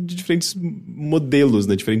histórias de diferentes modelos,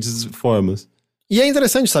 né? Diferentes formas. E é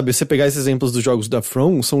interessante, sabe, você pegar esses exemplos dos jogos da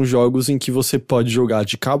From, são jogos em que você pode jogar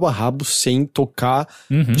de cabo a rabo sem tocar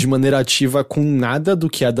de maneira ativa com nada do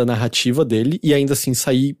que é da narrativa dele e ainda assim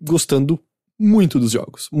sair gostando muito dos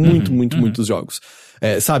jogos. Muito dos jogos.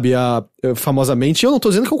 Sabe, famosamente, eu não tô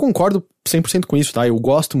dizendo que eu concordo 100% com isso, tá? Eu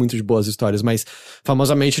gosto muito de boas histórias, mas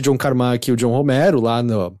famosamente John Carmack e o John Romero lá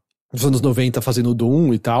nos anos 90 fazendo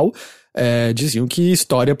Doom e tal, diziam que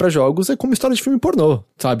história pra jogos é como história de filme pornô,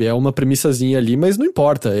 sabe? É uma premissazinha ali, mas não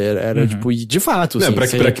importa. Era tipo, de fato. Não,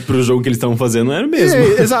 assim, pro jogo que eles estavam fazendo era mesmo.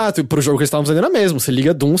 Exato, pro jogo que eles estavam fazendo era mesmo. Você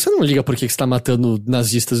liga Doom, você não liga porque você tá matando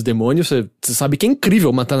nazistas e demônios, você sabe que é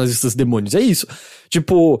incrível matar nazistas e demônios, é isso.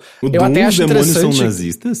 Tipo, eu até acho interessante... Os demônios são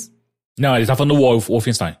nazistas? Não, ele tá falando do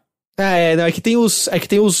Wolfenstein. Não, é que tem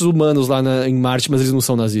os humanos lá em Marte, mas eles não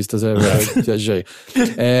são nazistas, viajei.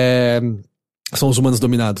 São os humanos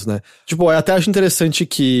dominados, né? Tipo, eu até acho interessante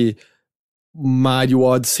que Mario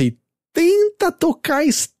Odyssey tenta tocar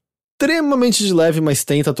extremamente de leve, mas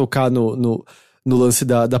tenta tocar no lance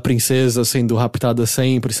da princesa sendo raptada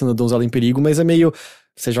sempre, sendo a donzela em perigo, mas é meio...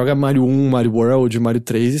 Você joga Mario 1, Mario World, Mario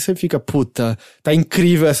 3 e você fica, puta, tá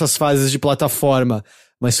incrível essas fases de plataforma.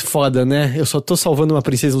 Mas foda, né? Eu só tô salvando uma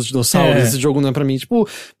princesa dos dinossauros, esse jogo não é pra mim. Tipo,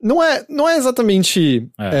 não é exatamente...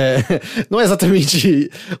 não é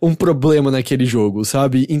exatamente um problema naquele jogo,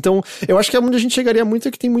 sabe? Então, eu acho que onde a gente chegaria muito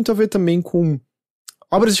é que tem muito a ver também com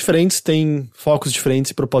obras diferentes, tem focos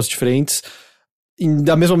diferentes, propósitos diferentes. E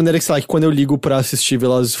da mesma maneira que, sei lá, que quando eu ligo pra assistir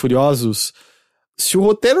Velozes e Furiosos, se o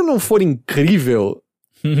roteiro não for incrível...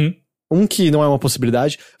 Um, que não é uma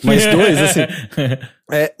possibilidade, mas dois, assim,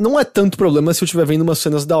 não é tanto problema se eu estiver vendo umas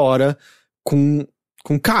cenas da hora com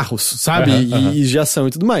carros, sabe? E de ação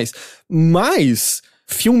e tudo mais. Mas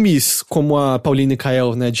filmes como a Pauline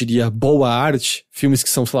Kael, né, diria boa arte, filmes que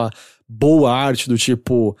são, sei lá, boa arte do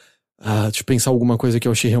tipo... deixa eu pensar alguma coisa que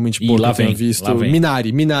eu achei realmente boa que eu tenha visto.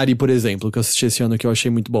 Minari, por exemplo, que eu assisti esse ano que eu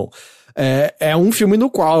achei muito bom. É um filme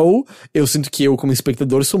no qual eu sinto que eu, como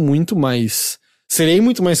espectador, serei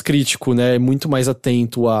muito mais crítico, né? Muito mais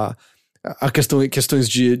atento a questões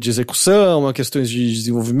de execução, a questões de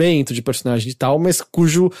desenvolvimento, de personagem e tal,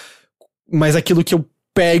 mas aquilo que eu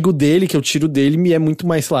pego dele, que eu tiro dele, me é muito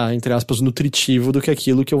mais, sei lá, entre aspas, nutritivo do que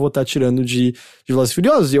aquilo que eu vou estar tirando de Velozes e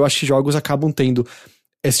Furiosos. E eu acho que jogos acabam tendo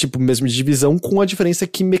esse tipo mesmo de divisão, com a diferença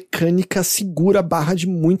que mecânica segura a barra de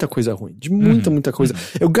muita coisa ruim. De muita coisa.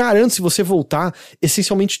 Eu garanto, se você voltar,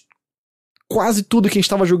 essencialmente quase tudo que a gente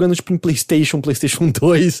tava jogando, tipo, em PlayStation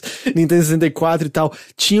 2, Nintendo 64 e tal,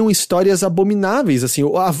 tinham histórias abomináveis, assim.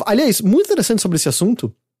 Aliás, muito interessante sobre esse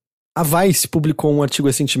assunto, a Vice publicou um artigo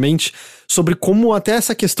recentemente sobre como até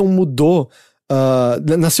essa questão mudou.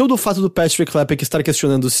 Nasceu do fato do Patrick Klepek estar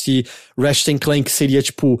questionando se Ratchet & Clank seria,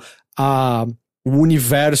 tipo, o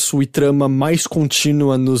universo e trama mais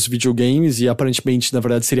contínua nos videogames, e aparentemente, na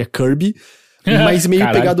verdade, seria Kirby. Mas meio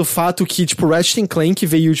pegado o fato que, tipo, Ratchet & Clank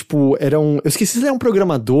veio, tipo, eu esqueci se ele é um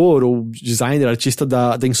programador ou designer, artista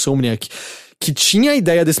da Insomniac, que tinha a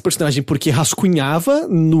ideia desse personagem porque rascunhava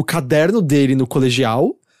no caderno dele no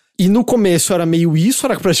colegial, e no começo era meio isso,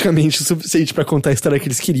 era praticamente o suficiente pra contar a história que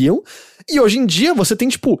eles queriam, e hoje em dia você tem,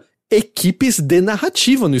 tipo, equipes de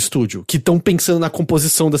narrativa no estúdio, que estão pensando na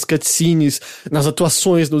composição das cutscenes, nas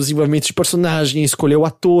atuações, no desenvolvimento de personagem, escolher o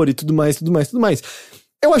ator e tudo mais.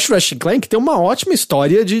 Eu acho que Ratchet & Clank tem uma ótima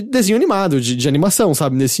história de desenho animado, de animação,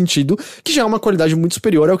 sabe? Nesse sentido, que já é uma qualidade muito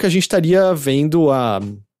superior ao que a gente estaria vendo há,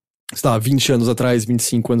 sei lá, 20 anos atrás,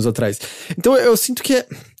 25 anos atrás. Então eu sinto que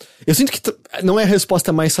não é a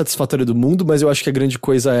resposta mais satisfatória do mundo, mas eu acho que a grande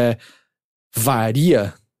coisa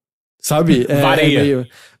varia, sabe?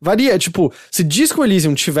 Varia, tipo, se Disco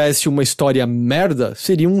Elysium tivesse uma história merda,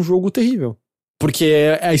 seria um jogo terrível. Porque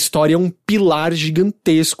a história é um pilar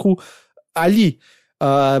gigantesco ali.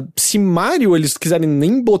 Se Mario eles quiserem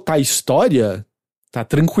nem botar história, tá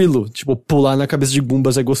tranquilo. Tipo, pular na cabeça de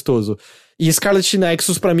Goombas é gostoso. E Scarlet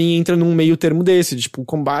Nexus pra mim entra num meio termo desse. Tipo, o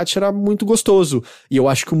combate era muito gostoso. E eu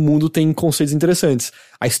acho que o mundo tem conceitos interessantes.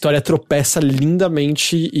 A história tropeça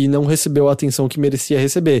lindamente e não recebeu a atenção que merecia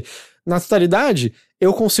receber. Na totalidade,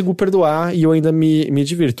 eu consigo perdoar e eu ainda me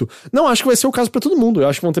divirto. Não acho que vai ser o caso pra todo mundo. Eu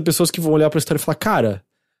acho que vão ter pessoas que vão olhar pra história e falar, cara...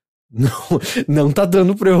 Não tá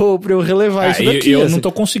dando pra eu relevar isso daqui. Eu não tô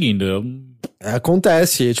conseguindo.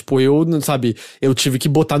 Acontece, tipo, eu tive que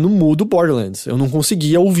botar no mudo Borderlands. Eu não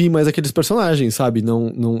conseguia ouvir mais aqueles personagens, sabe?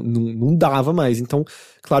 Não dava mais. Então,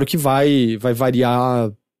 claro que vai variar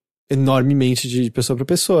enormemente de pessoa pra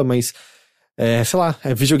pessoa, mas, sei lá,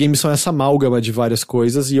 videogames são essa amálgama de várias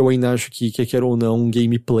coisas, e eu ainda acho que quer ou não, um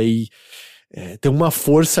gameplay tem uma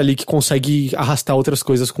força ali que consegue arrastar outras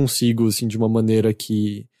coisas consigo, assim, de uma maneira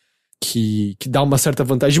que dá uma certa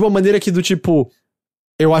vantagem. De uma maneira que, do tipo,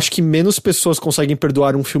 eu acho que menos pessoas conseguem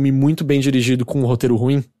perdoar um filme muito bem dirigido com um roteiro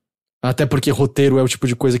ruim. Até porque roteiro é o tipo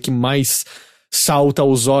de coisa que mais salta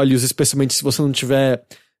aos olhos, especialmente se você não tiver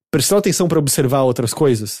prestando atenção pra observar outras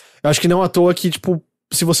coisas. Eu acho que não à toa que, tipo,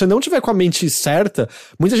 se você não tiver com a mente certa,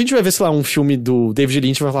 muita gente vai ver, sei lá, um filme do David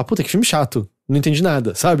Lynch e vai falar, puta, que filme chato. não entendi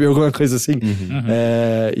nada, sabe? Alguma coisa assim.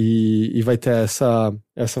 E vai ter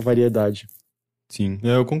essa variedade. Sim,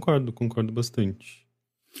 eu concordo bastante.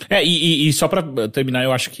 E só pra terminar,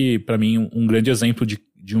 eu acho que pra mim um grande exemplo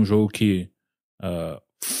de um jogo que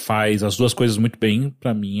faz as duas coisas muito bem,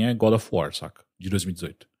 pra mim é God of War, saca? De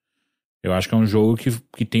 2018. Eu acho que é um jogo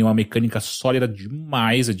que tem uma mecânica sólida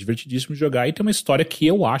demais, é divertidíssimo de jogar e tem uma história que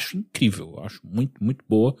eu acho incrível, eu acho muito, muito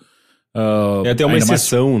boa. É até uma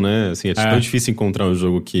exceção, né? Assim, é tão difícil encontrar um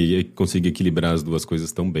jogo que consiga equilibrar as duas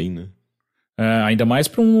coisas tão bem, né? Ainda mais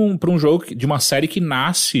pra um jogo de uma série que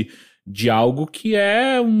nasce de algo que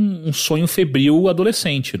é um sonho febril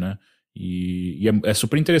adolescente, né? E é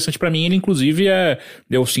super interessante pra mim. Ele, inclusive,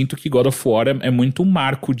 eu sinto que God of War é muito um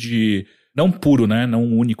marco de... Não puro, né? Não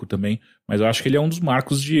único também. Mas eu acho que ele é um dos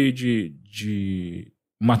marcos de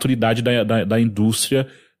maturidade da indústria,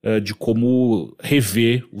 de como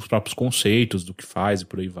rever os próprios conceitos do que faz e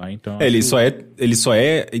por aí vai. Então, ele só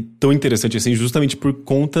é tão interessante assim justamente por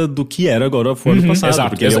conta do que era God of War no passado. Exato,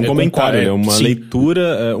 porque ele é um comentário, ele é uma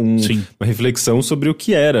leitura, uma reflexão sobre o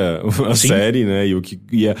que era a série, né?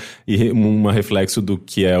 E um reflexo do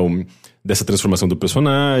que é dessa transformação do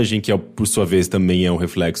personagem, que por sua vez também é um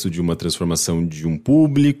reflexo de uma transformação de um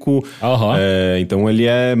público. Então ele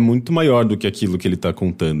é muito maior do que aquilo que ele tá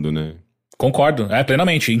contando, né? Concordo,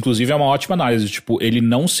 plenamente. Inclusive é uma ótima análise. Tipo, ele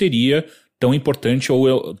não seria tão importante,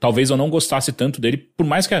 ou talvez eu não gostasse tanto dele, por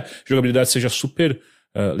mais que a jogabilidade seja super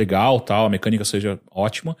legal, tal, a mecânica seja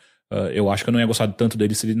ótima, eu acho que eu não ia gostar tanto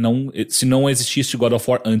dele se não existisse God of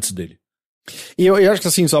War antes dele. E eu acho que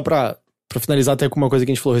assim, só pra finalizar até com uma coisa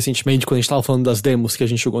que a gente falou recentemente, quando a gente tava falando das demos que a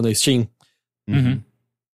gente jogou na Steam,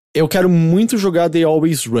 eu quero muito jogar The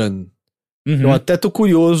Always Run. Eu até tô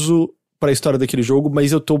curioso pra história daquele jogo,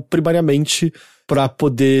 mas eu tô primariamente pra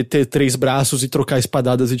poder ter 3 braços e trocar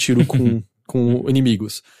espadadas e tiro com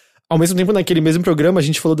inimigos. Ao mesmo tempo, naquele mesmo programa, a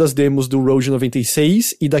gente falou das demos do Road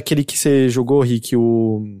 96 e daquele que você jogou, Rick,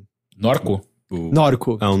 o... Norco?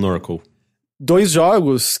 Norco. O Norco. 2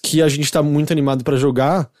 jogos que a gente tá muito animado pra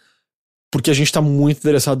jogar, porque a gente tá muito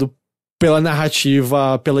interessado pela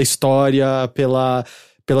narrativa, pela história, pela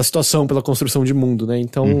situação, pela construção de mundo, né?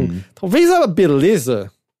 Então, talvez a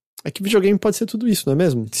beleza... É que videogame pode ser tudo isso, não é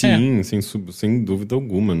mesmo? Sim, sem dúvida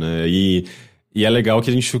alguma, né? E é legal que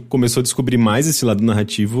a gente começou a descobrir mais esse lado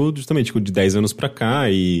narrativo justamente de 10 anos pra cá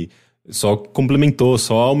e só complementou,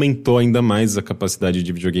 só aumentou ainda mais a capacidade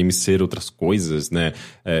de videogame ser outras coisas, né?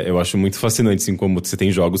 Eu acho muito fascinante, assim, como você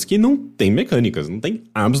tem jogos que não tem mecânicas, não tem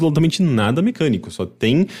absolutamente nada mecânico, só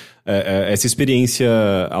tem essa experiência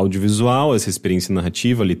audiovisual, essa experiência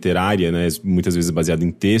narrativa, literária, né? Muitas vezes baseada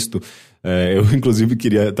em texto. Eu, inclusive,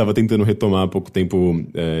 tava tentando retomar há pouco tempo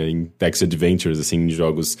em Text Adventures, assim, em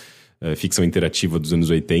jogos ficção interativa dos anos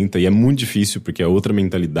 80, e é muito difícil, porque é outra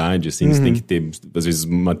mentalidade, assim, você tem que ter, às vezes,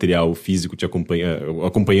 material físico te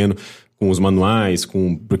acompanhando com os manuais,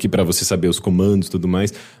 porque para você saber os comandos e tudo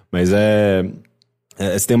mais, mas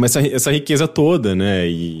você tem essa riqueza toda, né,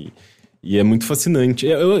 e é muito fascinante.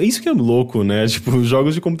 Isso que é louco, né? Tipo, os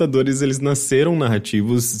jogos de computadores, eles nasceram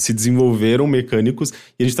narrativos, se desenvolveram mecânicos,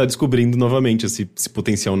 e a gente tá descobrindo novamente esse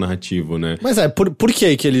potencial narrativo, né? Mas por que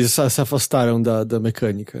eles se afastaram da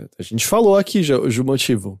mecânica? A gente falou aqui já o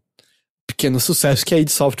motivo. Pequeno sucesso que a id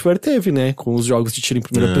Software teve, né? Com os jogos de tiro em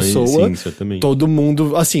primeira pessoa. Sim, certamente. Todo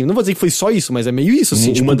mundo... Assim, não vou dizer que foi só isso, mas é meio isso.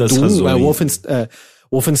 Assim, uma das razões.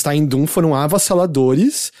 Wolfenstein e Doom foram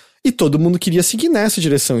avassaladores... E todo mundo queria seguir nessa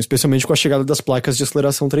direção, especialmente com a chegada das placas de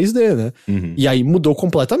aceleração 3D, né? E aí mudou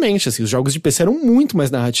completamente, assim, os jogos de PC eram muito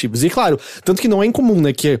mais narrativos. E claro, tanto que não é incomum,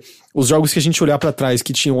 né, que os jogos que a gente olhar pra trás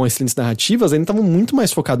que tinham excelentes narrativas ainda estavam muito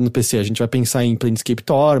mais focados no PC. A gente vai pensar em Planescape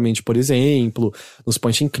Torment, por exemplo, nos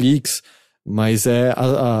point and clicks. Mas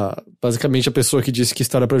basicamente a pessoa que disse que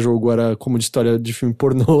história pra jogo era como de história de filme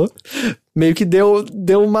pornô, meio que deu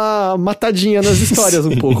uma matadinha nas histórias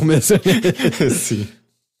um pouco mesmo. Sim.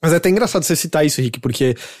 Mas é até engraçado você citar isso, Rick,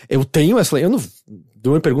 porque eu tenho essa... Eu não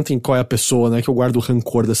me perguntem qual é a pessoa, né, que eu guardo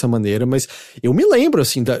rancor dessa maneira, mas eu me lembro,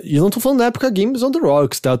 assim, e eu não tô falando na época Games on the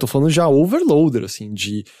Rocks, tá? Eu tô falando já Overloader, assim,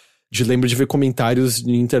 lembro de ver comentários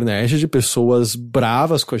na internet de pessoas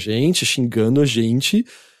bravas com a gente, xingando a gente,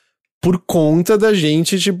 por conta da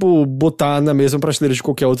gente, tipo, botar na mesma prateleira de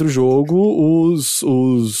qualquer outro jogo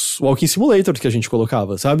os Walking Simulator que a gente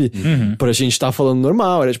colocava, sabe? Pra gente tá falando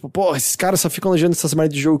normal. Era tipo, pô, esses caras só ficam elogiando essas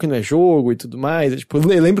merdas de jogo que não é jogo e tudo mais. Tipo,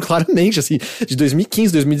 eu lembro claramente, assim, de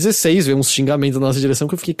 2015, 2016, ver uns xingamentos da nossa direção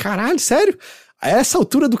que eu fiquei, caralho, sério? A essa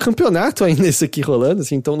altura do campeonato ainda isso aqui rolando,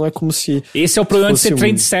 assim, então não é como se... Esse é o problema de ser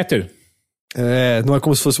trendsetter. Não é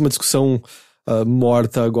como se fosse uma discussão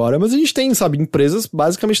morta agora, mas a gente tem, sabe, empresas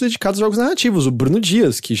basicamente dedicadas a jogos narrativos. O Bruno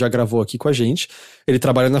Dias, que já gravou aqui com a gente, ele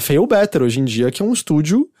trabalha na Fail Better hoje em dia, que é um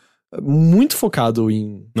estúdio muito focado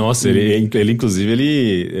em... Nossa, ele inclusive,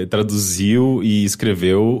 ele traduziu e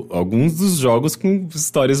escreveu alguns dos jogos com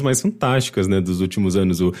histórias mais fantásticas, né, dos últimos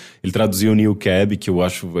anos. Ele traduziu o New Cab, que eu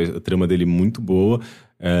acho a trama dele muito boa.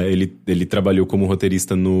 Ele trabalhou como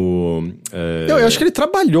roteirista no... Eu acho que ele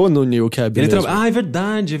trabalhou no New Cab mesmo. É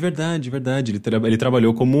verdade. Ele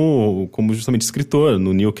trabalhou como justamente escritor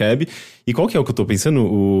no New Cab. E qual que é o que eu tô pensando?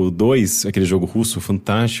 O 2, aquele jogo russo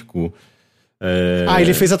fantástico.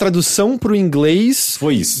 Ele fez a tradução pro inglês...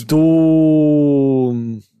 Foi isso.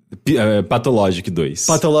 Do... Pathologic 2.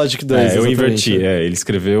 Pathologic 2, eu inverti. Ele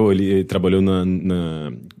escreveu, ele trabalhou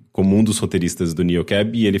como um dos roteiristas do New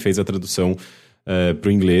Cab e ele fez a tradução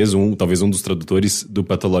pro inglês, talvez um dos tradutores do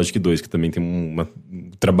Pathologic 2, que também tem um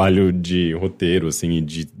trabalho de roteiro, assim, e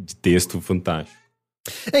de texto fantástico.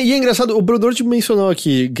 E é engraçado, o Brodor mencionou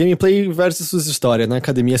aqui, gameplay versus história, na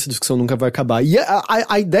academia essa discussão nunca vai acabar. E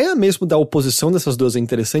a ideia mesmo da oposição dessas duas é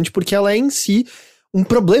interessante, porque ela é em si um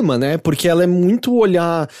problema, né? Porque ela é muito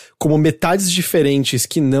olhar como metades diferentes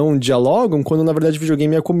que não dialogam, quando na verdade o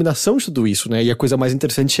videogame é a combinação de tudo isso, né? E a coisa mais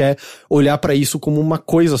interessante é olhar pra isso como uma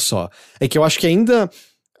coisa só. É que eu acho que ainda...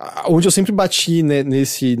 Onde eu sempre bati, né,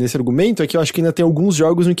 nesse argumento é que eu acho que ainda tem alguns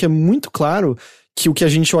jogos em que é muito claro que o que a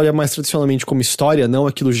gente olha mais tradicionalmente como história, não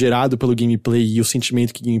aquilo gerado pelo gameplay e o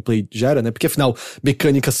sentimento que gameplay gera, né? Porque afinal,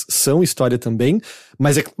 mecânicas são história também,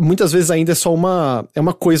 mas muitas vezes ainda é só uma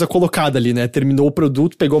coisa colocada ali, né? Terminou o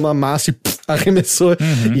produto, pegou uma massa e arremessou,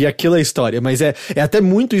 e aquilo é história. Mas é até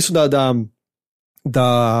muito isso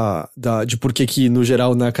de por que no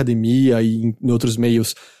geral na academia e em outros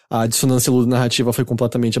meios a dissonância ludonarrativa foi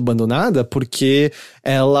completamente abandonada, porque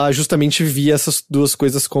ela justamente via essas duas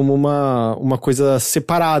coisas como uma coisa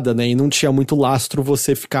separada, né? E não tinha muito lastro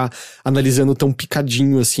você ficar analisando tão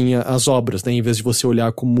picadinho assim as obras, né? Em vez de você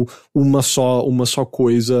olhar como uma só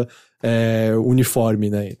coisa uniforme,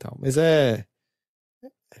 né? E tal. Mas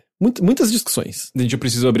muitas discussões. Gente, eu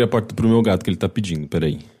preciso abrir a porta pro meu gato que ele tá pedindo,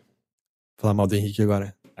 peraí. Falar mal do Henrique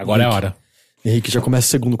agora. Agora Henrique, é a hora. Henrique, já começa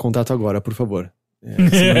o segundo contato agora, por favor.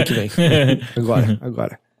 Semana que vem.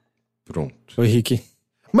 Agora. Pronto. Oi, Henrique.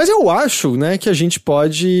 Mas eu acho, né, que a gente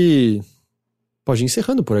pode ir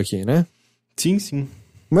encerrando por aqui, né? Sim.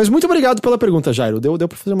 Mas muito obrigado pela pergunta, Jairo. Deu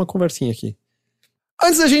pra fazer uma conversinha aqui.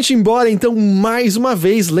 Antes da gente ir embora, então, mais uma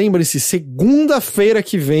vez, lembre-se, segunda-feira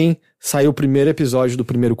que vem saiu o primeiro episódio do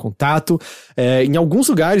Primeiro Contato. Em alguns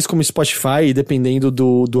lugares, como Spotify, dependendo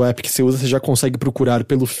do app que você usa, você já consegue procurar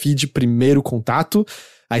pelo feed Primeiro Contato.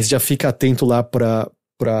 Aí você já fica atento lá pra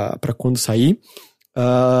quando sair.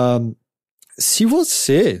 Se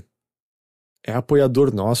você é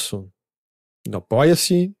apoiador nosso no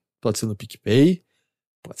Apoia-se, pode ser no PicPay,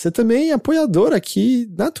 pode ser também apoiador aqui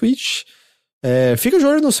na Twitch. Fica de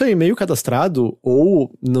olho no seu e-mail cadastrado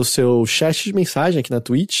ou no seu chat de mensagem aqui na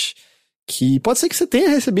Twitch, que pode ser que você tenha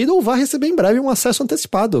recebido ou vá receber em breve um acesso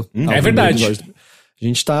antecipado. É verdade. A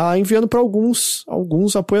gente tá enviando para alguns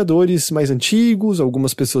apoiadores mais antigos,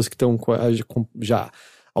 algumas pessoas que estão já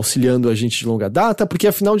auxiliando a gente de longa data, porque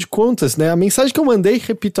afinal de contas, né, a mensagem que eu mandei,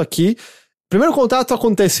 repito aqui, primeiro contato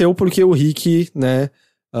aconteceu porque o Rick, né,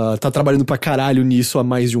 tá trabalhando pra caralho nisso há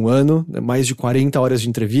mais de um ano, né, mais de 40 horas de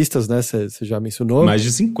entrevistas, né, você já mencionou. Mais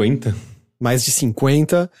de 50. Mais de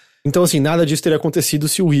 50. Então, assim, nada disso teria acontecido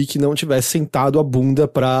se o Rick não tivesse sentado a bunda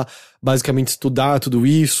pra basicamente estudar tudo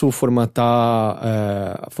isso, formatar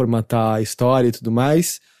a história e tudo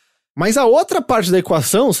mais. Mas a outra parte da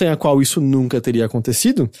equação, sem a qual isso nunca teria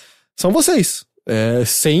acontecido, são vocês.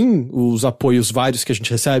 Sem os apoios vários que a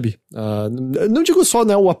gente recebe. Não digo só,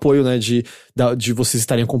 né, o apoio, né, de vocês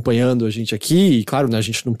estarem acompanhando a gente aqui, e claro, né, a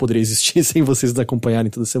gente não poderia existir sem vocês nos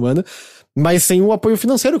acompanharem toda semana, mas sem o apoio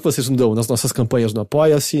financeiro que vocês nos dão nas nossas campanhas no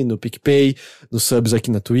Apoia-se, no PicPay, nos subs aqui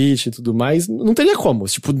na Twitch e tudo mais, não teria como.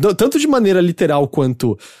 Tipo, tanto de maneira literal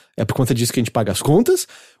quanto é por conta disso que a gente paga as contas,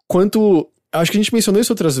 quanto, acho que a gente mencionou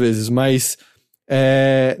isso outras vezes, mas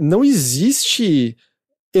não existe...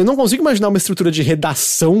 Eu não consigo imaginar uma estrutura de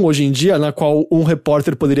redação hoje em dia na qual um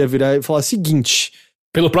repórter poderia virar e falar o seguinte...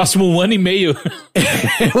 Pelo próximo 1 ano e meio.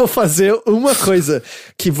 Eu vou fazer uma coisa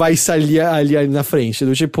que vai sair ali na frente.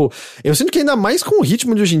 Do tipo, eu sinto que ainda mais com o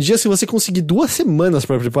ritmo de hoje em dia, se você conseguir 2 semanas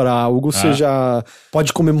pra preparar algo, você já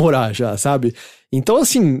pode comemorar já, sabe? Então,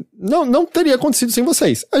 assim, não teria acontecido sem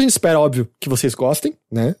vocês. A gente espera, óbvio, que vocês gostem,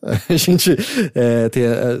 né? A gente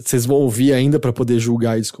vocês vão ouvir ainda pra poder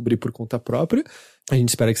julgar e descobrir por conta própria. A gente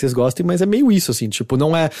espera que vocês gostem, mas é meio isso, assim, tipo,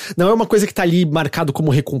 não é uma coisa que tá ali marcado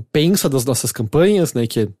como recompensa das nossas campanhas, né,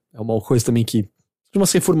 que é uma coisa também que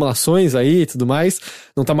umas reformulações aí e tudo mais,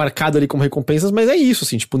 não tá marcado ali como recompensas, mas é isso,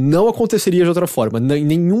 assim, tipo, não aconteceria de outra forma. Em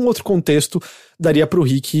nenhum outro contexto daria pro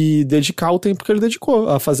Rick dedicar o tempo que ele dedicou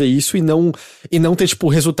a fazer isso e não ter, tipo,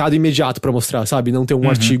 resultado imediato pra mostrar, sabe? Não ter um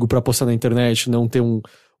artigo pra postar na internet, não ter um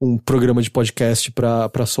programa de podcast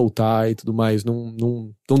pra soltar e tudo mais,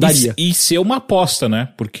 não daria. E ser uma aposta, né?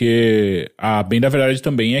 Porque a bem da verdade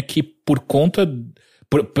também é que por conta...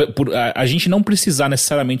 a gente não precisar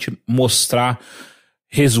necessariamente mostrar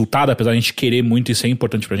resultado, apesar de a gente querer muito, isso é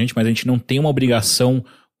importante pra gente, mas a gente não tem uma obrigação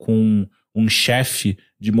com um chefe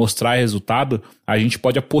de mostrar resultado. A gente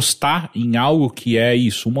pode apostar em algo que é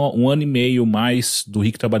isso, um ano e meio mais do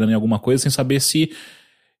Rick trabalhando em alguma coisa sem saber se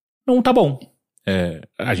não tá bom.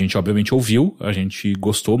 A gente obviamente ouviu, a gente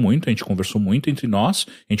gostou muito, a gente conversou muito entre nós,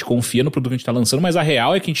 a gente confia no produto que a gente tá lançando, mas a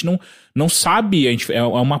real é que a gente não sabe, é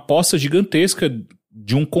uma aposta gigantesca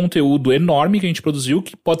de um conteúdo enorme que a gente produziu,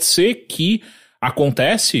 que pode ser que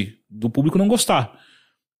acontece do público não gostar.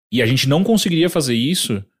 E a gente não conseguiria fazer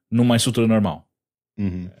isso numa estrutura normal.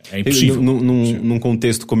 É impossível. Num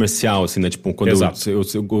contexto comercial, assim, né? Tipo, quando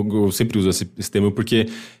eu sempre uso esse termo porque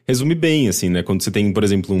resume bem, assim, né? Quando você tem, por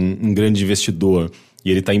exemplo, um grande investidor e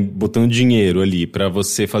ele tá botando dinheiro ali pra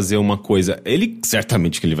você fazer uma coisa, ele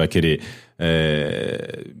certamente que ele vai querer,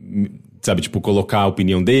 sabe, tipo, colocar a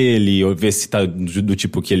opinião dele, ou ver se tá do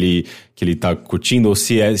tipo que ele tá curtindo, ou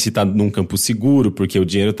se tá num campo seguro, porque o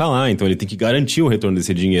dinheiro tá lá, então ele tem que garantir o retorno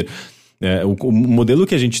desse dinheiro. O modelo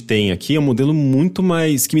que a gente tem aqui é um modelo muito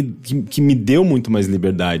mais... que me deu muito mais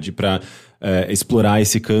liberdade para explorar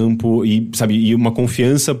esse campo e uma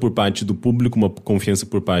confiança por parte do público, uma confiança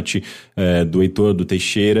por parte do Heitor, do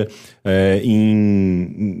Teixeira,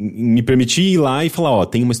 em me permitir ir lá e falar,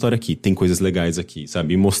 tem uma história aqui, tem coisas legais aqui,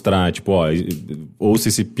 sabe? E mostrar, tipo, ouça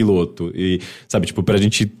esse piloto, e, sabe, tipo, pra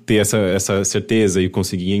gente ter essa certeza e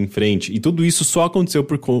conseguir ir em frente. E tudo isso só aconteceu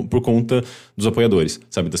por conta dos apoiadores,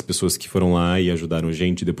 sabe? Das pessoas que foram lá e ajudaram a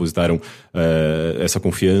gente, depositaram essa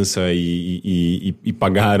confiança e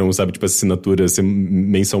pagaram, sabe, tipo, essa assinatura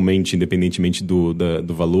mensalmente, independentemente do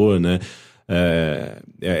valor, né?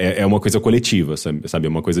 É uma coisa coletiva, sabe? É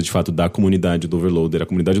uma coisa, de fato, da comunidade do Overloader. A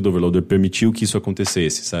comunidade do Overloader permitiu que isso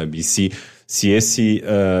acontecesse, sabe? E se esse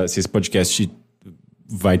podcast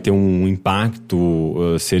vai ter um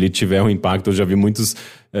impacto, se ele tiver um impacto, eu já vi muitos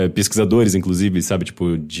pesquisadores, inclusive, sabe?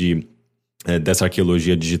 Tipo, dessa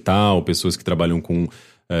arqueologia digital, pessoas que trabalham com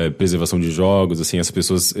preservação de jogos, assim,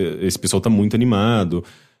 esse pessoal tá muito animado.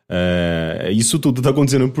 Isso tudo tá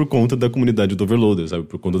acontecendo por conta da comunidade do Overloader, sabe?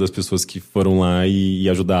 Por conta das pessoas que foram lá e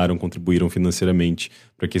ajudaram, contribuíram financeiramente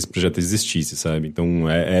para que esse projeto existisse, sabe? Então,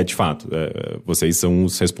 de fato, vocês são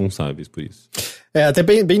os responsáveis por isso. Até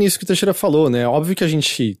bem nisso que o Teixeira falou, né? Óbvio que a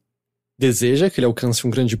gente deseja que ele alcance um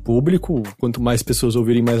grande público, quanto mais pessoas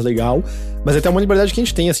ouvirem, mais legal, mas até uma liberdade que a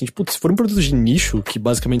gente tem, assim, tipo, se for um produto de nicho, que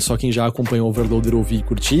basicamente só quem já acompanhou o Overloader ouvir e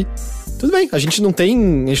curtir, tudo bem, a gente não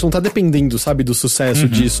tá dependendo, sabe, do sucesso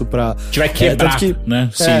disso pra... A gente vai quebrar,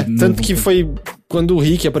 né? Tanto que foi quando o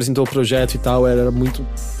Rick apresentou o projeto e tal, era muito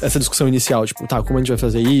essa discussão inicial, tipo, como a gente vai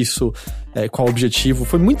fazer isso, qual o objetivo,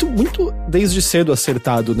 foi muito, muito desde cedo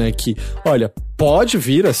acertado, né, que, olha, pode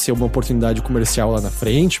vir a ser uma oportunidade comercial lá na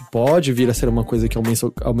frente, pode vir a ser uma coisa que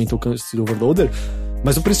aumenta o alcance do Overloader,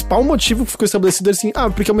 mas o principal motivo que ficou estabelecido é assim,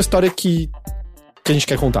 porque é uma história que a gente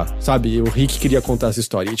quer contar, sabe? O Rick queria contar essa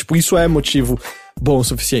história, e tipo, isso é motivo bom o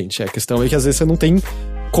suficiente. A questão é que às vezes você não tem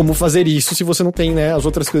como fazer isso se você não tem, né, as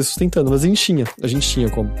outras coisas sustentando, mas a gente tinha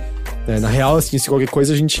como. Na real, assim, se qualquer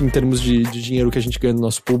coisa, a gente, em termos de dinheiro que a gente ganha no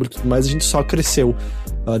nosso público, mas a gente só cresceu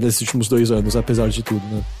nesses últimos 2 anos, apesar de tudo,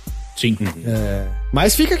 né? Sim.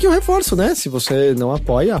 Mas fica aqui o reforço, né? Se você não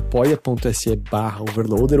apoia,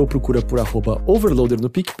 apoia.se/overloader ou procura por @overloader no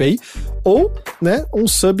PicPay, ou, né, um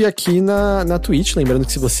sub aqui na Twitch. Lembrando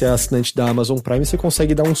que se você é assinante da Amazon Prime, você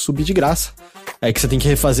consegue dar um sub de graça. Que você tem que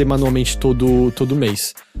refazer manualmente todo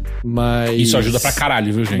mês. Mas... Isso ajuda pra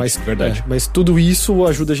caralho, viu, gente? Verdade. Mas tudo isso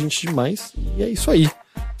ajuda a gente demais. E é isso aí.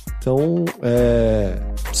 Então,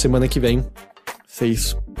 semana que vem,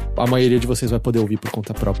 a maioria de vocês vai poder ouvir por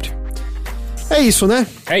conta própria. É isso, né?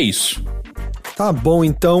 É isso. Tá bom,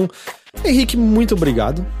 então. Henrique, muito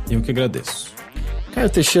obrigado. Eu que agradeço. Caio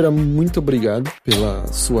Teixeira, muito obrigado pela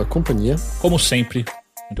sua companhia. Como sempre,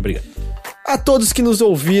 muito obrigado. A todos que nos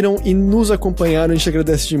ouviram e nos acompanharam, a gente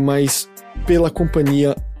agradece demais pela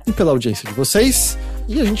companhia e pela audiência de vocês.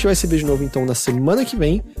 E a gente vai se ver de novo, então, na semana que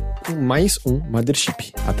vem com mais um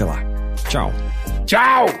Mothership. Até lá. Tchau.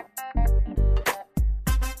 Tchau!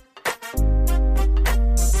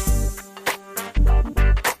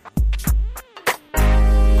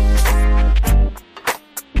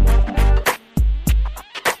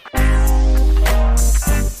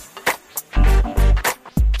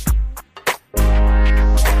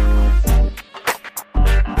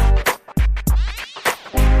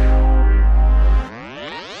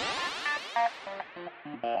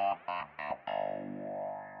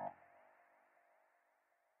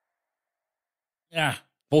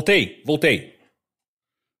 Voltei.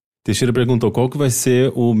 Teixeira perguntou qual que vai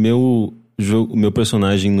ser o meu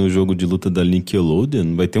personagem no jogo de luta da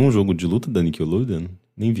Nickelodeon. Vai ter um jogo de luta da Nickelodeon?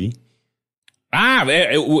 Nem vi.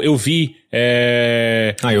 Eu vi.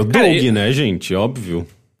 É o Doug, né, gente? Óbvio.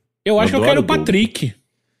 Eu acho que eu quero o Patrick.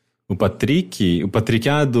 O Patrick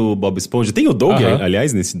do Bob Esponja. Tem o Doug,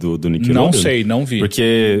 aliás, nesse do Nickelodeon? Não sei, não vi.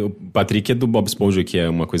 Porque o Patrick é do Bob Esponja, que é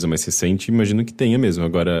uma coisa mais recente. Imagino que tenha mesmo.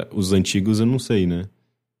 Agora, os antigos eu não sei, né?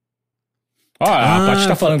 A Paty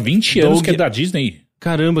tá falando 20 anos que é da Disney.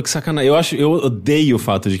 Caramba, que sacanagem. Eu odeio o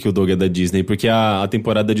fato de que o Doug é da Disney, porque a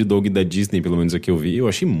temporada de Doug da Disney, pelo menos a que eu vi, eu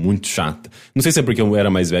achei muito chata. Não sei se é porque eu era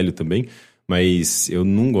mais velho também, mas eu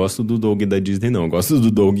não gosto do Doug da Disney, não. Eu gosto do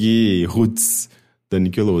Doug Roots da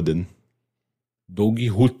Nickelodeon. Doug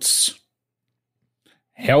Roots.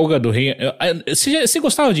 Helga do Rei... Você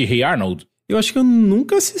gostava de Hey Arnold? Eu acho que eu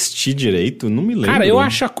nunca assisti direito, não me lembro. Cara, eu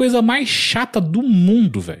acho a coisa mais chata do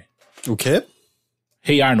mundo, velho. O quê?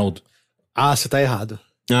 Hey Arnold. Você tá errado.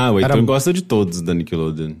 O Heitor gosta de todos da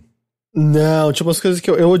Nickelodeon. Não, tinha umas coisas que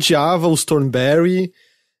eu odiava, o Thornberry,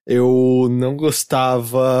 eu não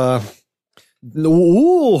gostava...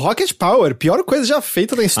 O Rocket Power, pior coisa já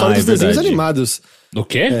feita na história dos desenhos animados. O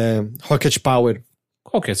quê? Rocket Power.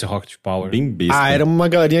 Qual que é esse Rocket Power? Bem besta. Era uma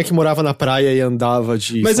galerinha que morava na praia e andava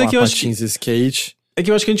de patins e skate. É que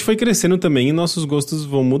eu acho que a gente foi crescendo também e nossos gostos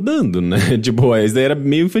vão mudando, né? Tipo, esse daí era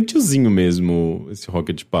meio infantilzinho mesmo, esse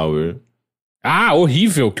Rocket Power.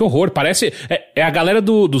 Horrível, que horror. Parece... É a galera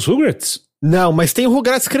dos Rugrats? Não, mas tem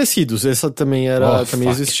Rugrats crescidos. Essa também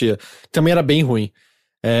existia. Também era bem ruim.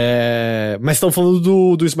 Mas estão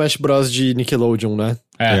falando do Smash Bros. De Nickelodeon, né?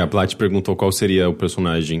 A Plat perguntou qual seria o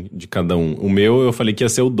personagem de cada um. O meu, eu falei que ia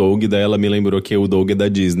ser o Doug, daí ela me lembrou que o Doug é da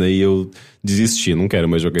Disney e eu desisti, não quero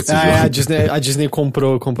mais jogar esse jogo. A Disney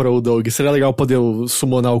comprou o Doug. Seria legal poder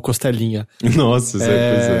summonar o Costelinha. Nossa, pois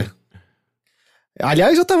é.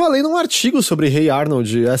 Aliás, eu tava lendo um artigo sobre Hey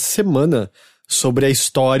Arnold essa semana, sobre a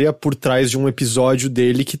história por trás de um episódio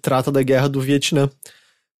dele que trata da Guerra do Vietnã.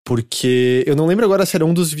 Porque eu não lembro agora se era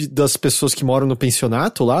das pessoas que moram no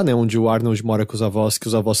pensionato lá, né, onde o Arnold mora com os avós, que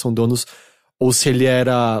os avós são donos, ou se ele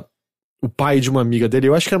era o pai de uma amiga dele.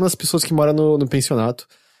 Eu acho que era uma das pessoas que mora no pensionato.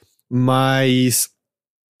 Mas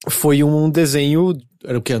foi um desenho,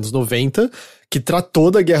 era o que, anos 90, que tratou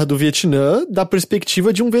da Guerra do Vietnã da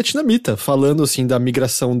perspectiva de um vietnamita, falando assim da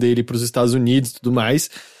migração dele para os Estados Unidos e tudo mais.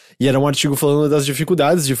 E era um artigo falando das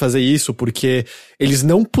dificuldades de fazer isso, porque eles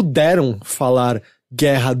não puderam falar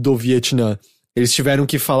Guerra do Vietnã. Eles tiveram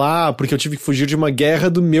que falar, porque eu tive que fugir de uma guerra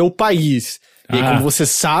do meu país. E aí, como você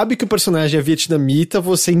sabe que o personagem é vietnamita,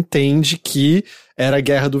 você entende que era a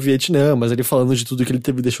Guerra do Vietnã, mas ele falando de tudo que ele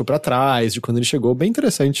deixou pra trás, de quando ele chegou, bem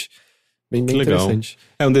interessante. Bem interessante.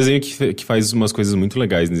 É um desenho que faz umas coisas muito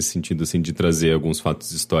legais nesse sentido, assim, de trazer alguns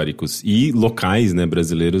fatos históricos e locais, né,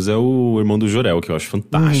 brasileiros. É o Irmão do Jorel, que eu acho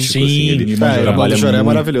fantástico. Sim, assim, ele trabalha o Jorel é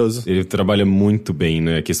maravilhoso. Ele trabalha muito bem,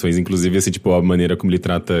 né, questões, inclusive, assim, tipo, a maneira como ele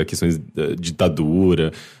trata questões da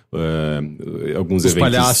ditadura, alguns os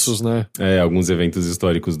eventos... palhaços, né? Alguns eventos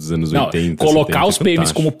históricos dos anos 80. Colocar 70, os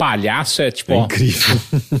PMs como palhaço é, tipo... É incrível.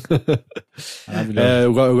 Maravilhoso.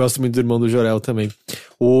 Eu gosto muito do Irmão do Jorel também.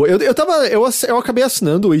 Eu acabei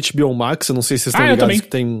assinando o HBO Max, eu não sei se vocês estão ligados que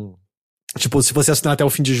tem... Tipo, se você assinar até o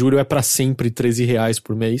fim de julho, é pra sempre R$13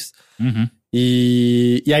 por mês. Uhum.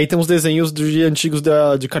 E aí tem uns desenhos antigos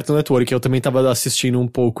de Cartoon Network, eu também tava assistindo um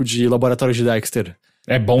pouco de Laboratório de Dexter.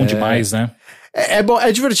 É bom demais, né? É bom,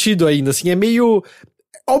 é divertido ainda, assim, é meio...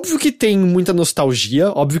 Óbvio que tem muita nostalgia,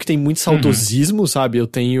 óbvio que tem muito saudosismo, sabe? Eu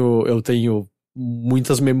tenho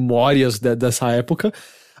muitas memórias dessa época,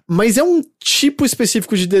 mas é um tipo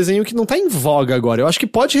específico de desenho que não tá em voga agora. Eu acho que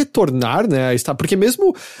pode retornar, né? Porque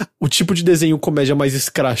mesmo o tipo de desenho comédia mais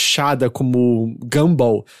escrachada, como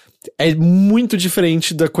Gumball, é muito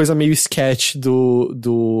diferente da coisa meio sketch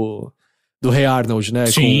do Hey Arnold, né?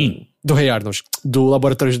 Sim. Do Hey Arnold. Do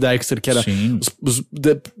Laboratório de Dexter, que era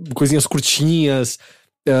coisinhas curtinhas,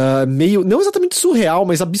 meio, não exatamente surreal,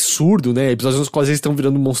 mas absurdo, né? Episódios nos quais eles estão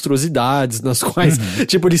virando monstruosidades, nas quais,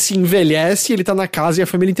 tipo, ele se envelhece, ele tá na casa e a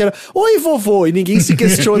família inteira, oi, vovô! E ninguém se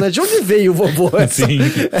questiona de onde veio o vovô.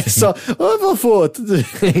 É só, oi, vovô!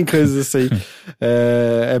 Coisas assim.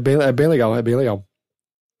 É bem legal, é bem legal.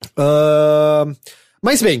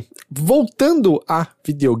 Mas bem, voltando a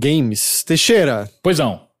videogames, Teixeira. Pois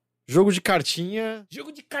não. Jogo de cartinha.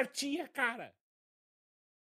 Jogo de cartinha, cara.